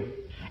give you,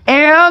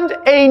 and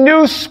a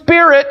new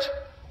spirit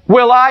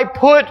will I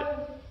put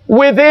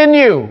within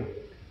you.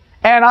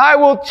 And I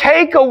will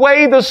take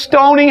away the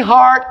stony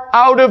heart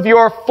out of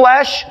your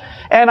flesh,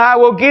 and I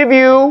will give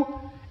you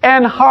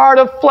an heart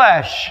of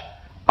flesh.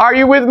 Are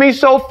you with me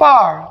so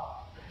far?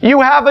 You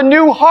have a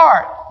new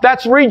heart.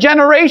 That's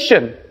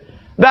regeneration.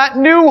 That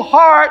new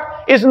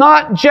heart is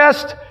not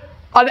just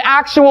an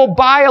actual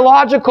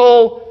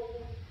biological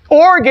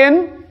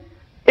organ.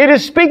 It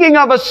is speaking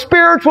of a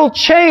spiritual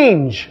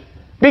change,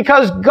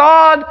 because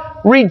God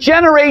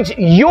regenerates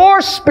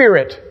your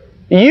spirit.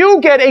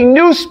 You get a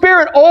new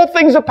spirit. All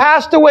things have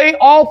passed away.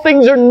 All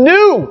things are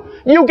new.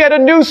 You get a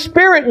new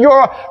spirit.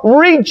 You're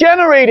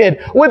regenerated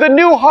with a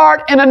new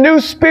heart and a new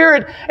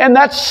spirit. And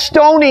that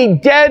stony,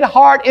 dead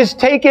heart is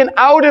taken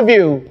out of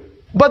you.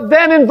 But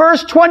then in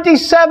verse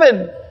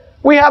 27,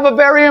 we have a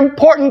very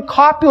important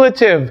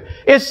copulative.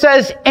 It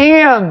says,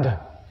 and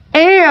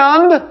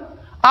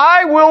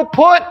I will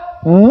put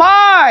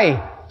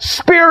my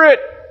spirit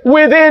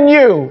within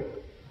you.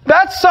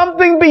 That's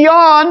something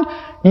beyond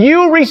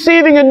you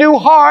receiving a new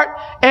heart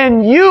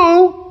and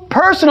you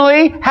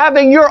personally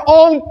having your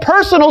own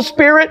personal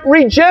spirit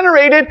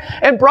regenerated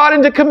and brought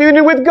into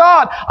communion with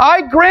God.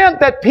 I grant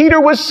that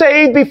Peter was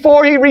saved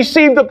before he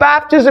received the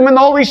baptism in the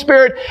Holy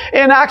Spirit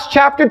in Acts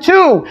chapter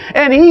 2.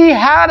 And he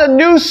had a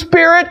new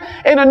spirit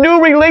and a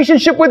new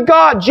relationship with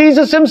God.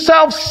 Jesus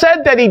himself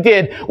said that he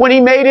did when he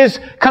made his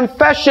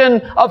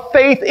confession of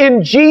faith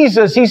in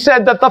Jesus. He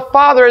said that the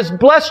Father has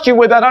blessed you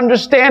with that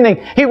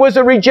understanding. He was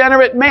a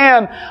regenerate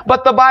man.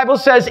 But the Bible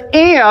says,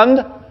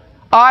 and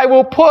I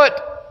will put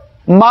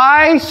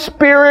my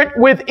spirit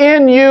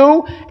within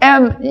you,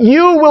 and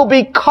you will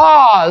be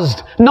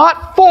caused,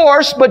 not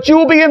forced, but you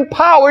will be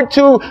empowered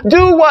to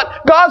do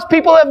what God's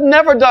people have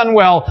never done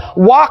well.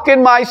 Walk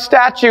in my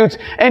statutes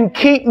and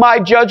keep my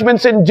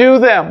judgments and do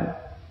them.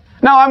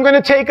 Now I'm going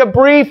to take a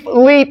brief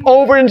leap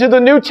over into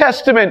the New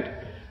Testament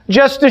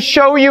just to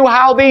show you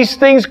how these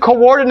things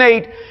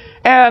coordinate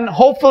and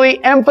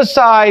hopefully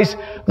emphasize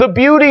the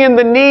beauty and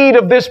the need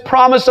of this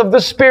promise of the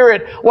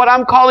Spirit, what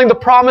I'm calling the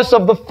promise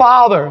of the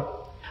Father.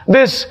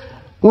 This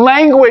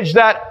language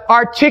that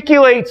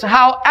articulates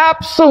how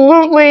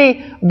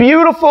absolutely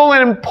beautiful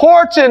and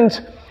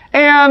important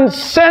and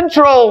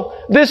central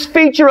this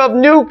feature of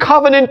New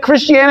Covenant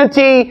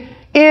Christianity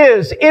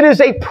is. It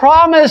is a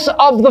promise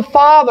of the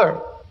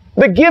Father,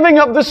 the giving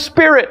of the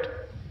Spirit,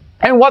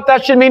 and what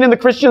that should mean in the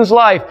Christian's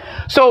life.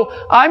 So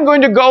I'm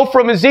going to go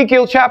from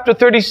Ezekiel chapter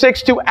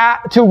 36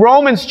 to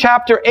Romans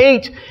chapter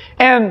 8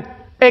 and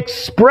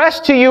express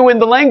to you in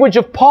the language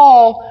of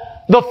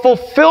Paul the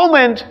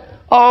fulfillment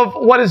of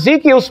what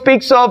Ezekiel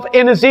speaks of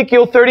in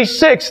Ezekiel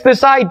 36.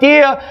 This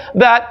idea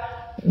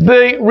that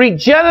the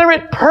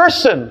regenerate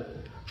person,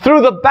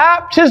 through the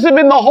baptism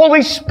in the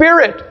Holy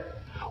Spirit,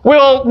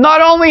 will not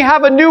only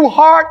have a new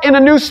heart and a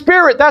new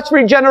spirit, that's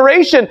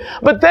regeneration,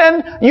 but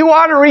then you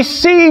ought to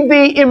receive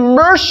the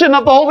immersion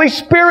of the Holy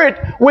Spirit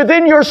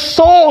within your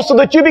soul so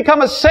that you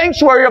become a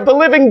sanctuary of the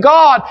living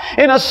God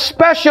in a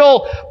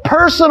special,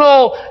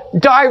 personal,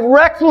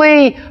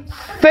 directly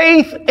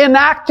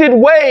faith-enacted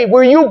way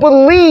where you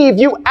believe,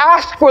 you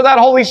ask for that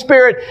Holy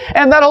Spirit,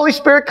 and that Holy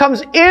Spirit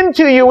comes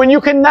into you, and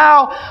you can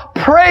now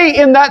pray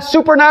in that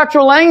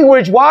supernatural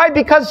language. Why?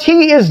 Because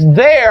He is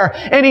there,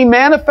 and He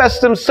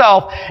manifests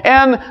Himself.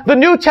 And the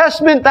New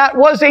Testament, that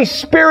was a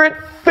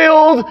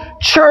Spirit-filled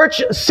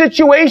church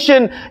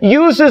situation,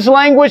 uses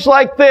language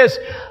like this: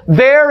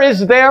 there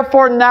is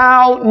therefore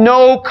now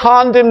no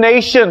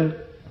condemnation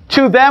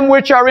to them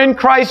which are in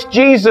Christ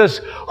Jesus,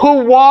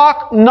 who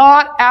walk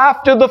not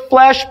after the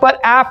flesh,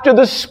 but after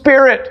the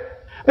Spirit.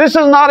 This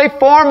is not a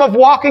form of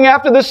walking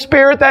after the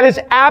Spirit that is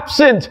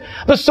absent.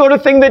 The sort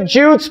of thing that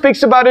Jude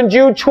speaks about in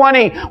Jude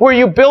 20, where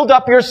you build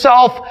up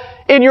yourself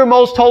in your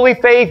most holy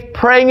faith,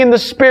 praying in the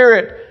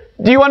Spirit.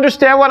 Do you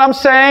understand what I'm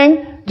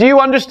saying? Do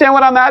you understand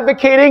what I'm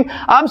advocating?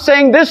 I'm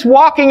saying this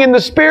walking in the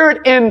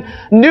Spirit in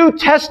New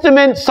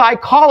Testament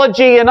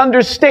psychology and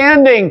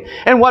understanding,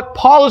 and what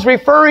Paul is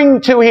referring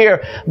to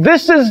here.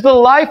 This is the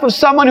life of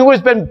someone who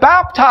has been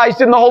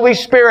baptized in the Holy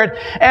Spirit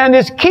and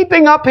is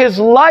keeping up his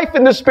life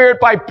in the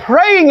Spirit by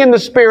praying in the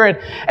Spirit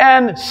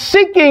and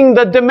seeking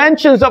the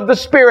dimensions of the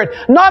Spirit,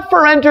 not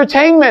for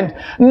entertainment,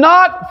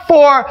 not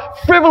for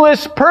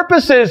frivolous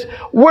purposes.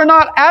 We're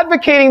not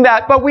advocating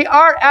that, but we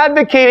are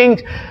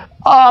advocating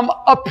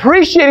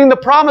appreciating the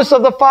promise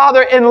of the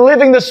Father and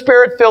living the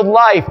Spirit-filled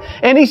life.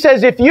 And he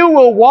says, if you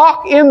will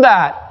walk in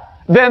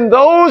that, then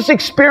those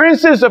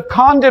experiences of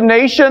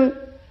condemnation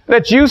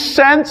that you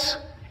sense,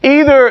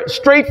 either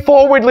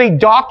straightforwardly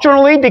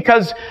doctrinally,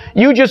 because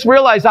you just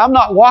realize I'm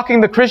not walking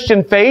the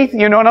Christian faith,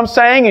 you know what I'm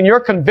saying, and you're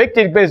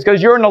convicted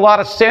because you're in a lot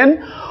of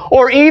sin,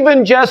 or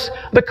even just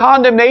the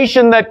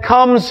condemnation that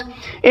comes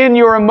in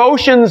your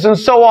emotions and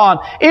so on.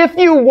 If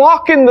you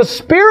walk in the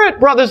Spirit,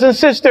 brothers and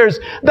sisters,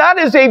 that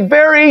is a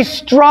very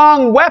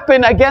strong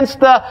weapon against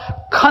the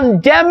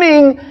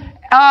condemning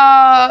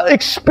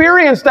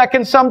experience that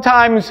can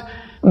sometimes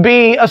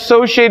be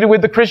associated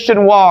with the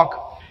Christian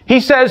walk.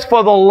 He says,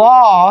 for the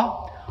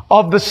law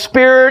of the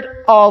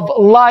Spirit of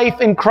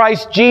life in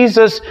Christ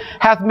Jesus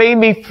hath made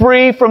me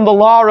free from the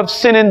law of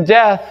sin and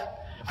death.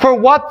 For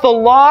what the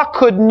law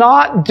could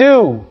not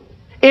do,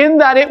 in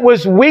that it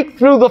was weak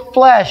through the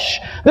flesh.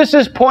 This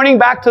is pointing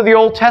back to the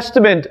Old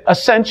Testament,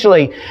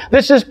 essentially.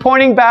 This is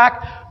pointing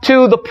back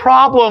to the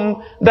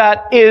problem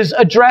that is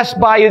addressed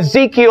by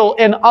Ezekiel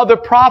and other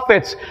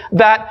prophets,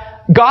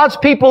 that God's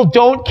people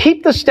don't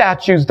keep the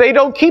statutes. They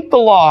don't keep the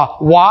law.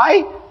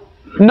 Why?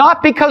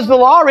 Not because the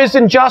law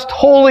isn't just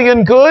holy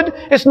and good.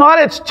 It's not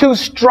it's too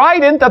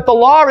strident, that the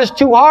law is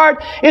too hard.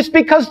 It's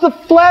because the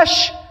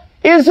flesh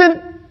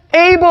isn't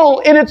able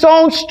in its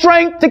own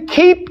strength to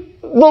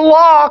keep the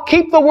law,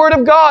 keep the Word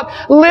of God,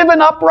 live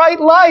an upright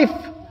life.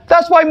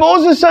 That's why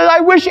Moses said, I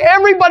wish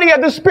everybody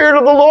had the Spirit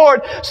of the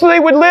Lord so they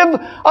would live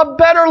a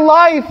better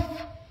life.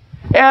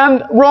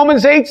 And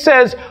Romans 8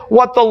 says,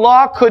 what the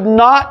law could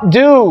not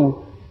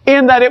do,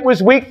 in that it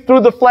was weak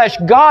through the flesh.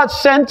 God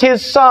sent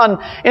His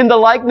Son in the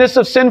likeness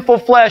of sinful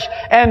flesh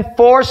and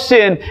for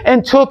sin,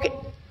 and took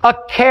a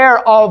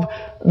care of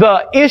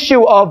the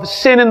issue of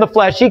sin in the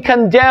flesh. He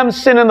condemned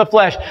sin in the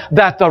flesh,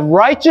 that the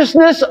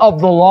righteousness of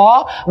the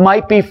law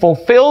might be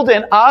fulfilled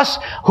in us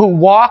who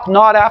walk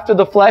not after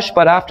the flesh,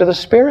 but after the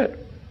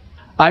Spirit.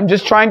 I'm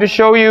just trying to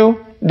show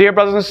you, dear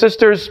brothers and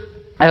sisters,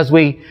 as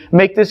we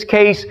make this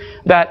case,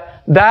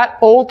 that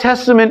Old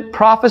Testament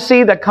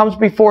prophecy that comes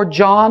before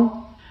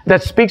John,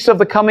 that speaks of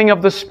the coming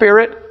of the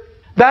Spirit,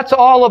 that's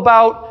all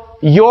about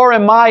your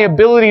and my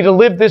ability to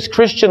live this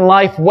Christian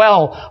life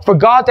well, for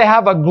God to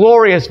have a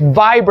glorious,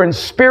 vibrant,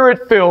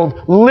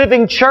 Spirit-filled,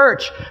 living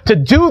church, to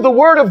do the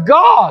Word of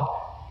God.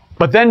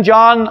 But then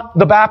John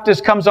the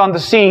Baptist comes on the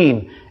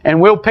scene, and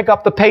we'll pick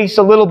up the pace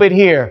a little bit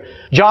here.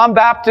 John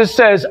Baptist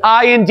says,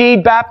 I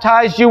indeed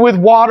baptize you with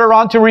water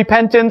unto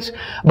repentance,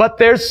 but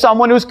there's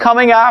someone who's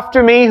coming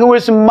after me who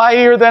is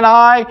mightier than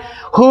I,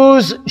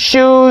 whose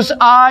shoes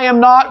I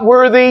am not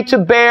worthy to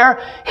bear.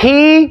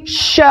 He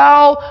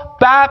shall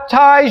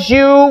baptize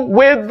you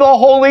with the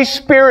Holy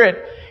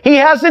Spirit. He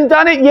hasn't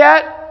done it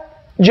yet.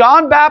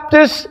 John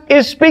Baptist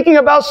is speaking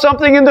about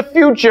something in the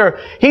future.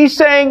 He's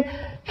saying,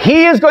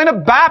 He is going to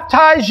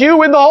baptize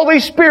you in the Holy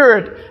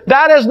Spirit.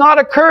 That has not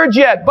occurred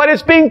yet, but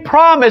it's being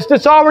promised.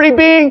 It's already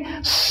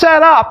being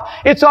set up.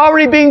 It's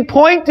already being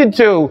pointed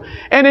to.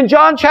 And in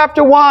John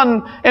chapter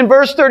 1 and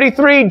verse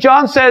 33,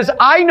 John says,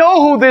 I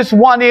know who this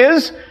one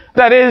is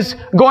that is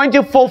going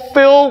to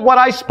fulfill what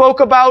I spoke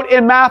about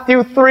in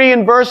Matthew 3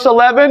 and verse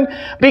 11,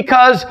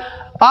 because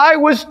I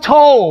was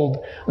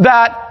told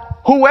that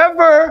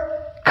whoever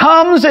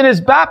comes and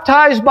is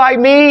baptized by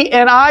me,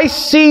 and I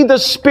see the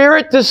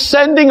Spirit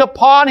descending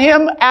upon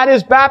him at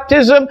his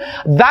baptism,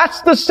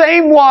 that's the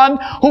same one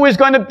who is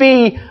going to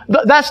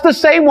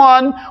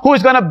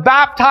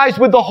baptize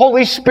with the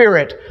Holy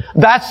Spirit.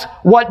 That's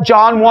what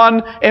John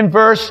 1 and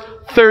verse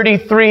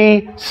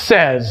 33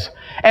 says.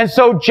 And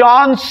so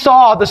John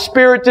saw the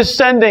Spirit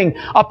descending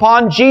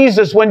upon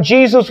Jesus when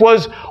Jesus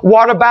was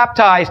water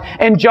baptized.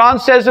 And John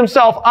says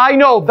himself, I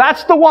know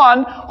that's the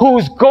one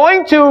who's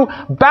going to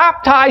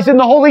baptize in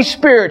the Holy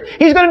Spirit.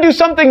 He's going to do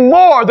something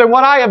more than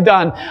what I have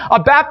done.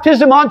 A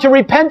baptism unto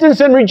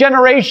repentance and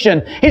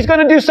regeneration. He's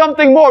going to do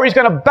something more. He's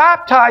going to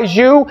baptize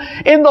you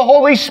in the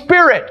Holy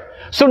Spirit.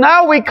 So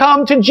now we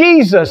come to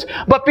Jesus.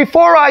 But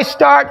before I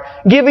start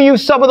giving you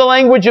some of the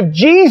language of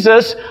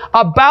Jesus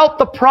about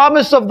the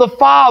promise of the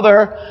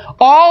Father,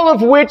 all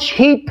of which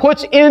He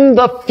puts in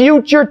the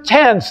future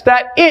tense,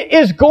 that it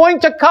is going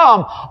to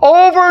come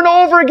over and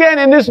over again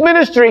in this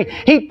ministry,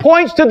 He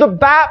points to the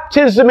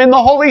baptism in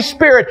the Holy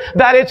Spirit,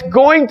 that it's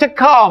going to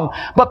come.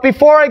 But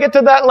before I get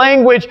to that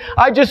language,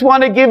 I just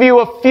want to give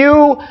you a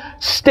few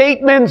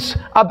statements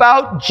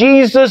about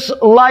Jesus'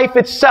 life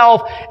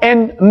itself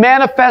and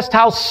manifest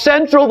how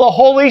central the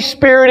Holy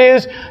Spirit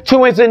is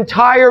to His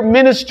entire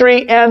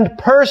ministry and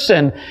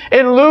person.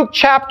 In Luke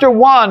chapter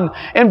 1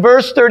 and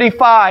verse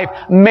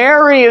 35,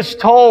 Mary is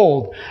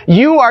told,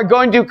 you are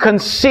going to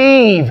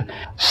conceive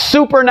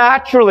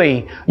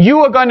supernaturally. You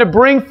are going to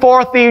bring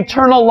forth the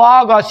eternal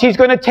Logos. He's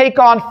going to take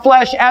on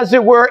flesh, as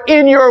it were,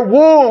 in your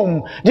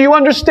womb. Do you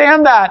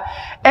understand that?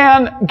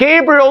 And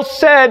Gabriel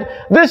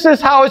said, this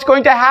is how it's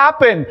going to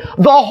happen.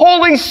 The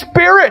Holy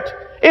Spirit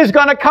is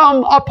going to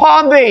come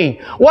upon thee.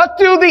 What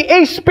do the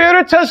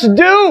Espiritus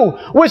do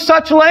with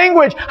such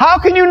language? How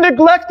can you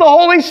neglect the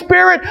Holy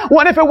Spirit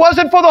when if it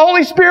wasn't for the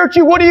Holy Spirit,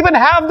 you wouldn't even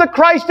have the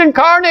Christ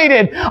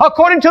incarnated?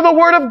 According to the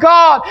Word of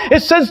God,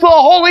 it says the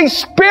Holy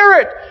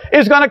Spirit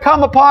is going to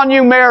come upon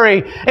you,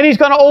 Mary, and He's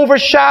going to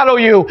overshadow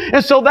you.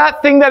 And so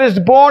that thing that is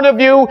born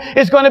of you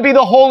is going to be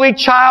the Holy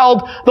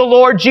Child, the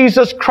Lord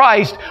Jesus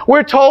Christ.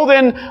 We're told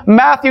in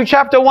Matthew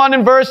chapter 1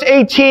 and verse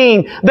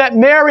 18 that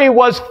Mary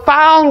was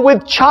found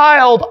with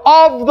child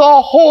of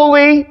the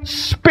Holy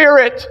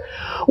Spirit.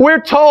 We're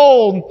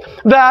told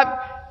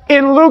that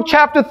In Luke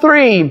chapter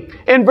 3,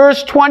 in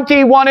verse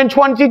 21 and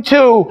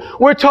 22,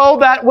 we're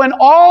told that when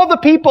all the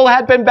people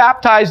had been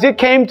baptized, it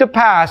came to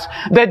pass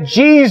that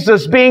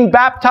Jesus, being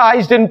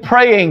baptized and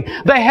praying,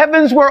 the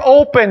heavens were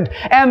opened,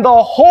 and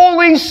the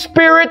Holy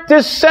Spirit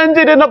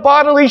descended in a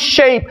bodily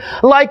shape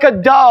like a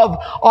dove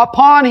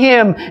upon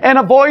him, and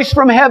a voice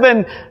from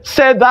heaven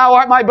said, "Thou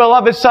art my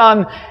beloved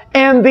Son,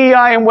 in thee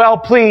I am well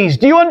pleased."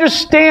 Do you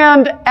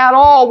understand at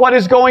all what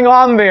is going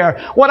on there?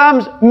 What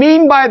I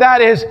mean by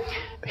that is,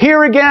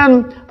 here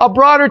again, a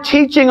broader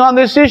teaching on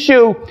this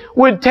issue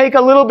would take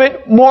a little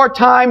bit more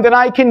time than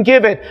I can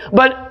give it.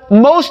 But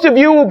most of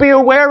you will be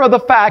aware of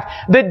the fact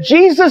that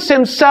Jesus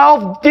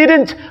himself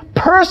didn't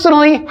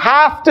personally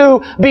have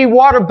to be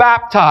water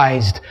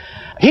baptized.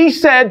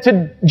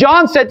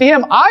 John said to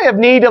him, "I have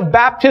need of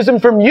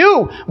baptism from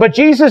you." But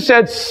Jesus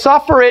said,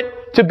 "Suffer it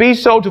to be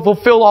so, to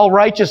fulfill all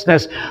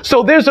righteousness."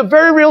 So there's a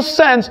very real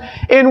sense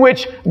in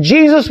which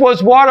Jesus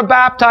was water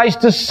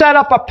baptized to set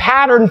up a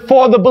pattern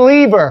for the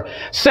believer,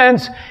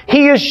 since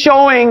he is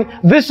showing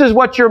this is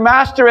what your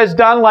master has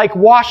done, like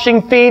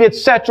washing feet,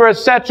 etc.,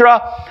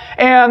 etc.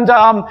 And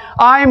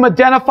I'm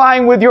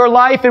identifying with your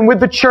life and with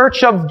the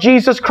church of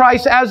Jesus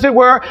Christ, as it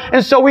were.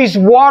 And so he's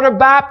water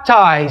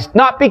baptized,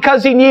 not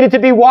because he needed to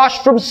be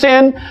washed from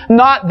sin,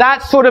 not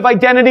that sort of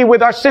identity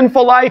with our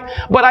sinful life,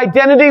 but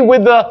identity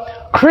with the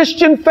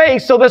Christian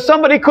faith, so that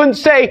somebody couldn't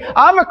say,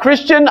 "I'm a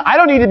Christian, I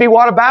don't need to be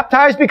water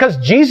baptized because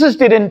Jesus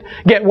didn't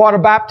get water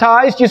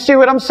baptized." You see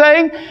what I'm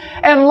saying?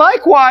 And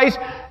likewise,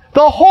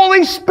 the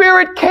Holy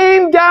Spirit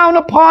came down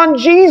upon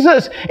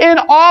Jesus in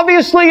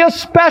obviously a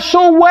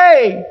special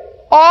way.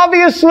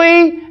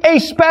 Obviously a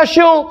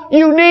special,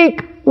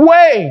 unique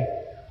way.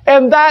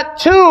 And that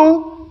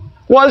too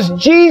was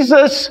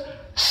Jesus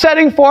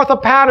setting forth a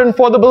pattern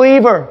for the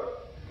believer.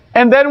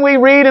 And then we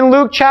read in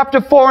Luke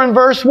chapter 4 and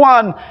verse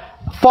 1,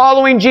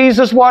 following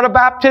Jesus' water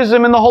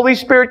baptism and the Holy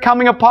Spirit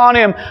coming upon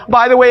him.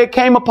 By the way, it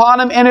came upon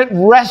him and it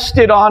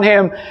rested on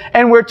him.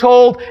 And we're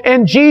told,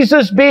 and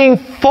Jesus, being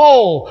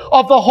full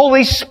of the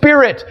Holy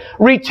Spirit,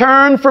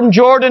 returned from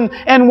Jordan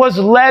and was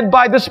led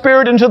by the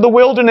Spirit into the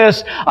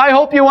wilderness. I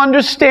hope you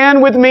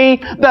understand with me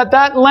that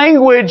that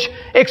language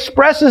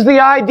expresses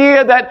the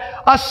idea that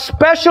a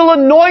special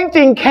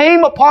anointing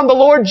came upon the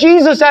Lord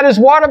Jesus at his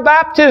water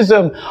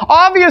baptism.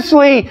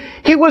 Obviously,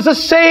 he was a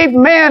saved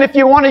man, if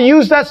you want to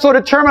use that sort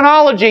of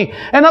terminology.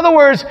 In other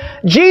words,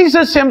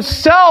 Jesus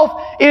himself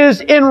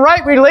is in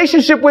right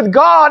relationship with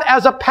God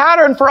as a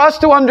pattern for us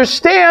to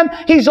understand.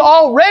 He's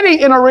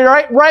already in a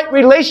right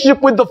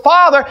relationship with the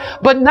Father,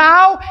 but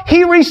now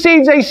he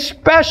receives a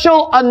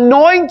special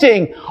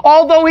anointing.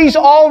 Although he's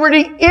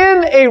already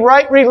in a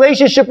right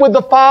relationship with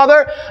the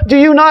Father, do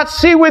you not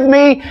see with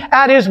me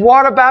at his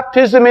water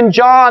baptism in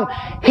John,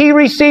 he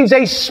receives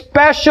a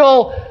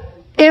special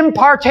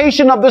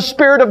impartation of the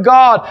Spirit of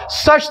God,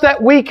 such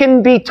that we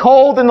can be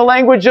told in the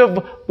language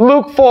of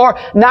Luke 4,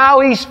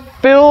 now he's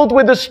filled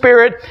with the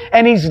Spirit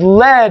and he's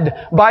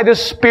led by the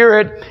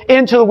Spirit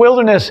into the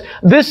wilderness.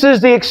 This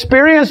is the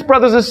experience,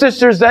 brothers and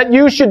sisters, that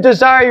you should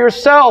desire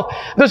yourself.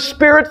 The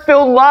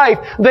Spirit-filled life.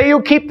 They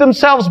who keep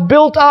themselves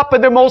built up in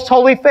their most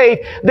holy faith,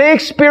 they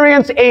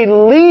experience a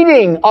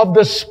leading of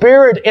the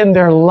Spirit in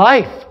their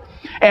life,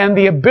 and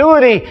the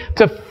ability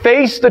to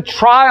face the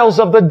trials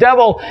of the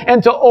devil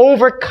and to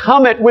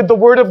overcome it with the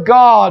Word of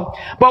God.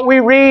 But we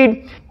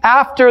read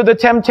after the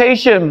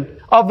temptation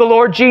of the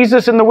Lord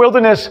Jesus in the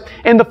wilderness,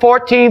 in the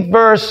 14th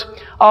verse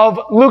of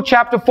Luke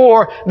chapter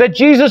 4, that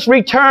Jesus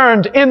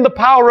returned in the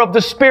power of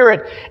the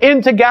Spirit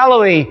into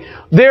Galilee.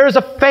 There's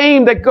a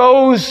fame that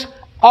goes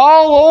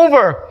all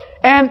over.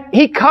 And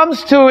he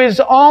comes to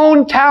his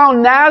own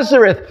town,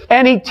 Nazareth,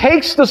 and he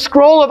takes the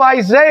scroll of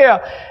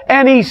Isaiah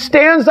and he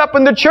stands up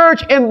in the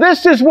church, and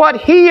this is what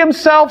he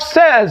himself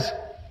says.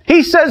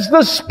 He says,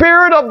 "The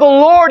Spirit of the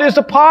Lord is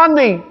upon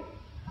me."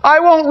 I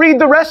won't read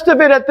the rest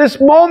of it at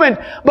this moment,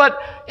 but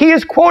he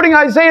is quoting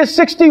Isaiah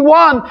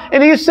 61,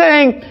 and he is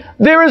saying,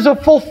 there is a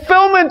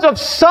fulfillment of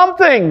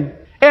something,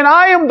 and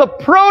I am the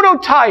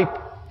prototype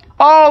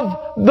of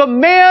the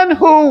man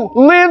who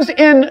lives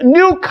in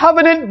new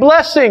covenant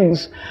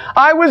blessings.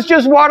 I was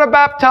just water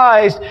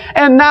baptized,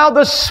 and now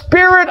the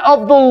Spirit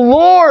of the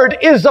Lord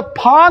is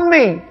upon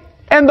me.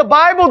 And the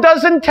Bible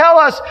doesn't tell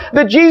us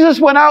that Jesus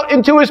went out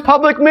into his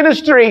public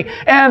ministry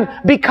and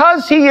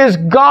because he is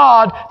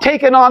God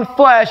taken on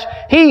flesh,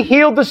 he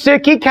healed the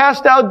sick, he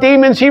cast out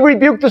demons, he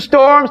rebuked the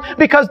storms,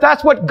 because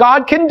that's what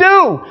God can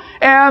do.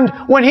 And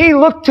when he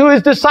looked to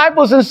his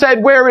disciples and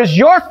said, "Where is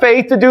your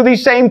faith to do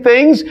these same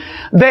things?"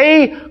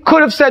 they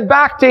could have said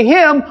back to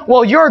him,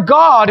 "Well, you're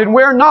God and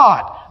we're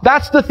not."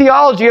 That's the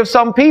theology of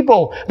some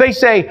people. They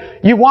say,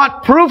 you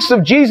want proofs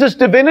of Jesus'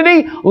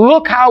 divinity?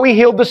 Look how he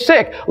healed the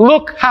sick.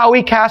 Look how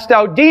he cast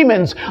out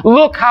demons.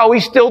 Look how he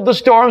stilled the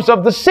storms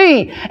of the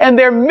sea. And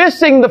they're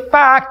missing the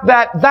fact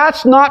that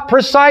that's not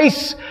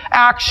precise,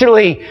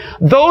 actually.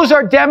 Those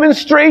are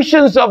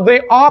demonstrations of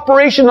the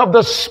operation of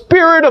the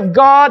Spirit of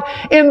God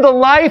in the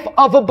life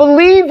of a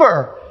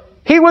believer.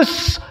 He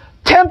was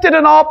tempted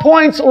in all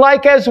points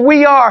like as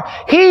we are.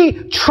 He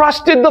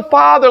trusted the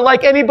Father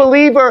like any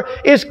believer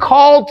is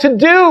called to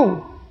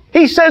do.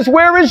 He says,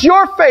 where is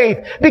your faith?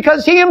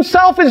 Because He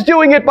Himself is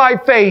doing it by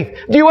faith.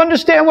 Do you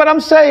understand what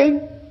I'm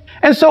saying?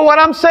 And so what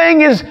I'm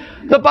saying is,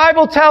 the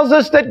Bible tells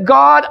us that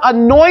God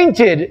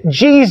anointed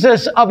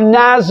Jesus of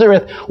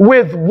Nazareth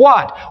with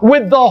what?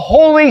 With the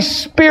Holy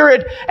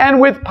Spirit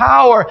and with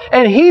power.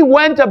 And He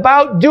went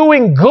about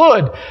doing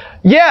good.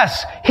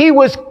 Yes, He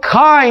was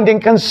kind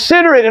and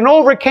considerate and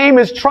overcame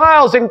His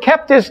trials and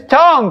kept His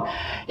tongue.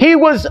 He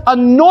was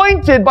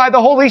anointed by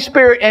the Holy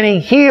Spirit, and He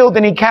healed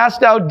and He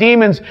cast out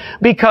demons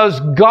because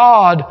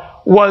God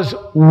was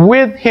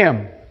with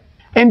Him.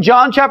 In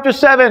John chapter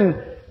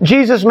 7,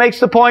 Jesus makes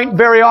the point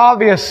very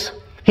obvious.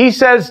 He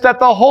says that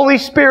the Holy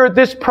Spirit,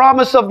 this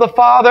promise of the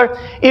Father,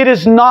 it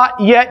is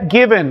not yet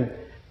given.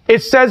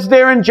 It says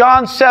there in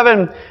John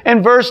 7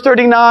 and verse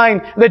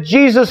 39 that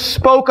Jesus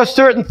spoke a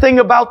certain thing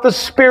about the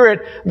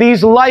Spirit,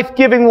 these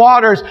life-giving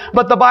waters.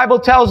 But the Bible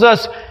tells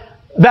us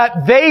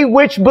that they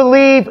which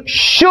believe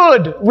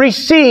should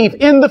receive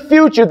in the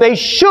future. They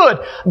should.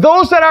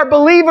 Those that are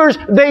believers,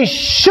 they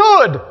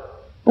should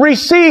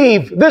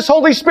receive this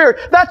Holy Spirit.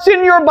 That's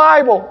in your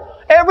Bible.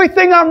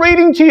 Everything I'm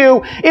reading to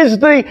you is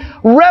the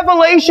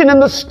revelation and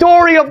the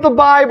story of the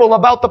Bible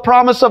about the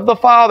promise of the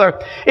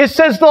Father. It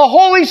says the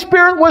Holy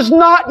Spirit was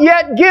not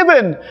yet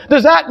given.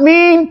 Does that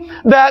mean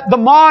that the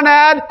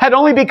monad had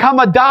only become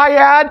a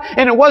dyad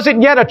and it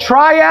wasn't yet a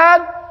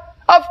triad?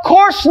 Of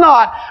course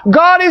not.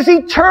 God is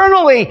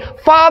eternally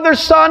Father,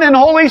 Son, and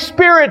Holy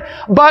Spirit.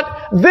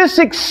 But this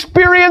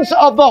experience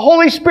of the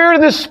Holy Spirit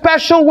in this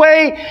special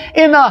way,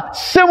 in a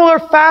similar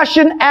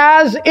fashion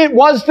as it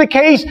was the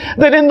case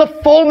that in the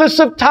fullness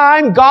of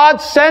time, God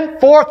sent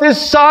forth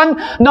His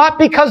Son, not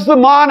because the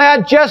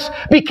monad just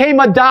became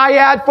a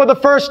dyad for the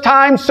first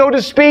time, so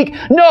to speak.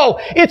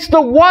 No, it's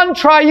the one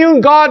triune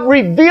God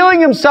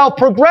revealing Himself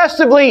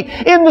progressively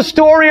in the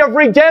story of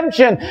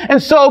redemption.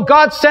 And so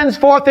God sends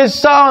forth His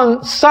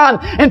Son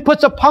and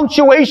puts a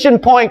punctuation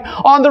point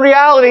on the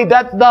reality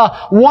that the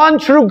one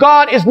true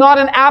God is not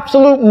an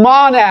absolute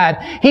monad.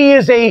 He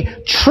is a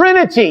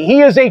Trinity.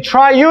 He is a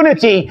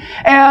triunity.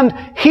 And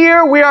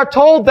here we are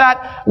told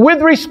that with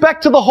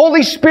respect to the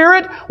Holy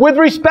Spirit, with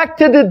respect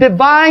to the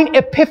divine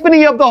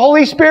epiphany of the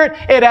Holy Spirit,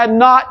 it had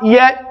not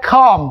yet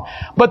come.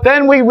 But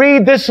then we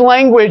read this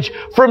language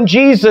from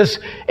Jesus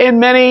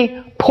in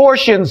many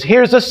portions.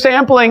 Here's a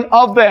sampling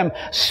of them,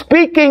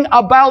 speaking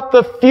about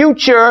the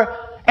future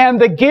and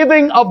the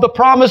giving of the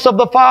promise of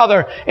the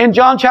Father. In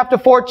John chapter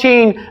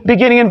 14,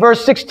 beginning in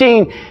verse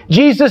 16,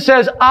 Jesus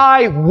says,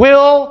 I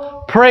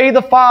will pray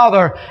the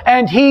Father,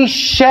 and He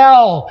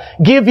shall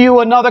give you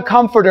another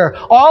comforter.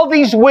 All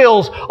these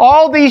wills,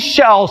 all these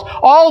shalls,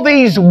 all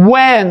these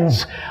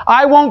whens,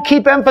 I won't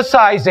keep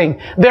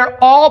emphasizing.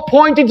 They're all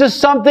pointing to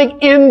something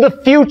in the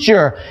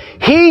future.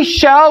 He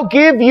shall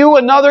give you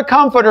another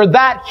comforter.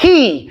 That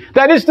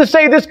is to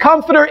say, this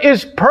comforter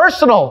is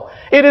personal.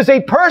 It is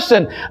a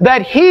person,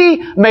 that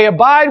He may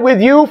abide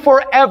with you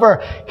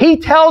forever. He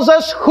tells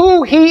us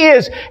who He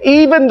is,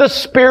 even the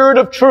Spirit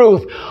of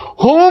truth,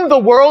 whom the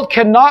world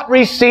cannot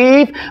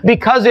receive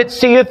because it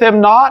seeth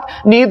Him not,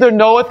 neither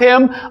knoweth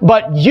Him,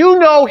 but you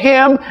know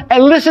Him.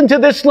 And listen to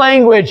this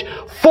language.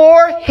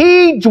 For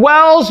He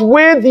dwells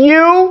with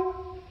you,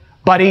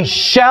 but He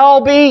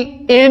shall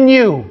be in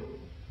you.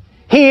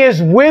 He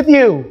is with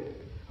you,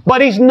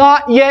 but He's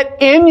not yet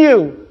in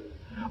you.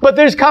 But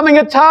there's coming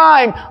a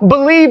time,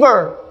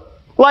 believer,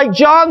 like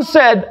John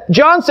said,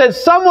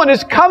 someone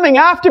is coming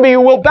after me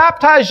who will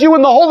baptize you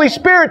in the Holy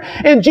Spirit.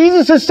 And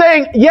Jesus is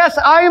saying, yes,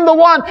 I am the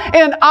one,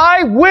 and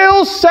I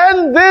will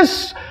send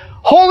this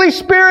Holy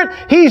Spirit.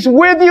 He's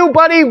with you,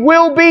 but He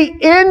will be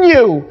in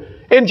you.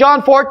 In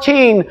John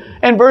 14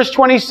 and verse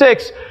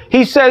 26,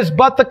 He says,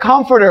 but the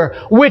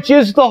Comforter, which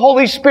is the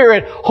Holy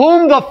Spirit,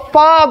 whom the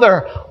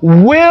Father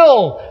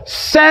will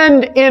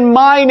send in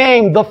my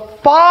name. The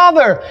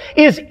Father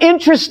is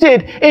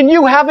interested in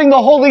you having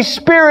the Holy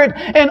Spirit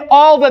and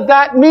all that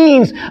that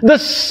means. The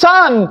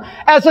Son,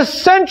 as a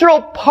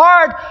central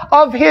part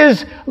of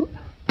His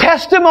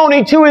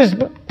testimony to His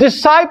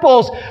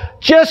disciples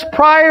just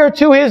prior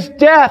to His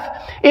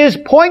death, is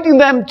pointing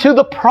them to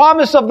the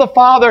promise of the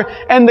Father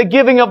and the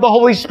giving of the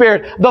Holy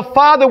Spirit. The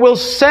Father will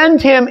send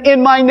Him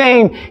in my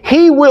name.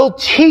 He will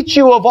teach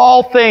you of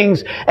all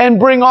things and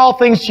bring all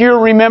things to your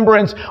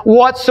remembrance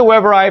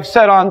whatsoever I have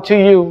said unto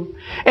you.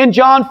 In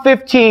John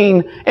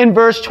 15, in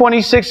verse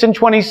 26 and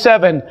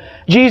 27,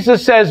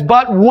 Jesus says,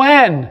 but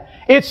when,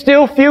 it's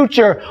still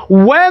future,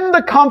 when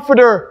the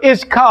Comforter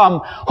is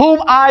come,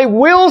 whom I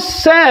will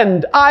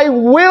send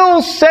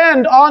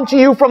unto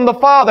you from the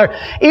Father,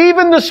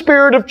 even the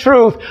Spirit of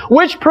truth,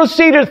 which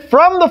proceedeth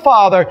from the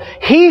Father,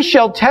 He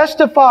shall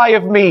testify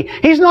of me.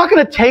 He's not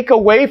going to take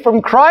away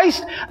from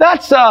Christ.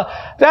 That's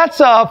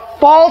a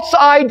false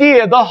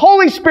idea. The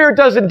Holy Spirit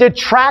doesn't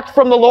detract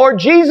from the Lord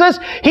Jesus.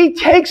 He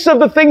takes of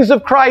the things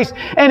of Christ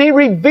and He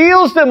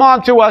reveals them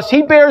unto us.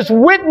 He bears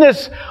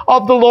witness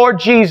of the Lord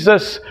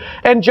Jesus.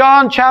 And John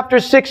John chapter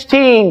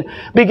 16,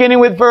 beginning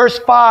with verse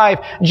 5,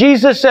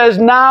 Jesus says,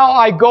 "Now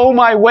I go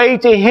my way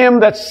to him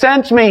that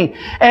sent me,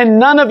 and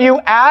none of you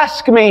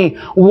ask me,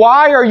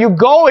 why are you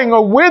going,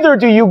 or whither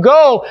do you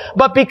go?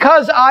 But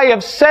because I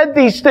have said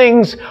these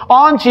things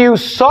unto you,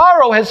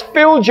 sorrow has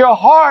filled your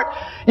heart.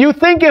 You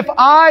think if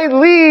I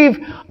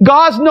leave,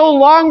 God's no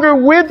longer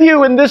with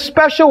you in this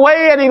special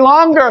way any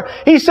longer."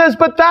 He says,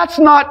 but that's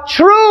not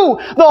true.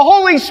 The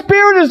Holy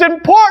Spirit is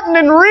important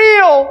and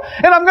real,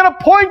 and I'm going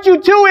to point you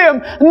to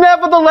him.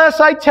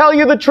 Nevertheless, I tell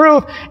you the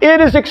truth.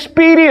 It is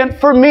expedient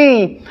for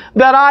me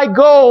that I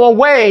go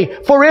away.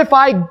 For if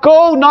I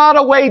go not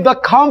away, the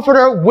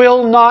Comforter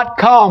will not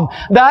come.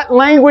 That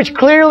language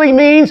clearly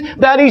means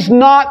that he's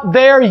not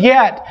there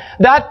yet.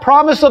 That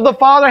promise of the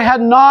Father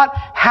had not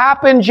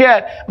happened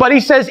yet. But he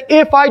says,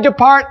 if I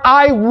depart,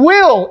 I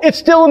will. It's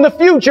still in the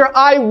future.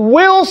 I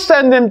will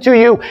send him to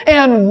you.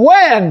 And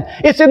when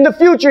it's in the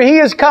future, he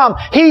has come.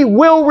 He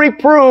will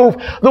reprove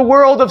the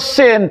world of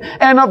sin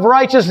and of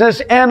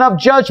righteousness and of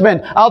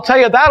judgment. I'll tell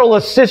you, that'll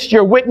assist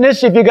your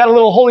witness if you got a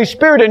little Holy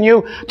Spirit in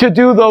you to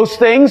do those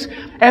things.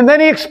 And then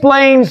he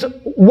explains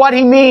what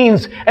he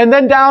means. And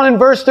then down in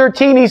verse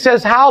 13, he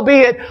says,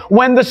 "Howbeit,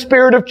 when the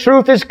Spirit of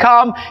truth is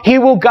come, he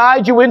will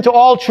guide you into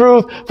all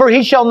truth, for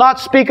he shall not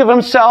speak of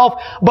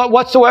himself, but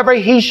whatsoever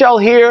he shall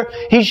hear,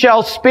 he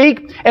shall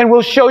speak, and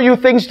will show you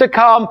things to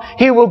come.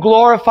 He will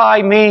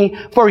glorify me,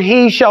 for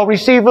he shall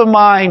receive of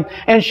mine,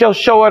 and shall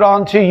show it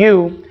unto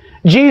you."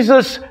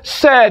 Jesus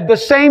said, the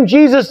same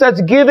Jesus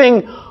that's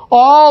giving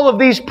all of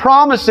these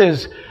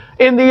promises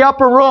in the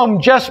upper room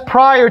just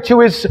prior to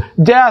his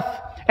death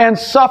and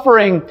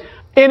suffering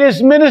in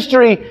his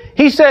ministry,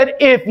 he said,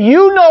 if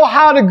you know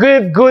how to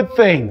give good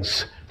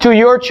things to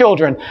your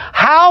children,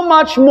 how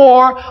much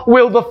more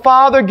will the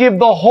Father give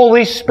the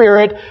Holy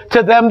Spirit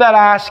to them that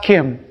ask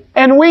him?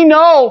 And we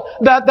know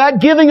that that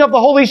giving of the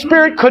Holy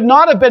Spirit could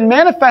not have been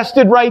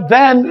manifested right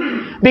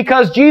then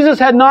because Jesus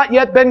had not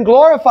yet been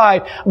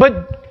glorified.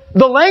 But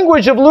the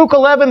language of Luke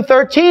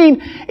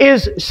 11:13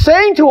 is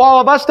saying to all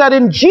of us that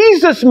in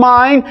Jesus'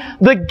 mind,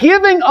 the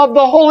giving of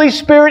the Holy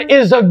Spirit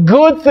is a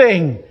good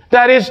thing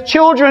that his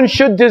children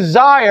should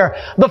desire.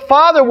 The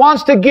Father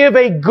wants to give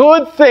a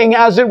good thing,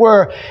 as it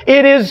were.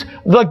 It is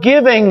the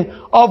giving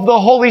of the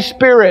Holy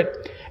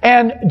Spirit.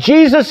 And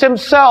Jesus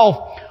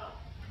himself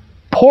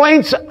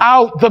points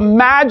out the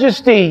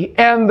majesty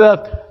and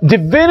the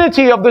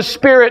divinity of the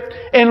Spirit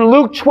in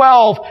Luke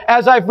 12,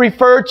 as I've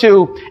referred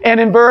to, and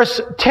in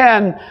verse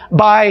 10,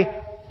 by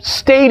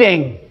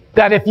stating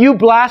that if you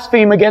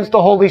blaspheme against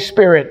the Holy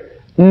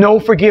Spirit, no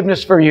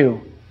forgiveness for you.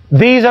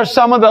 These are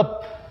some of the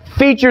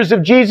features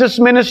of Jesus'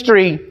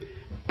 ministry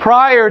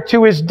prior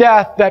to his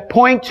death that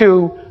point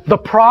to the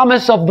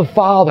promise of the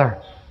Father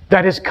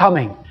that is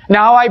coming.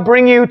 Now I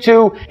bring you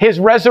to his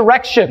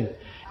resurrection,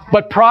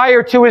 but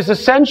prior to his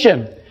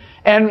ascension.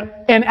 And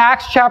in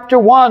Acts chapter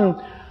 1,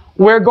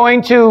 we're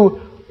going to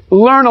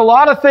learn a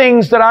lot of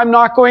things that I'm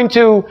not going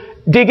to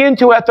dig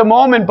into at the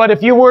moment, but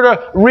if you were to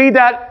read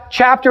that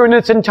chapter in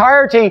its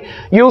entirety,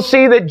 you'll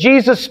see that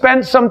Jesus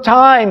spent some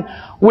time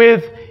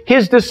with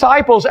his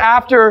disciples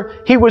after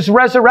he was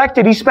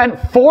resurrected. He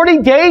spent 40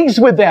 days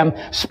with them,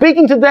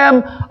 speaking to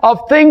them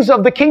of things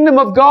of the kingdom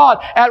of God.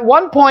 At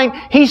one point,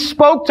 he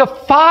spoke to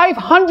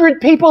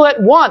 500 people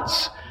at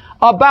once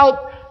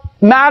about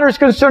matters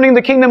concerning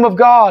the kingdom of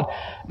God.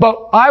 But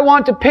I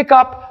want to pick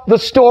up the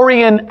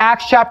story in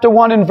Acts chapter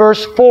 1 and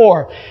verse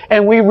 4.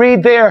 And we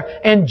read there,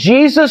 "And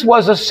Jesus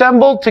was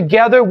assembled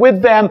together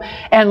with them."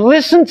 And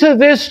listen to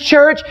this,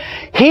 church.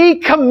 He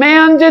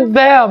commanded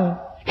them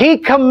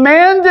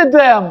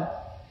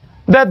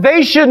that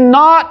they should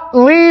not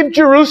leave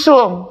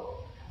Jerusalem.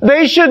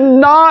 They should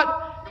not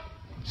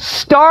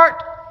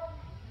start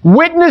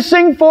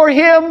witnessing for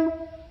him.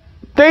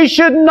 They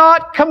should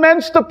not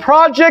commence the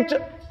project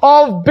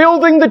of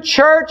building the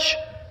church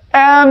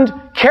and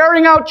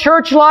carrying out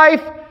church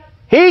life.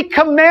 He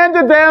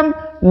commanded them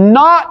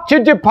not to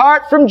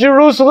depart from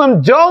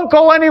Jerusalem. Don't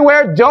go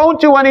anywhere. Don't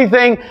do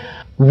anything.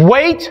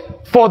 Wait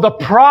for the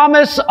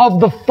promise of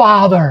the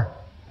Father.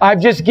 I've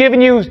just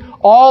given you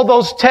all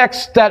those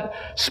texts that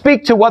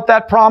speak to what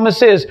that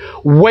promise is.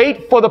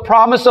 Wait for the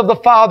promise of the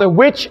Father,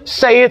 which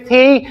saith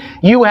he,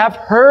 "You have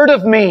heard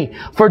of me.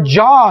 For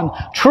John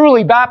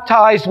truly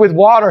baptized with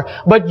water,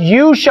 but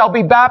you shall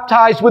be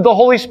baptized with the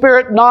Holy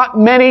Spirit not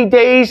many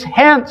days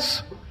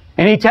hence."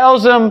 And he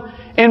tells them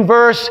in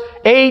verse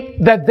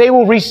 8 that they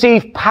will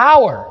receive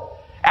power.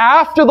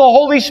 After the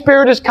Holy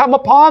Spirit has come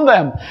upon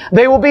them,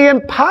 they will be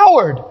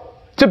empowered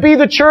to be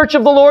the church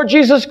of the Lord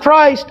Jesus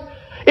Christ.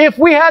 If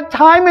we had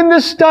time in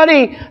this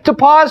study to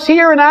pause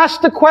here and ask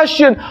the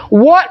question,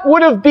 what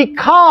would have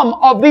become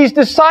of these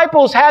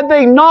disciples had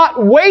they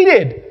not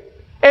waited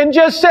and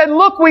just said,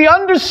 look, we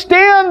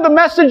understand the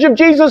message of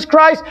Jesus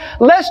Christ.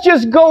 Let's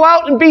just go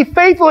out and be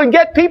faithful and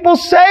get people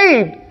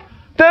saved.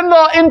 Then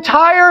the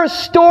entire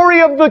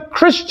story of the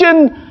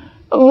Christian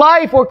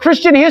life or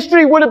Christian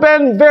history would have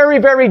been very,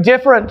 very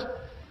different.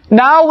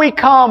 Now we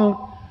come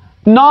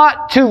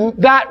not to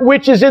that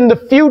which is in the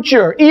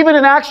future. Even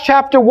in Acts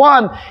chapter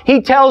 1,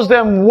 he tells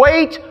them,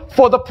 wait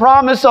for the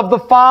promise of the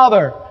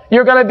Father.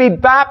 You're going to be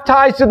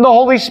baptized in the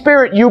Holy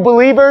Spirit. You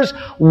believers,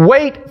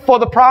 wait for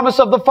the promise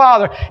of the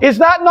Father. Is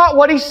that not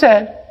what he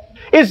said?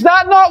 Is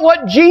that not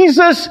what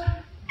Jesus,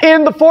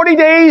 in the 40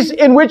 days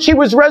in which he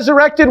was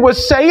resurrected,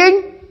 was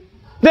saying?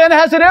 Then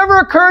has it ever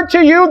occurred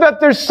to you that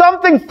there's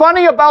something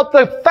funny about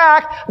the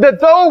fact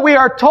that though we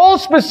are told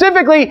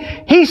specifically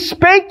he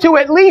spake to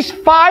at least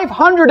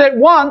 500 at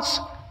once,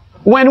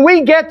 when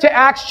we get to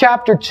Acts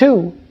chapter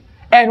 2,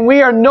 and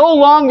we are no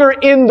longer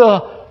in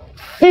the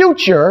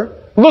future,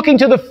 looking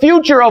to the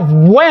future of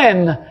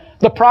when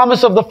the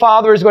promise of the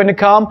Father is going to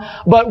come,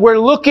 but we're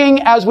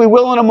looking, as we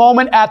will in a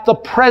moment, at the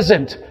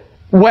present,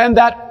 when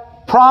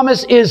that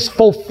promise is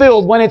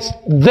fulfilled, when it's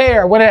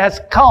there, when it has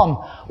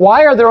come.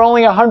 Why are there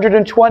only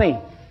 120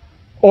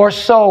 or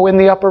so in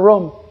the upper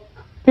room?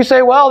 You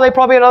say, well, they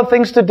probably had other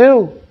things to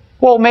do.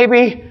 Well,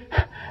 maybe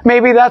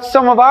that's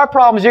some of our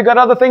problems. You've got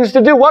other things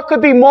to do. What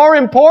could be more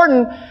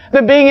important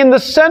than being in the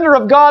center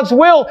of God's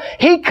will?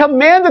 He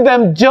commanded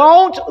them,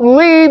 don't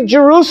leave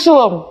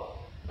Jerusalem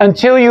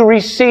until you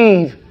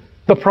receive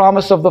the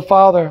promise of the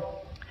Father.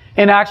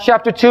 In Acts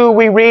chapter 2,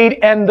 we read,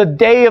 and the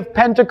day of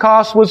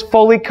Pentecost was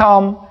fully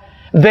come.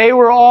 They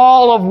were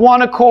all of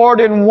one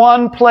accord in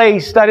one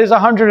place, that is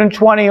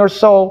 120 or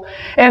so.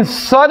 And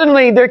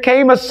suddenly there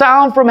came a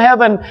sound from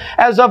heaven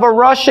as of a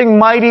rushing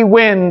mighty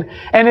wind,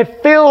 and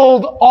it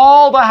filled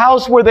all the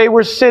house where they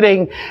were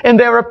sitting. And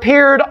there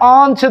appeared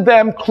unto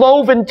them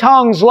cloven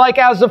tongues like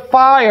as of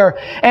fire,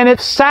 and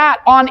it sat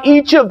on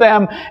each of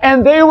them,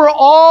 and they were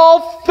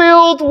all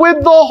filled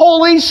with the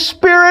Holy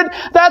Spirit.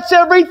 That's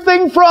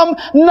everything from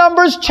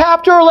Numbers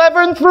chapter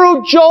 11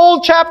 through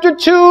Joel chapter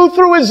 2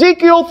 through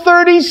Ezekiel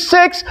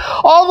 36.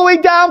 All the way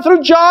down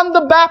through John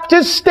the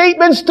Baptist's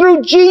statements,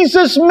 through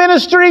Jesus'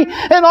 ministry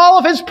and all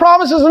of his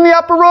promises in the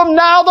upper room.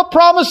 Now the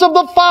promise of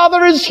the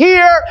Father is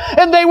here,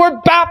 and they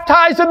were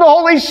baptized in the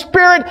Holy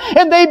Spirit,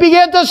 and they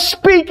began to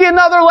speak in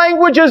other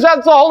languages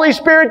as the Holy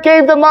Spirit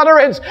gave them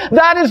utterance.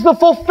 That is the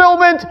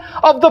fulfillment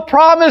of the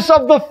promise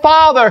of the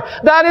Father.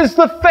 That is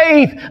the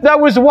faith that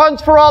was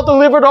once for all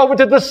delivered over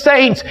to the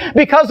saints,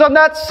 because on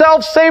that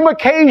self-same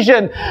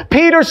occasion,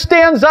 Peter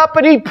stands up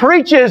and he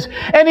preaches,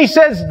 and he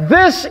says,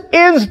 this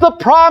is the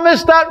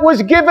promise that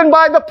was given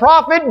by the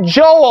prophet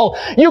Joel.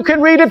 You can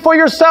read it for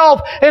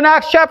yourself in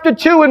Acts chapter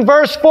 2 and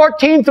verse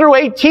 14 through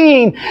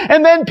 18.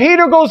 And then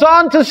Peter goes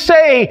on to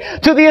say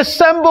to the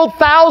assembled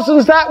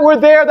thousands that were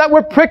there, that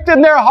were pricked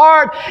in their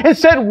heart, and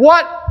said,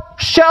 what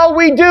shall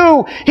we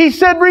do? He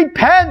said,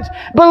 repent,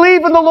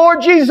 believe in the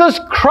Lord Jesus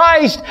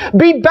Christ,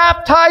 be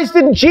baptized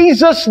in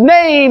Jesus'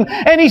 name.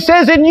 And he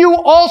says, and you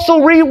also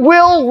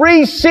will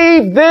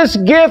receive this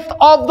gift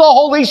of the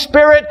Holy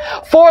Spirit,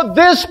 for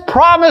this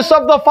promise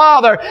of the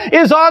Father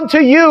is unto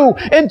you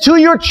and to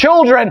your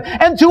children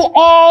and to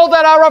all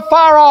that are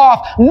afar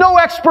off. No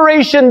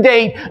expiration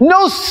date,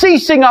 no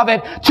ceasing of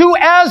it, to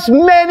as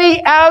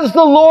many as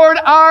the Lord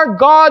our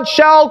God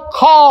shall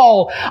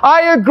call.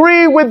 I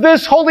agree with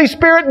this Holy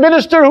Spirit minister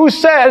who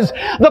says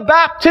the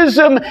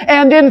baptism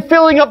and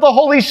infilling of the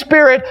Holy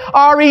Spirit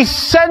are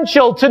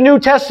essential to New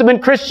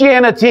Testament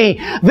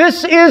Christianity.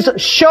 This is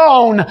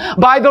shown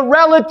by the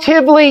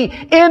relatively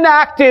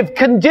inactive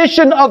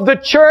condition of the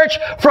church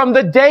from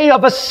the day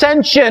of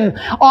ascension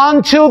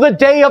until the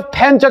day of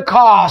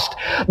Pentecost.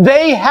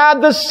 They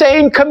had the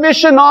same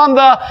commission on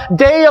the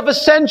day of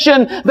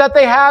ascension that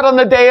they had on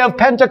the day of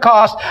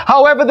Pentecost.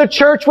 However, the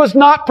church was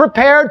not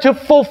prepared to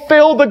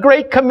fulfill the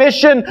Great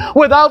Commission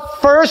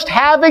without first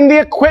having the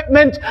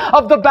equipment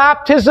of the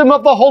baptism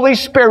of the Holy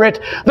Spirit.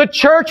 The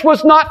church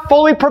was not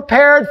fully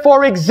prepared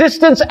for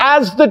existence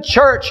as the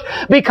church,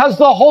 because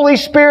the Holy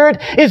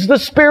Spirit is the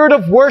spirit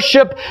of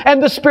worship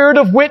and the spirit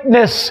of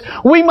witness.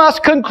 We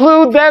must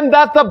conclude then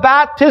that the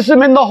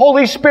baptism in the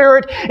Holy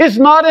Spirit is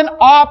not an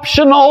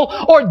optional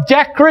or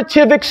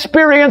decorative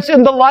experience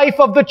in the life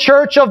of the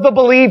church of the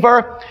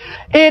believer.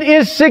 It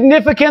is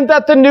significant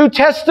that the New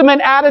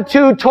Testament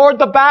attitude toward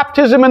the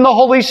baptism in the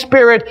Holy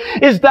Spirit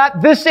is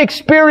that this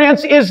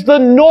experience is the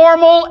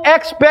normal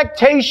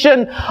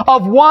expectation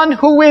of one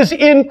who is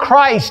in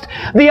Christ.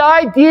 The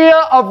idea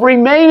of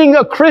remaining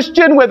a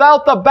Christian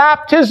without the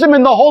baptism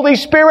in the Holy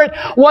Spirit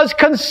was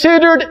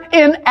considered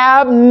an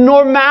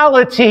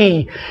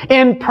abnormality.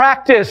 In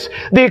practice,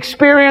 the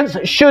experience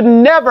should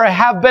never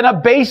have been a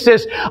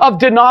basis of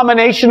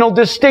denominational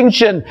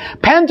distinction.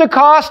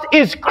 Pentecost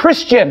is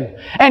Christian,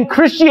 and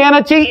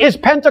Christianity is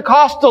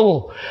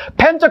Pentecostal.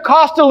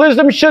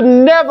 Pentecostalism should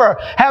never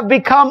have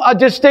become a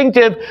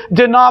distinctive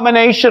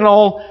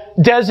denominational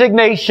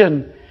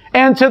designation.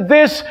 And to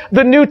this,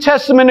 the New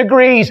Testament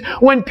agrees.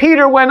 When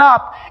Peter went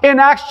up in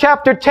Acts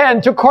chapter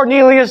 10 to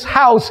Cornelius'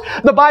 house,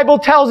 the Bible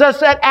tells us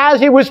that as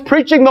he was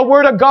preaching the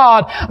Word of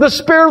God, the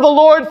Spirit of the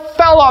Lord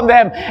fell on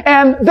them,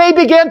 and they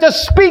began to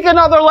speak in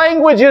other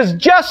languages,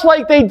 just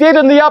like they did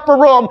in the upper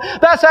room.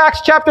 That's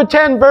Acts chapter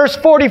 10, verse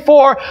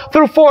 44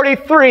 through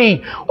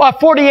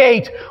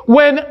 48.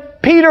 When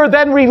Peter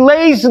then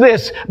relays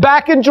this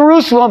back in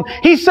Jerusalem.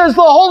 He says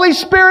the Holy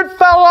Spirit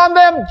fell on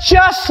them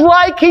just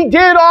like He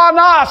did on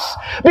us,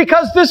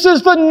 because this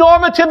is the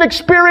normative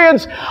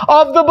experience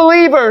of the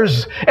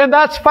believers. And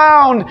that's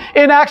found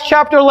in Acts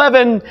chapter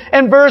 11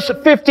 and verse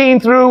 15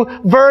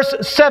 through verse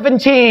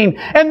 17.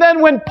 And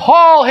then when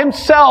Paul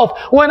himself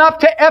went up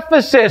to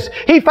Ephesus,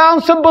 he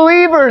found some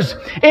believers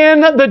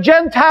in the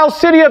Gentile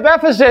city of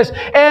Ephesus,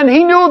 and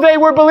he knew they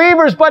were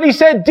believers, but he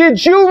said,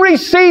 did you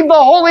receive the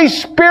Holy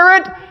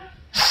Spirit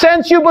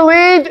since you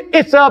believed?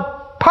 It's a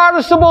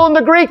participle in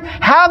the Greek,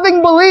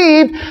 having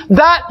believed,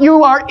 that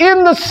you are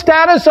in the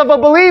status of a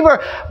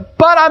believer.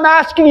 But I'm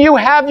asking you,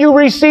 have you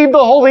received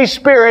the Holy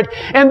Spirit?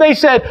 And they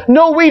said,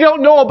 no, we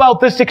don't know about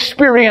this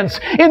experience.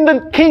 In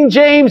the King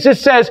James, it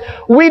says,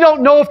 we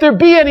don't know if there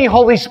be any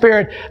Holy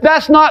Spirit.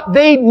 That's not,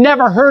 they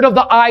never heard of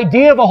the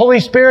idea of a Holy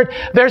Spirit.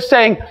 They're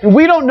saying,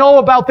 we don't know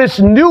about this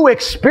new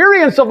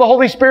experience of the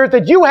Holy Spirit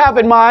that you have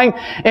in mind.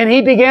 And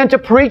he began to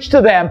preach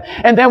to them.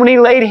 And then when he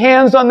laid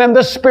hands on them,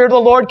 the Spirit of the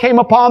Lord came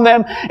upon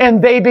them,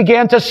 and they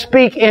began to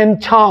speak in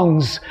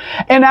tongues.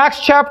 In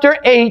Acts chapter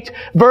 8,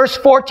 verse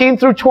 14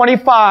 through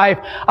 25,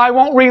 I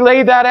won't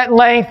relay that at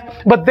length,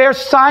 but there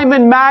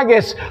Simon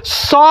Magus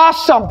saw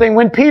something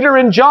when Peter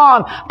and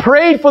John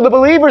prayed for the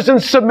believers in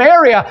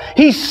Samaria.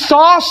 He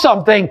saw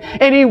something,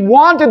 and he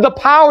wanted the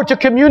power to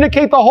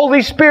communicate the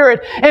Holy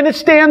Spirit. And it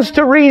stands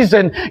to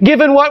reason,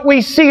 given what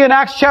we see in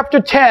Acts chapter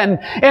 10,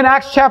 in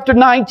Acts chapter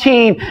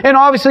 19, and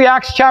obviously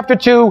Acts chapter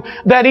 2,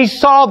 that he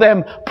saw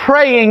them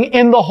praying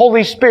in the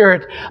Holy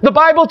Spirit. The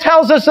Bible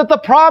tells us that the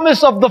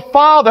promise of the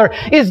Father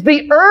is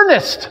the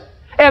earnest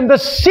and the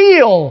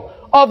seal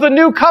of the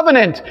new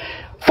covenant.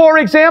 For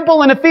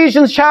example, in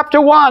Ephesians chapter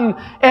 1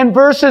 and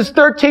verses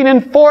 13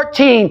 and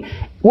 14,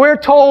 we're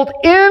told,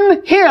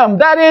 in Him,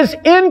 that is,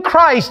 in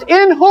Christ,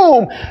 in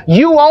whom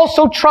you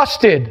also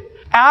trusted.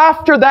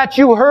 After that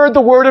you heard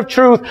the word of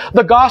truth,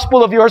 the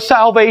gospel of your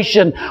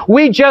salvation.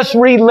 We just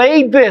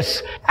relayed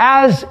this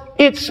as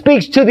it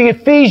speaks to the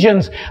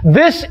Ephesians.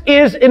 This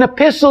is an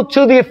epistle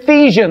to the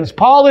Ephesians.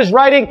 Paul is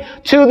writing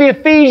to the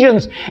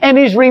Ephesians, and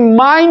he's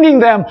reminding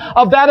them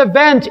of that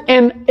event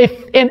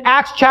in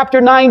Acts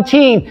chapter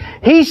 19.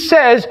 He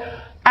says,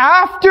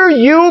 after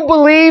you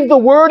believe the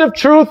word of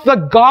truth, the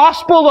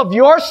gospel of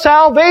your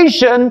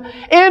salvation,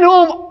 in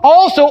whom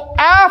also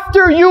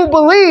after you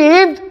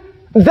believed,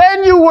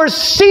 then you were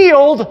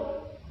sealed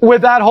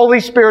with that Holy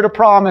Spirit of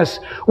promise,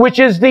 which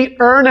is the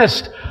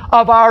earnest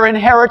of our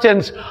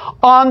inheritance,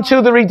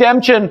 onto the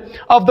redemption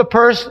of the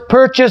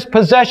purchased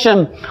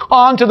possession,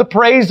 onto the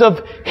praise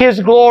of His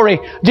glory.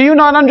 Do you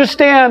not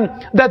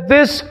understand that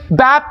this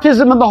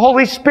baptism in the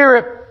Holy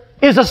Spirit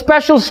is a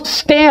special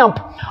stamp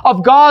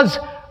of God's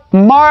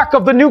mark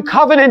of the new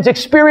covenant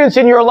experience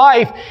in your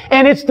life?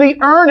 And it's the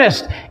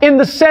earnest in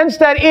the sense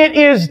that it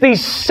is the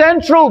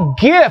central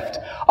gift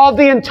of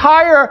the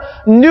entire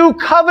new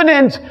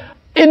covenant,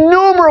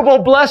 innumerable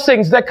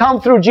blessings that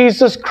come through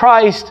Jesus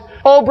Christ.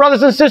 Oh,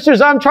 brothers and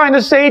sisters, I'm trying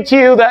to say to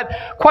you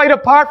that quite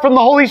apart from the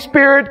Holy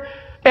Spirit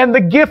and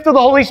the gift of the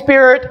Holy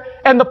Spirit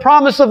and the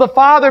promise of the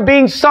Father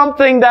being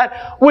something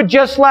that would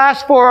just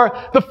last for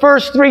the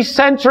first 3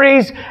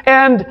 centuries,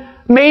 and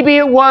maybe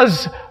it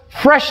was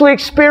freshly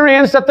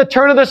experienced at the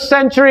turn of the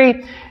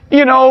century,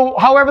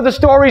 however the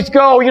stories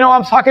go,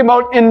 I'm talking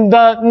about in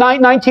the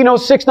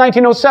 1906,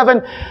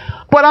 1907,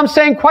 but I'm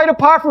saying quite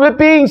apart from it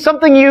being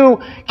something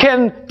you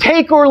can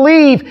take or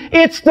leave,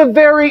 it's the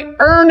very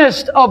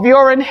earnest of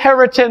your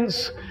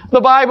inheritance.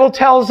 The Bible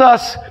tells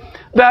us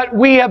that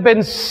we have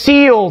been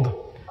sealed.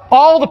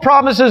 All the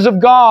promises of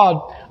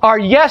God are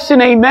yes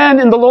and amen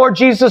in the Lord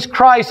Jesus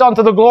Christ,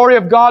 unto the glory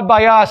of God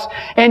by us.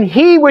 And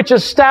He which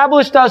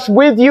established us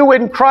with you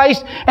in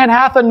Christ and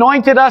hath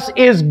anointed us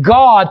is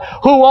God,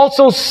 who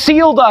also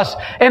sealed us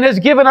and has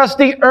given us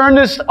the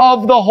earnest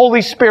of the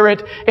Holy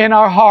Spirit in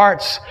our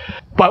hearts.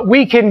 But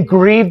we can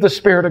grieve the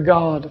Spirit of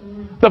God.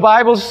 The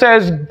Bible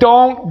says,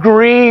 don't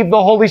grieve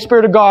the Holy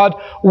Spirit of God,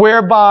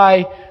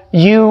 whereby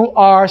you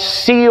are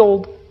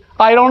sealed.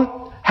 I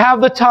don't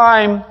have the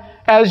time,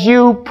 as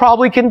you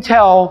probably can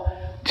tell,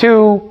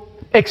 to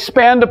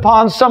expand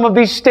upon some of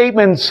these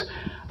statements.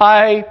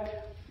 I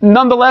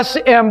nonetheless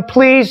am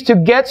pleased to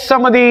get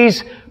some of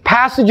these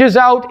passages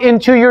out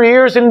into your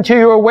ears and into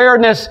your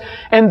awareness,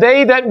 and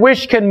they that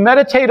wish can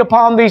meditate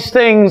upon these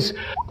things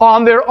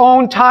on their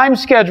own time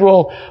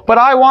schedule. But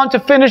I want to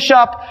finish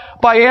up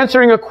by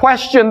answering a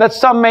question that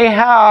some may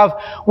have,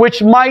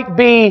 which might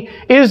be,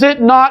 is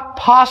it not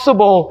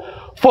possible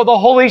for the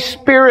Holy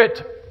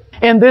Spirit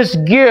and this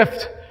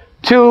gift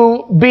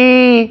to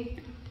be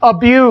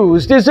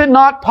abused? Is it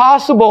not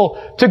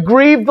possible to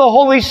grieve the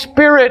Holy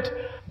Spirit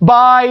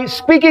by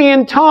speaking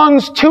in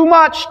tongues too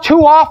much,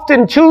 too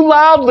often, too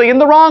loudly, in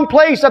the wrong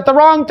place, at the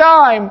wrong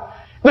time?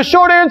 The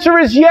short answer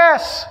is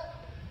yes.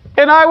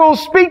 And I will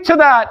speak to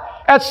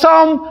that at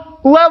some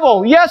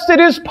level. Yes, it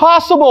is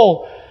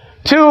possible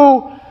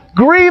to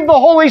grieve the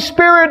Holy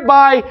Spirit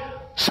by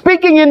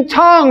speaking in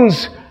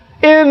tongues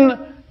in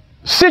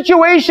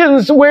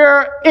situations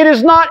where it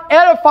is not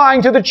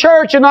edifying to the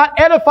church and not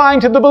edifying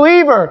to the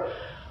believer.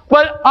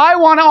 But I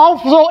want to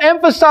also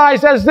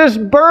emphasize, as this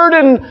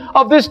burden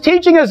of this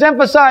teaching is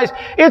emphasized,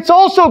 it's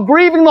also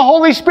grieving the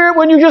Holy Spirit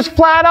when you just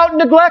flat out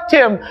neglect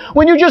Him.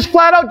 When you just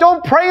flat out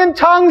don't pray in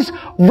tongues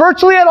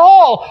virtually at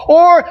all.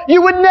 Or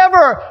you would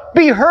never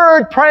be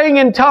heard praying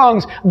in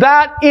tongues.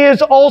 That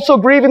is also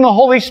grieving the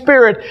Holy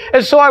Spirit.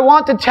 And so I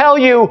want to tell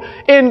you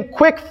in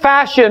quick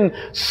fashion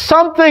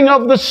something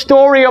of the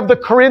story of the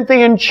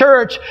Corinthian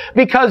church,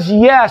 because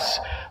yes,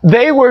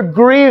 they were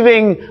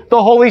grieving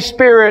the Holy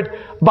Spirit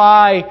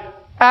by,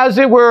 as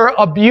it were,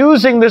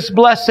 abusing this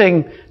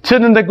blessing to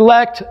the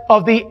neglect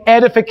of the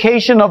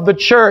edification of the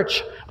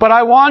church. But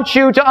I want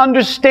you to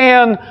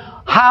understand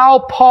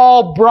how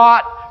Paul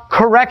brought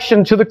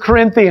correction to the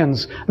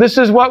Corinthians. This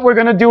is what we're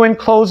going to do in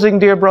closing,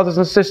 dear brothers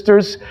and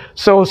sisters.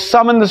 So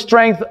summon the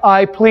strength,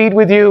 I plead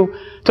with you,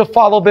 to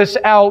follow this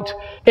out.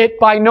 It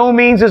by no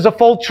means is a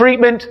full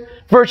treatment.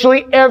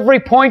 Virtually every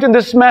point in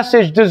this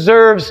message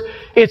deserves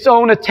its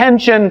own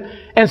attention,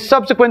 and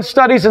subsequent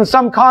studies in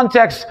some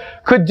contexts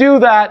could do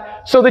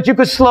that so that you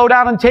could slow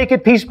down and take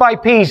it piece by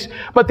piece.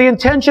 But the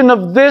intention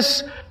of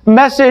this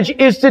message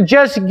is to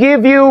just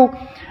give you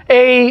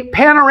a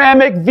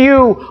panoramic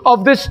view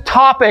of this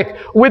topic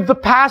with the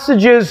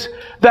passages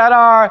that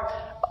are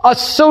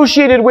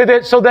associated with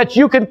it so that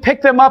you can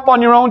pick them up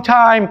on your own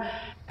time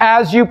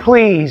as you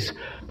please.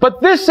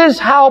 But this is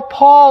how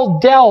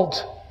Paul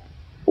dealt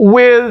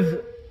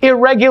with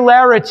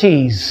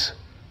irregularities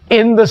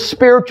in the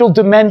spiritual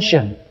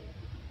dimension.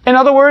 In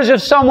other words,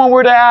 if someone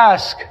were to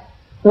ask,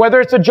 whether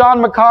it's a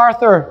John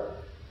MacArthur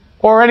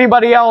or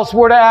anybody else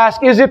were to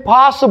ask, is it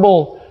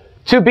possible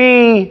to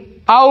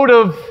be out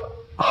of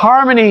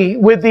harmony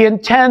with the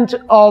intent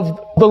of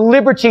the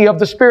liberty of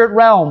the spirit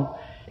realm?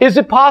 Is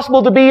it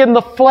possible to be in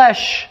the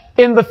flesh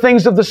in the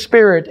things of the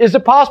Spirit? Is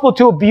it possible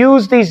to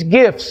abuse these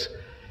gifts?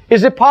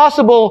 Is it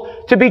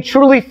possible to be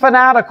truly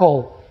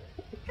fanatical?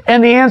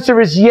 And the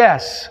answer is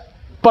yes.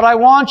 But I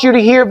want you to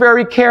hear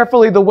very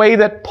carefully the way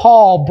that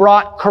Paul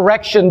brought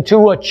correction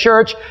to a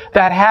church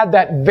that had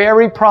that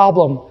very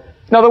problem.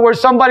 In other words,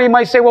 somebody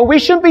might say, well, we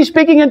shouldn't be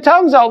speaking in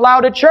tongues out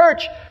loud at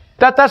church.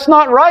 That's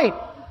not right.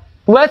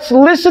 Let's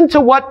listen to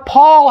what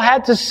Paul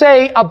had to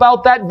say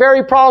about that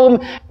very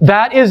problem.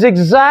 That is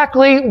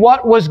exactly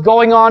what was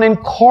going on in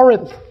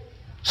Corinth.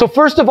 So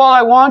first of all,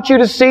 I want you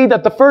to see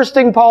that the first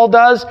thing Paul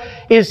does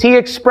is he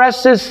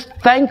expresses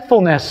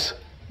thankfulness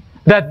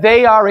that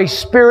they are a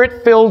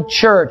Spirit-filled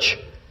church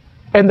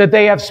and that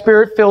they have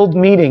Spirit-filled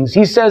meetings.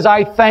 He says,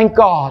 I thank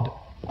God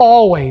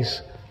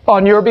always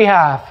on your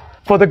behalf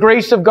for the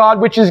grace of God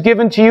which is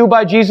given to you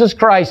by Jesus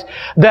Christ,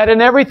 that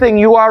in everything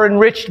you are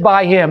enriched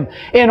by Him,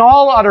 in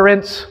all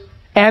utterance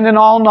and in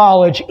all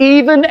knowledge,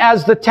 even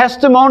as the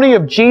testimony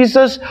of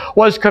Jesus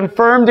was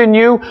confirmed in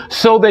you,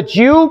 so that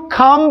you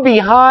come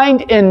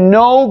behind in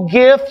no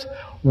gift,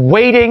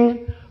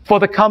 waiting for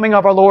the coming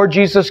of our Lord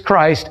Jesus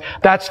Christ.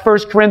 That's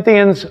 1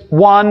 Corinthians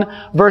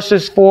 1,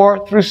 verses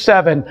 4 through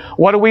 7.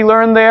 What do we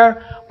learn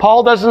there?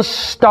 Paul doesn't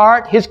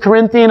start his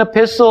Corinthian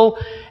epistle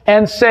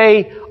and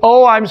say,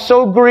 oh, I'm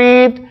so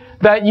grieved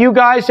that you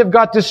guys have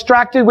got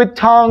distracted with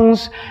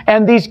tongues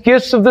and these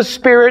gifts of the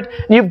Spirit.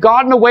 You've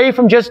gotten away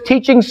from just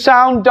teaching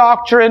sound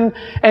doctrine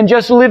and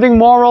just living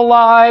moral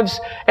lives.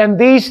 And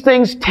these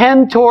things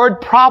tend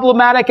toward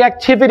problematic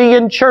activity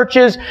in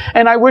churches.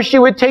 And I wish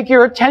you would take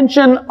your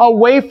attention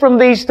away from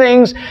these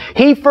things.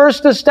 He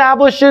first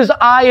establishes,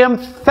 I am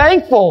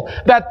thankful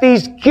that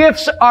these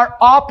gifts are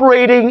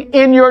operating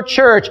in your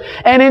church.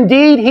 And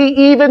indeed,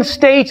 he even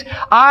states,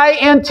 I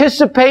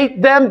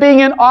anticipate them being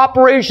in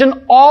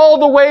operation all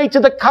the way to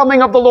the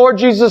coming of the Lord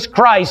Jesus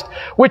Christ,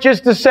 which is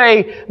to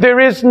say, there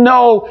is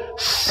no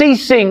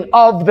ceasing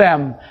of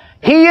them.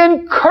 He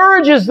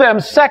encourages them,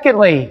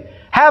 secondly,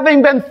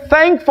 having been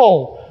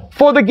thankful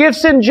for the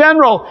gifts in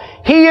general,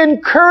 he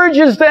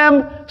encourages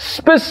them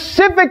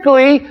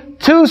specifically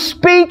to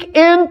speak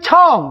in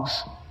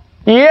tongues.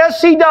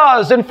 Yes, he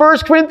does. In 1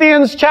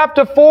 Corinthians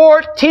chapter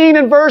 14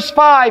 and verse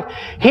 5,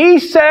 he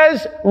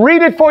says,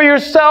 read it for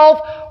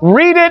yourself,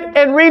 read it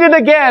and read it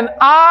again.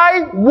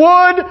 I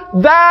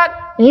would that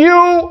you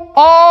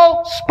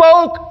all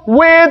spoke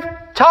with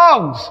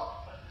tongues.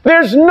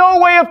 There's no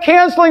way of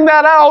canceling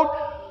that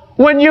out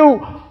when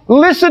you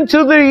listen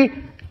to the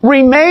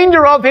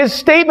remainder of his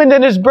statement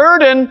and his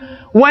burden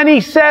when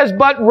he says,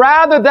 but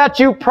rather that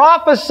you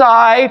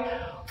prophesied,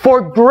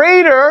 for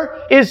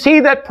greater is he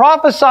that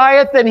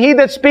prophesieth than he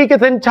that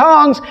speaketh in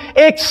tongues,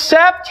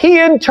 except he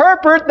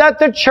interpret, that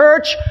the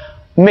church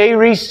may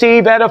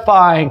receive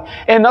edifying.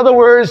 In other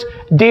words,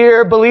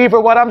 dear believer,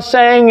 what I'm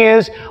saying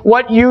is,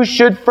 what you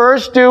should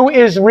first do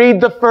is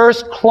read the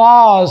first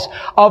clause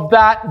of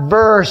that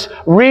verse.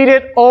 Read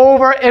it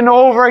over and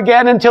over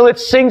again until it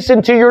sinks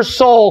into your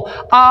soul.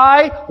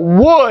 I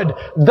would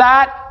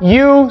that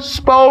you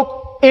spoke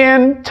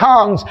in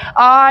tongues.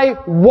 I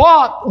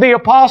want, the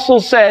apostle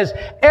says,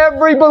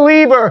 every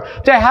believer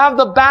to have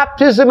the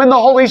baptism in the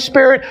Holy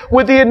Spirit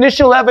with the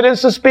initial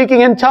evidence of speaking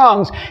in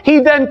tongues.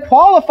 He then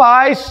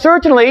qualifies,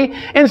 certainly,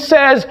 and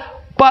says,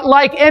 but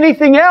like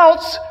anything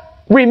else,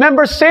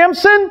 remember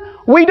Samson?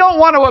 We don't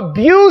want to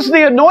abuse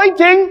the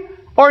anointing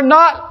or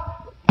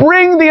not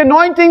bring the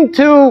anointing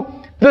to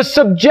the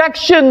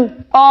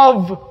subjection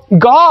of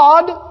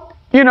God.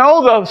 You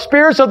know, the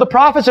spirits of the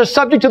prophets are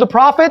subject to the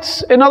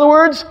prophets. In other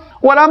words,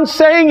 what I'm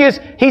saying is,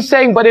 he's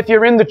saying, but if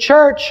you're in the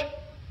church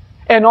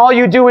and all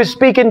you do is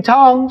speak in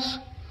tongues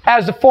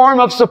as a form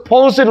of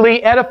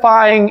supposedly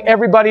edifying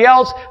everybody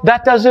else,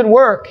 that doesn't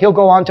work. He'll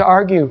go on to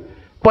argue.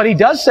 But he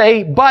does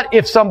say, but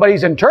if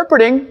somebody's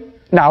interpreting,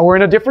 now we're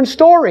in a different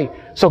story.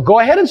 So go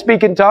ahead and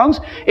speak in tongues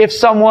if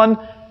someone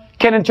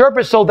can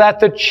interpret, so that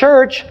the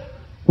church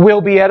will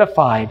be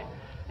edified.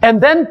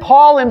 And then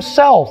Paul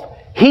himself,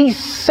 he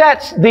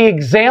sets the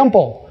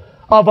example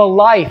of a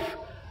life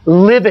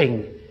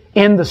living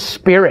in the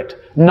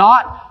Spirit,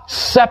 not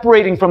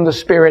separating from the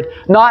Spirit,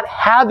 not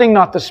having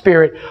not the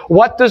Spirit.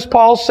 What does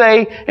Paul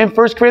say in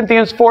 1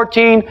 Corinthians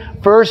 14,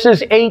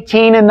 verses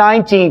 18 and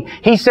 19?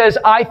 He says,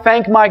 I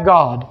thank my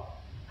God.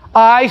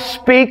 I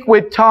speak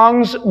with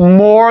tongues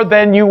more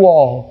than you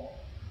all.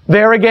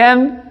 There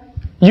again,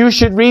 you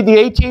should read the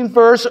 18th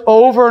verse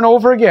over and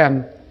over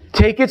again.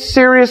 Take it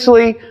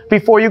seriously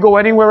before you go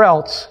anywhere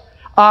else.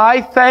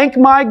 I thank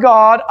my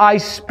God, I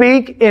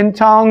speak in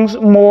tongues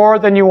more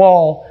than you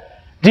all.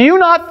 Do you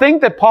not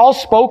think that Paul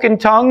spoke in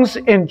tongues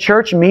in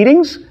church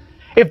meetings?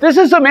 If this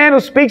is a man who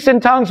speaks in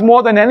tongues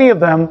more than any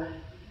of them,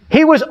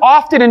 he was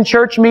often in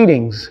church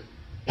meetings.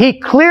 He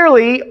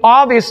clearly,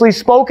 obviously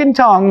spoke in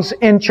tongues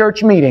in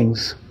church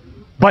meetings.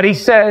 But he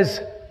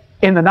says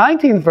in the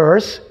 19th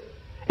verse,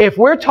 if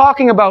we're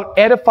talking about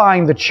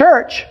edifying the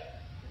church,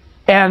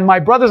 and my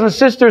brothers and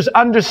sisters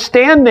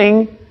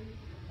understanding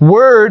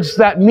words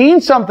that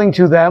mean something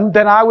to them,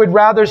 then I would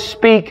rather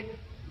speak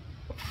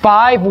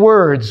 5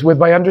 words with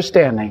my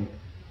understanding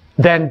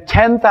than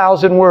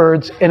 10,000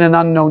 words in an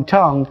unknown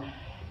tongue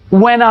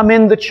when I'm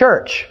in the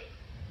church.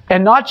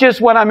 And not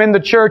just when I'm in the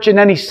church in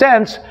any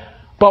sense,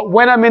 but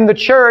when I'm in the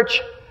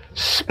church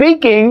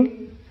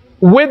speaking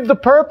with the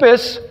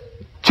purpose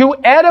to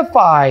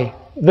edify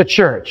the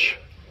church.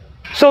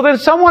 So then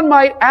someone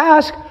might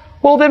ask,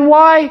 well then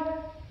why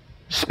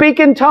speak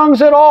in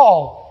tongues at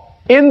all?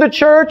 In the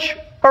church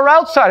or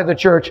outside of the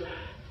church?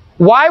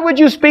 Why would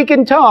you speak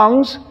in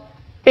tongues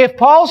if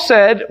Paul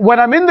said, when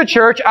I'm in the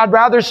church, I'd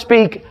rather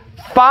speak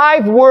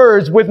 5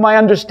 words with my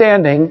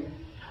understanding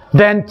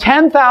than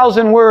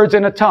 10,000 words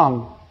in a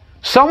tongue?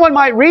 Someone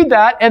might read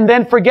that and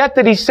then forget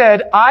that he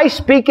said, I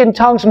speak in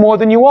tongues more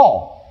than you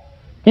all.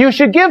 You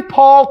should give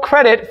Paul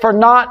credit for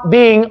not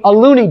being a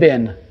loony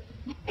bin.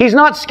 He's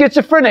not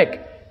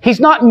schizophrenic. He's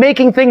not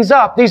making things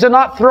up. These are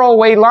not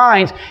throwaway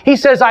lines. He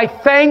says, I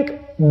thank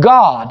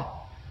God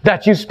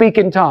that you speak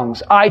in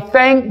tongues. I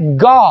thank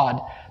God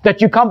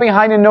that you come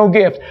behind in no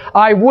gift.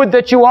 I would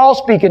that you all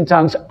speak in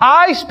tongues.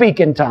 I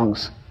speak in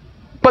tongues.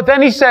 But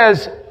then he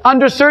says,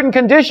 under certain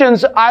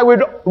conditions, I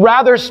would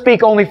rather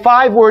speak only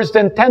 5 words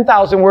than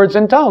 10,000 words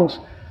in tongues.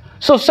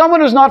 So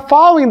someone who's not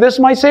following this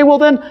might say, well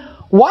then,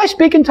 why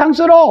speak in tongues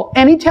at all?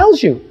 And he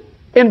tells you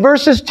in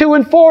verses 2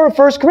 and 4 of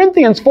 1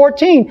 Corinthians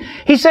 14,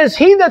 he says,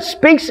 he that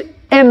speaks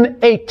in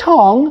a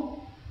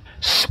tongue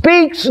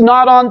speaks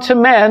not unto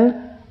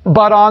men,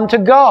 but unto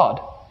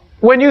God.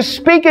 When you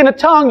speak in a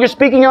tongue, you're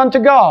speaking unto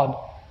God.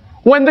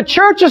 When the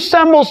church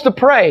assembles to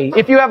pray,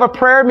 if you have a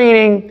prayer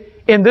meeting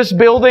in this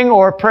building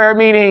or a prayer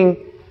meeting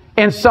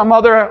in some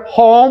other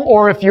home,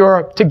 or if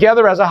you're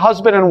together as a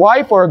husband and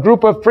wife or a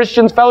group of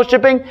Christians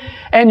fellowshipping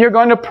and you're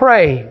going to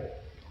pray,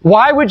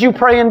 why would you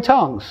pray in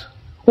tongues?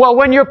 Well,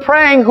 when you're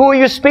praying, who are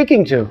you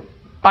speaking to?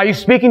 Are you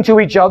speaking to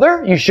each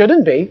other? You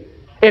shouldn't be.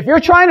 If you're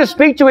trying to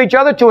speak to each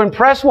other to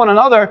impress one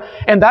another,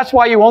 and that's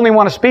why you only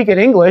want to speak in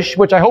English,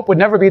 which I hope would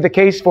never be the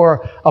case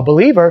for a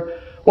believer,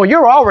 well,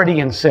 you're already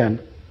in sin.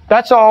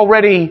 That's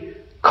already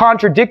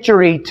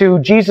contradictory to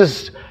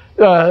Jesus'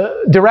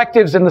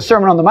 directives in the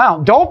Sermon on the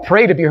Mount. Don't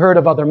pray to be heard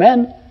of other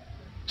men.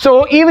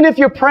 So even if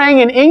you're praying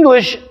in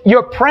English,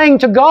 you're praying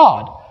to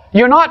God.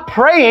 You're not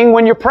praying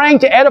when you're praying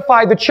to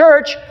edify the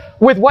church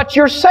with what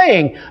you're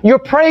saying. You're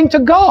praying to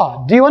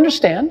God. Do you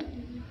understand?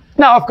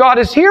 Now, if God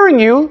is hearing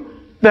you,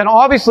 then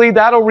obviously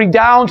that'll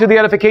redound to the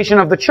edification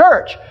of the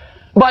church.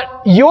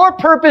 But your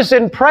purpose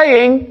in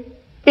praying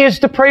is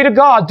to pray to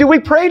God. Do we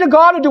pray to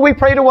God or do we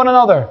pray to one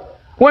another?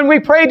 When we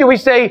pray, do we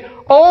say,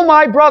 oh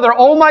my brother,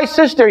 oh my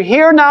sister,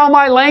 hear now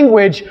my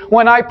language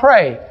when I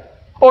pray?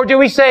 Or do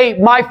we say,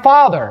 my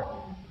Father,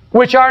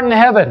 which art in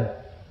heaven,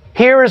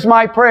 here is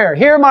my prayer.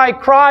 Hear my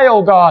cry,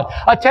 O God.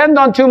 Attend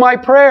unto my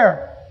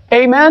prayer.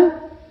 Amen?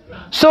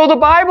 So the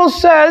Bible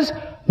says,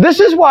 this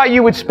is why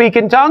you would speak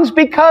in tongues,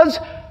 because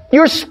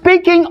you're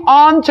speaking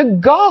on to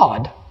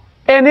God.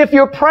 And if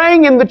you're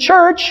praying in the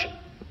church,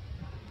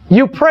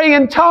 you pray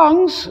in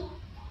tongues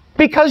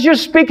because you're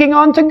speaking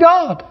on to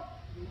God.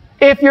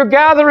 If you're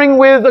gathering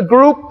with a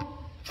group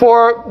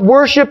for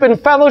worship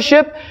and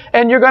fellowship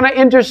and you're going to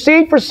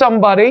intercede for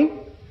somebody,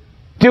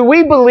 do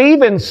we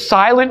believe in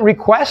silent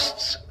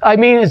requests? I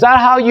mean, is that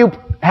how you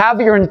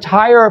have your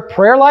entire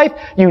prayer life?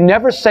 You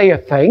never say a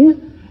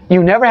thing.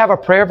 You never have a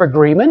prayer of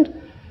agreement.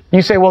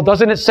 You say, well,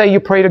 doesn't it say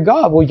you pray to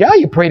God? Well, yeah,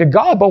 you pray to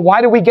God, but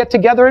why do we get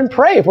together and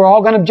pray if we're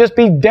all going to just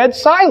be dead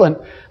silent?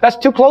 That's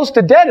too close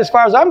to dead as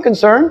far as I'm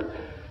concerned.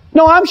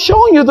 No, I'm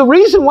showing you the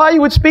reason why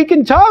you would speak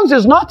in tongues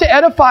is not to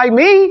edify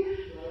me.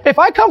 If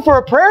I come for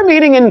a prayer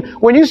meeting and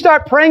when you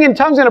start praying in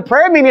tongues in a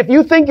prayer meeting, if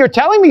you think you're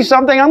telling me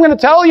something, I'm going to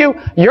tell you,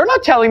 you're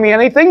not telling me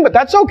anything, but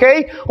that's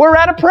okay. We're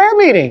at a prayer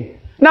meeting.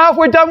 Now, if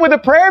we're done with a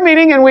prayer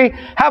meeting and we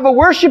have a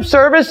worship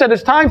service and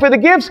it's time for the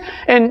gifts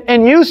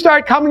and you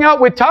start coming out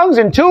with tongues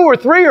and 2 or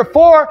 3 or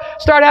 4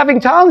 start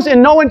having tongues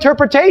and no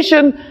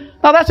interpretation,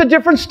 now that's a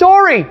different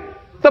story.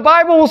 The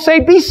Bible will say,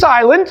 be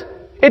silent.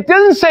 It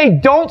doesn't say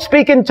don't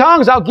speak in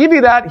tongues. I'll give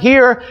you that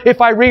here if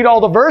I read all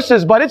the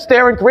verses, but it's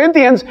there in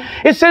Corinthians.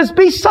 It says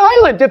be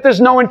silent if there's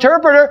no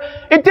interpreter.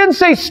 It didn't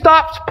say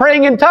stop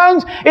praying in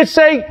tongues. It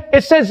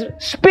says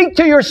speak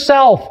to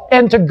yourself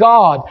and to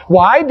God.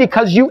 Why?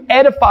 Because you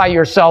edify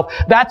yourself.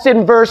 That's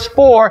in verse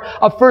 4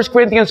 of 1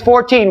 Corinthians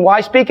 14. Why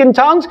speak in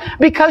tongues?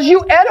 Because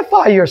you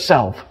edify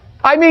yourself.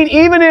 I mean,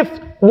 even if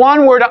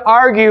one were to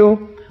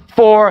argue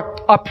for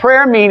a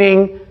prayer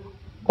meeting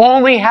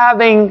only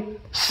having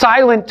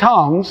silent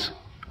tongues,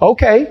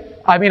 okay.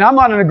 I mean, I'm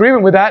not in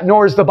agreement with that,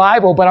 nor is the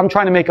Bible, but I'm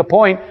trying to make a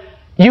point.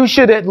 You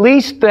should at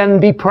least then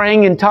be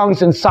praying in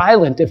tongues in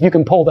silent if you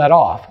can pull that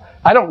off.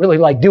 I don't really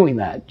like doing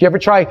that. Do you ever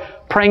try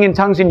praying in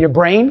tongues in your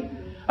brain?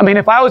 I mean,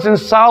 if I was in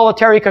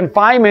solitary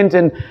confinement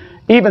and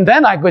even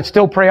then I would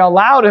still pray out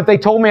loud. If they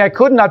told me I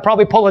couldn't, I'd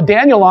probably pull a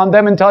Daniel on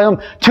them and tell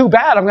them, too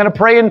bad, I'm going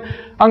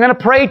to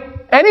pray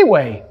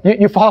anyway.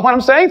 You follow what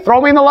I'm saying?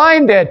 Throw me in the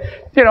lion den.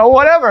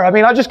 Whatever. I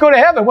mean, I'll just go to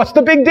heaven. What's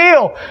the big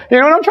deal? You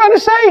know what I'm trying to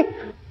say?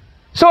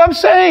 So I'm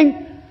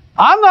saying,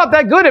 I'm not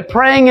that good at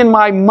praying in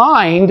my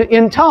mind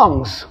in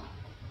tongues.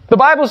 The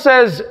Bible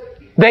says,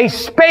 they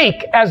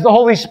spake as the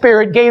Holy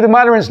Spirit gave them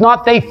utterance,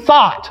 not they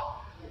thought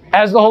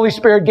as the Holy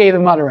Spirit gave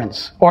them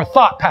utterance, or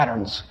thought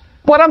patterns.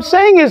 What I'm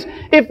saying is,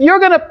 if you're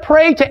going to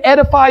pray to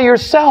edify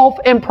yourself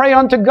and pray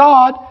unto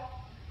God,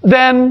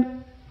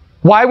 then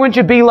why wouldn't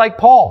you be like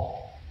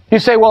Paul? You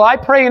say, well, I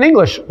pray in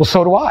English. Well,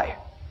 so do I.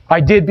 I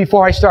did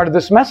before I started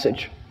this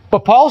message.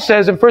 But Paul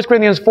says in 1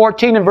 Corinthians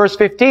 14 and verse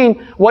 15,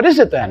 what is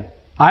it then?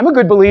 I'm a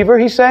good believer,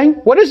 he's saying.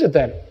 What is it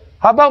then?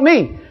 How about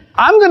me?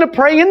 I'm going to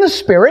pray in the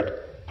Spirit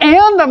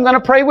and I'm going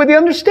to pray with the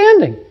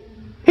understanding.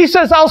 He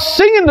says, I'll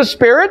sing in the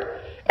Spirit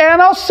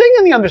and I'll sing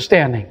in the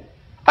understanding.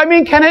 I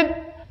mean,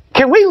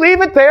 can we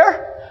leave it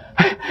there?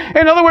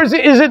 In other words,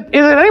 is it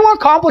any more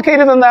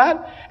complicated than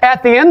that?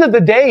 At the end of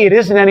the day, it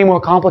isn't any more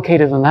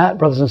complicated than that,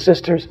 brothers and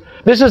sisters.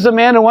 This is the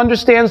man who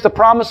understands the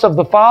promise of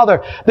the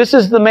Father. This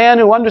is the man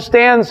who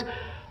understands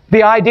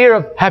the idea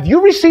of, have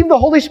you received the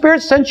Holy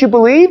Spirit since you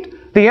believed?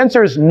 The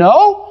answer is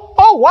no.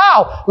 Oh,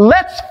 wow.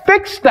 Let's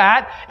fix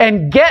that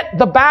and get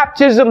the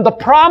baptism, the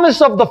promise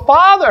of the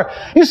Father.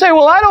 You say,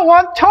 well, I don't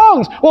want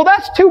tongues. Well,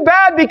 that's too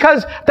bad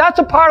because that's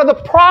a part of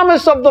the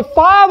promise of the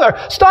Father.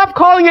 Stop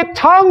calling it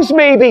tongues,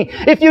 maybe.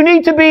 If you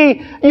need to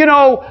be,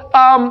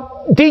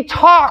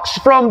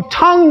 detox from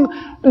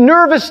tongue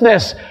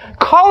nervousness,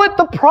 call it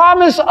the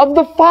promise of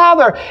the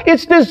Father.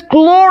 It's this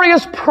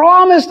glorious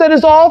promise that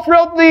is all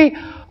throughout the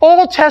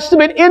Old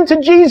Testament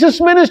into Jesus'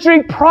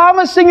 ministry,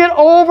 promising it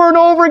over and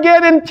over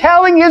again and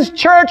telling His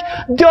church,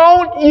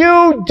 don't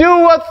you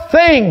do a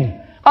thing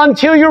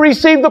until you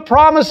receive the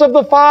promise of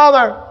the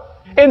Father.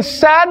 And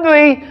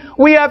sadly,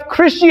 we have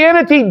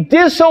Christianity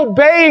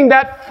disobeying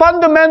that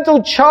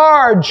fundamental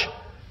charge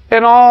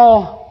in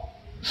all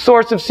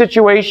sorts of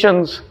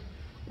situations.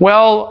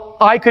 Well,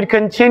 I could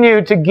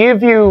continue to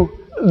give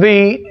you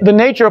the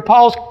nature of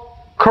Paul's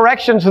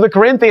correction to the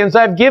Corinthians.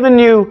 I've given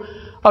you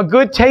a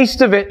good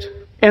taste of it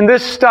in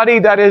this study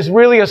that is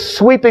really a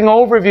sweeping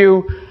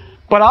overview.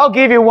 But I'll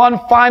give you one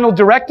final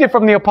directive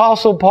from the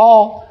Apostle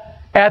Paul.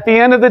 At the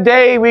end of the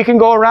day, we can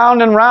go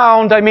around and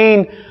round. I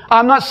mean,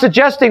 I'm not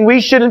suggesting we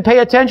shouldn't pay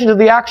attention to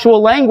the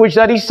actual language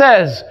that he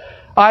says.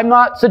 I'm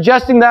not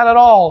suggesting that at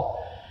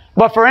all.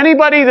 But for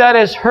anybody that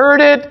has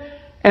heard it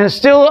and is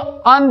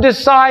still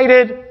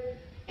undecided,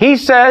 he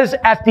says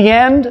at the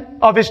end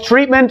of his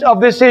treatment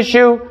of this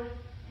issue,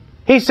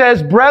 he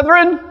says,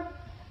 brethren,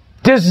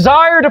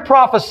 desire to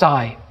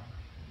prophesy.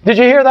 Did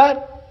you hear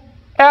that?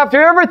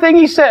 After everything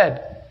he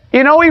said,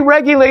 he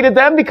regulated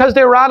them because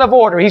they were out of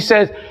order. He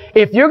says,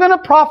 if you're going to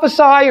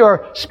prophesy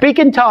or speak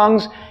in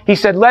tongues, he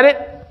said, let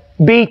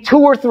it be 2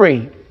 or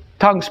 3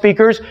 tongue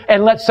speakers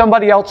and let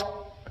somebody else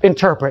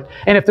interpret.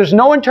 And if there's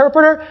no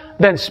interpreter,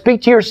 then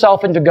speak to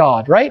yourself and to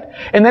God, right?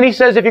 And then he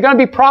says, if you're going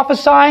to be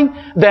prophesying,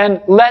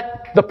 then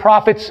let the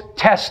prophets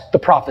test the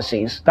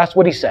prophecies. That's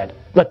what he said.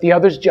 Let the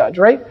others judge,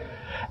 right?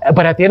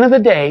 But at the end of the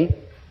day,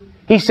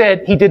 he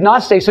said, he did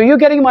not say, so you're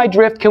getting my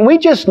drift. Can we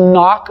just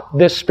knock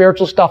this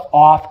spiritual stuff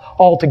off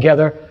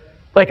altogether?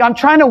 Like, I'm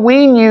trying to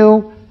wean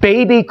you,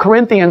 baby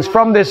Corinthians,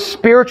 from this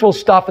spiritual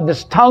stuff and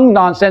this tongue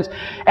nonsense.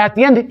 At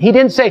the end, he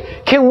didn't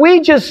say, can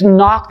we just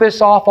knock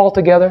this off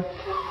altogether?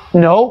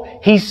 No,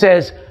 he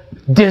says,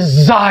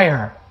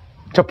 desire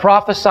to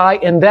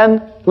prophesy. And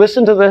then,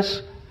 listen to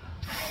this,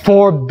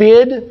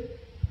 forbid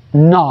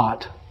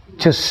not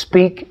to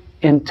speak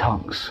in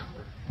tongues.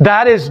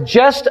 That is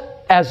just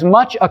as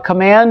much a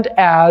command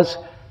as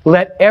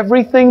let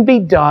everything be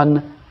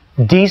done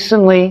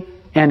decently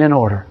and in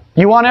order.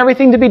 You want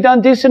everything to be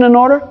done decent and in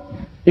order?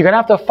 You're going to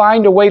have to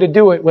find a way to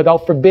do it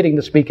without forbidding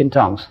to speak in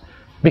tongues.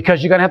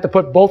 Because you're going to have to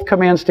put both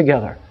commands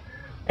together.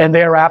 And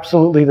they are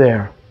absolutely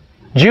there.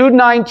 Jude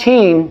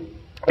 19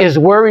 is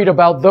worried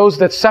about those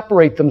that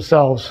separate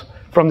themselves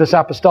from this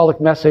apostolic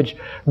message,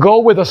 go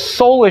with a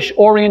soulish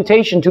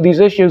orientation to these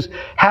issues,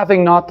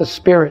 having not the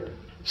Spirit.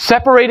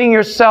 Separating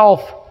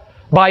yourself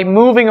by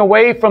moving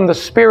away from the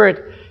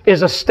Spirit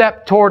is a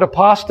step toward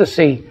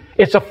apostasy.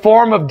 It's a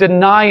form of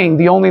denying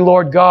the only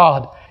Lord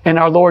God and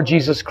our Lord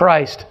Jesus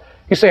Christ.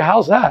 You say,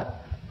 how's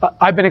that?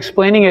 I've been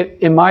explaining it,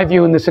 in my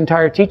view, in this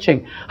entire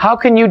teaching. How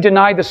can you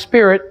deny the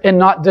Spirit and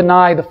not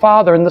deny the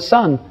Father and the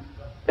Son?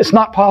 It's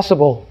not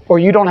possible, or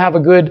you don't have a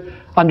good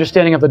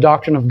understanding of the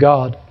doctrine of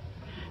God.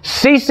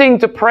 Ceasing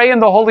to pray in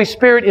the Holy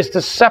Spirit is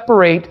to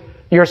separate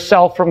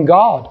yourself from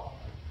God.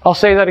 I'll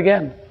say that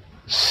again.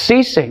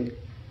 Ceasing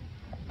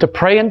to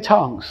pray in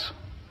tongues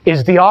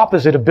is the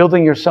opposite of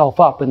building yourself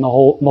up in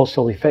the most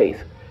holy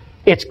faith.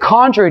 It's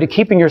contrary to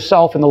keeping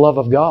yourself in the love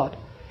of God.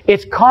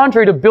 It's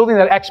contrary to building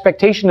that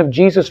expectation of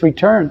Jesus'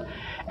 return.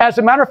 As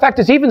a matter of fact,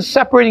 it's even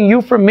separating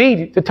you from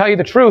me, to tell you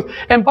the truth.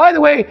 And by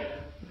the way,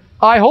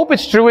 I hope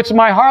it's true. It's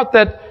my heart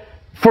that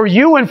for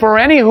you and for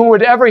any who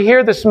would ever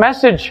hear this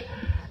message,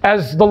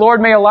 as the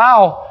Lord may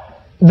allow,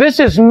 this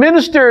is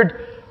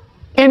ministered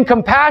in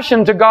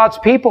compassion to God's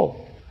people.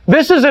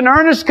 This is an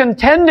earnest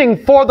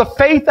contending for the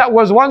faith that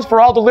was once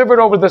for all delivered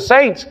over the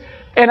saints.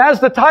 And as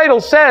the title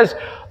says,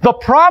 the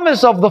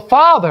promise of the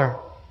Father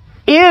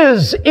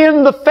is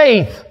in the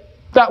faith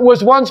that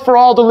was once for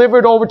all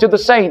delivered over to the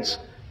saints.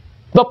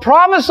 The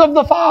promise of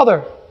the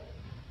Father,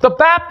 the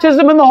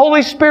baptism in the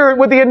Holy Spirit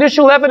with the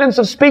initial evidence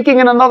of speaking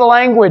in another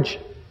language,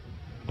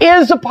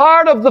 is a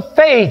part of the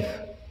faith.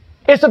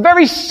 It's a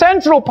very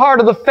central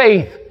part of the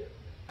faith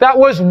that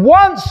was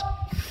once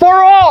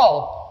for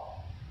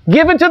all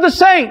given to the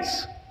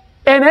saints.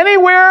 And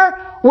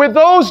anywhere where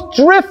those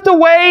drift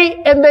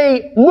away and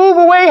they move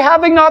away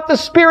having not the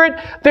Spirit,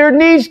 there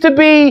needs to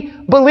be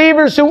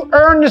believers who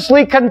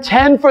earnestly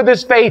contend for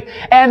this faith,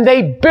 and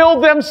they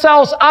build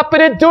themselves up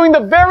in it, doing the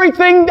very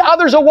thing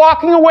others are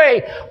walking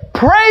away.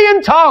 Pray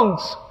in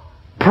tongues.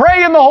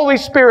 Pray in the Holy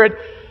Spirit.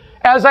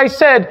 As I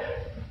said,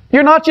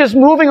 you're not just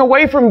moving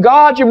away from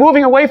God, you're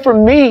moving away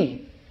from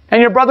me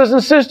and your brothers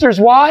and sisters.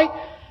 Why?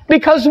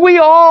 Because we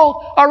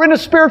all are in a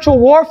spiritual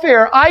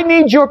warfare. I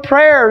need your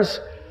prayers.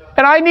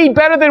 And I need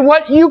better than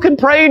what you can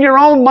pray in your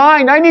own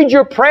mind. I need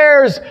your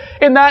prayers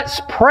in that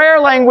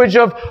prayer language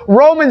of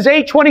Romans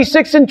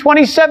 8:26 and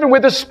 27, where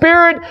the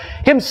Spirit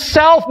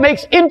Himself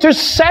makes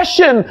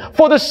intercession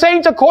for the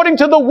saints according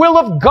to the will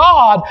of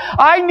God.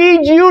 I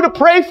need you to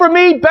pray for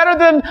me better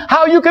than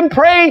how you can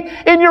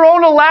pray in your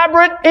own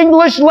elaborate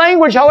English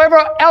language,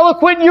 however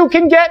eloquent you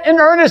can get in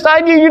earnest. I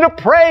need you to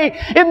pray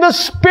in the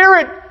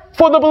Spirit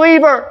for the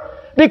believer.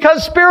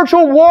 Because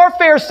spiritual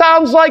warfare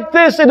sounds like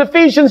this in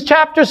Ephesians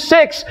chapter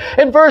 6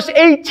 and verse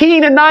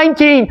 18 and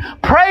 19.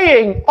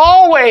 Praying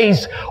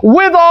always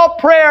with all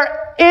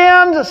prayer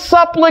and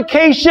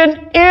supplication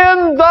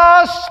in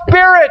the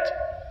Spirit.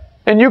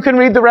 And you can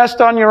read the rest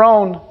on your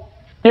own.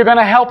 You're going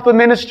to help the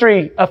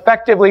ministry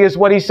effectively, is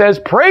what he says.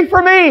 Pray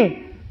for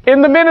me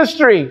in the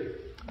ministry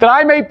that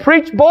I may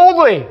preach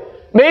boldly.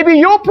 Maybe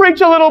you'll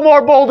preach a little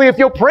more boldly if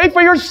you'll pray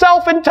for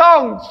yourself in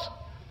tongues.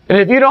 And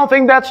if you don't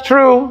think that's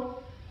true,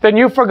 then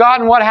you've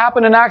forgotten what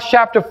happened in Acts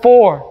chapter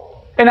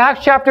 4. In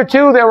Acts chapter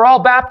 2, they were all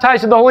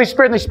baptized in the Holy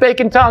Spirit and they spake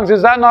in tongues.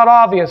 Is that not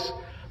obvious?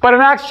 But in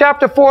Acts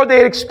chapter 4, they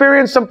had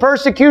experienced some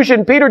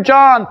persecution. Peter,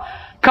 John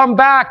come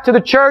back to the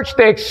church.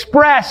 They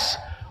express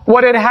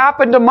what had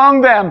happened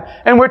among them.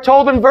 And we're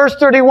told in verse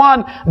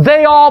 31,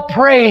 they all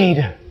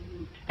prayed.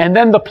 And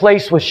then the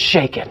place was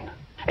shaken.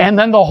 And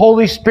then the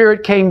Holy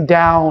Spirit came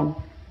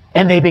down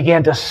and they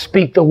began to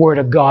speak the word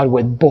of God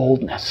with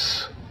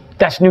boldness.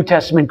 That's New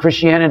Testament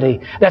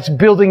Christianity. That's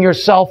building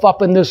yourself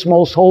up in this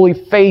most holy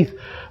faith,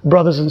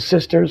 brothers and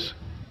sisters.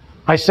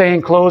 I say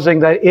in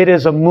closing that it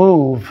is a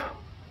move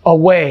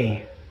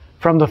away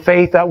from the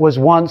faith that was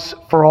once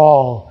for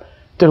all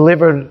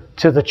delivered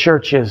to the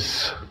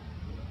churches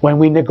when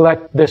we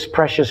neglect this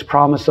precious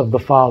promise of the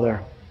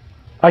Father.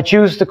 I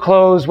choose to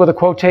close with a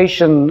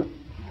quotation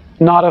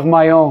not of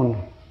my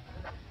own.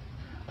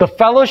 The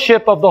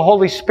fellowship of the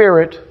Holy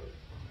Spirit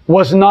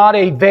was not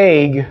a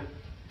vague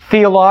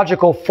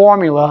theological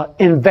formula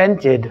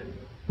invented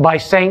by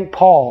St.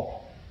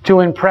 Paul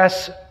to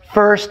impress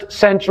first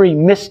century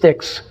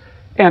mystics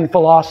and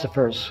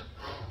philosophers.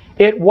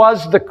 It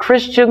was the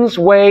Christian's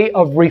way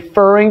of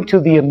referring to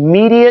the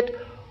immediate,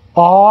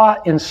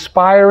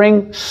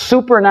 awe-inspiring,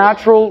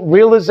 supernatural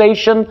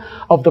realization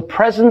of the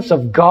presence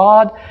of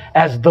God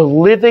as the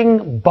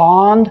living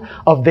bond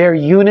of their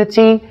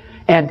unity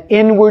and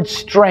inward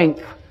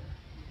strength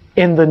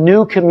in the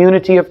new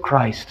community of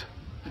Christ.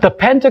 The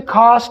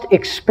Pentecost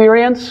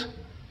experience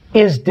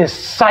is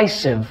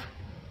decisive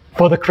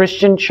for the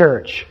Christian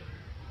church.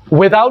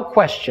 Without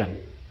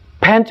question,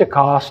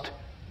 Pentecost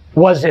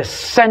was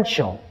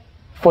essential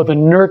for the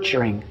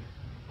nurturing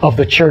of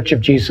the Church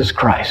of Jesus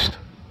Christ.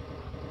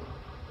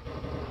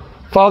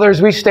 Father,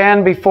 as we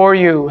stand before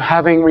you,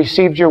 having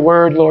received your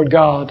word, Lord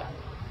God,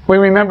 we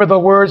remember the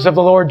words of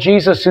the Lord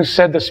Jesus, who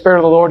said, "The Spirit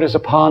of the Lord is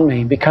upon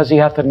me, because he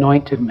hath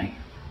anointed me."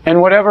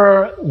 And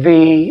whatever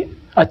the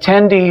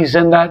attendees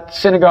in that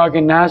synagogue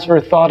in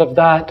Nazareth thought of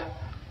that,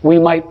 we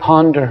might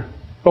ponder.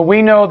 But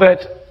we know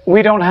that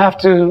we don't have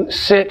to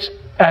sit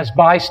as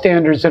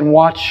bystanders and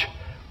watch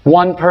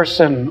one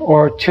person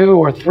or two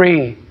or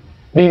three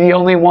be the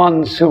only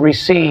ones who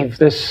receive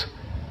this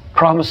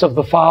promise of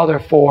the Father,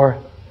 for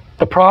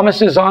the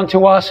promise is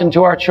unto us and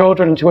to our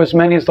children and to as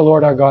many as the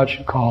Lord our God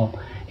should call,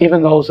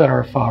 even those that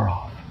are far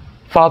off.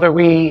 Father,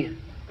 we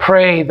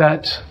pray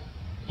that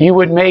you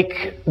would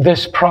make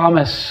this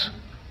promise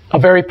a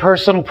very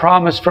personal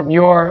promise from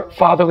your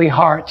fatherly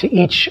heart to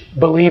each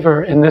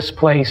believer in this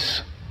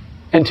place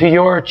and to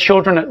your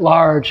children at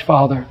large,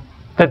 Father,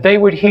 that they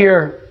would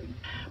hear,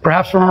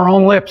 perhaps from our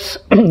own lips,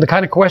 the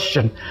kind of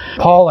question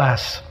Paul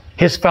asks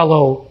his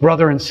fellow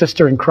brother and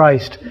sister in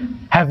Christ: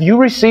 have you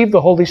received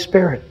the Holy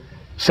Spirit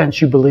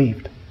since you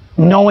believed?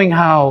 Knowing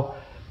how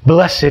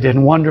blessed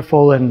and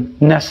wonderful and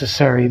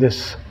necessary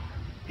this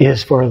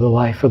is for the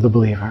life of the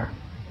believer.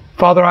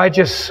 Father, I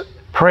just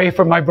pray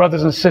for my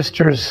brothers and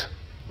sisters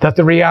that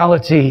the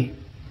reality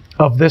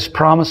of this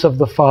promise of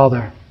the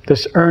Father,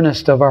 this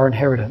earnest of our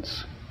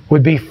inheritance,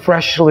 would be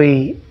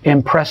freshly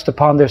impressed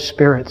upon their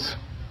spirits,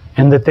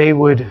 and that they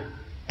would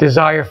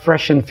desire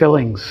fresh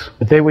infillings,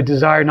 that they would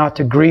desire not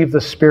to grieve the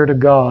Spirit of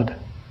God,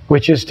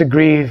 which is to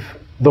grieve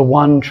the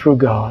one true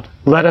God.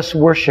 Let us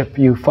worship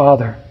you,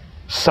 Father,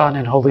 Son,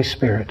 and Holy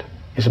Spirit,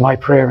 is my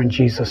prayer in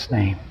Jesus'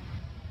 name.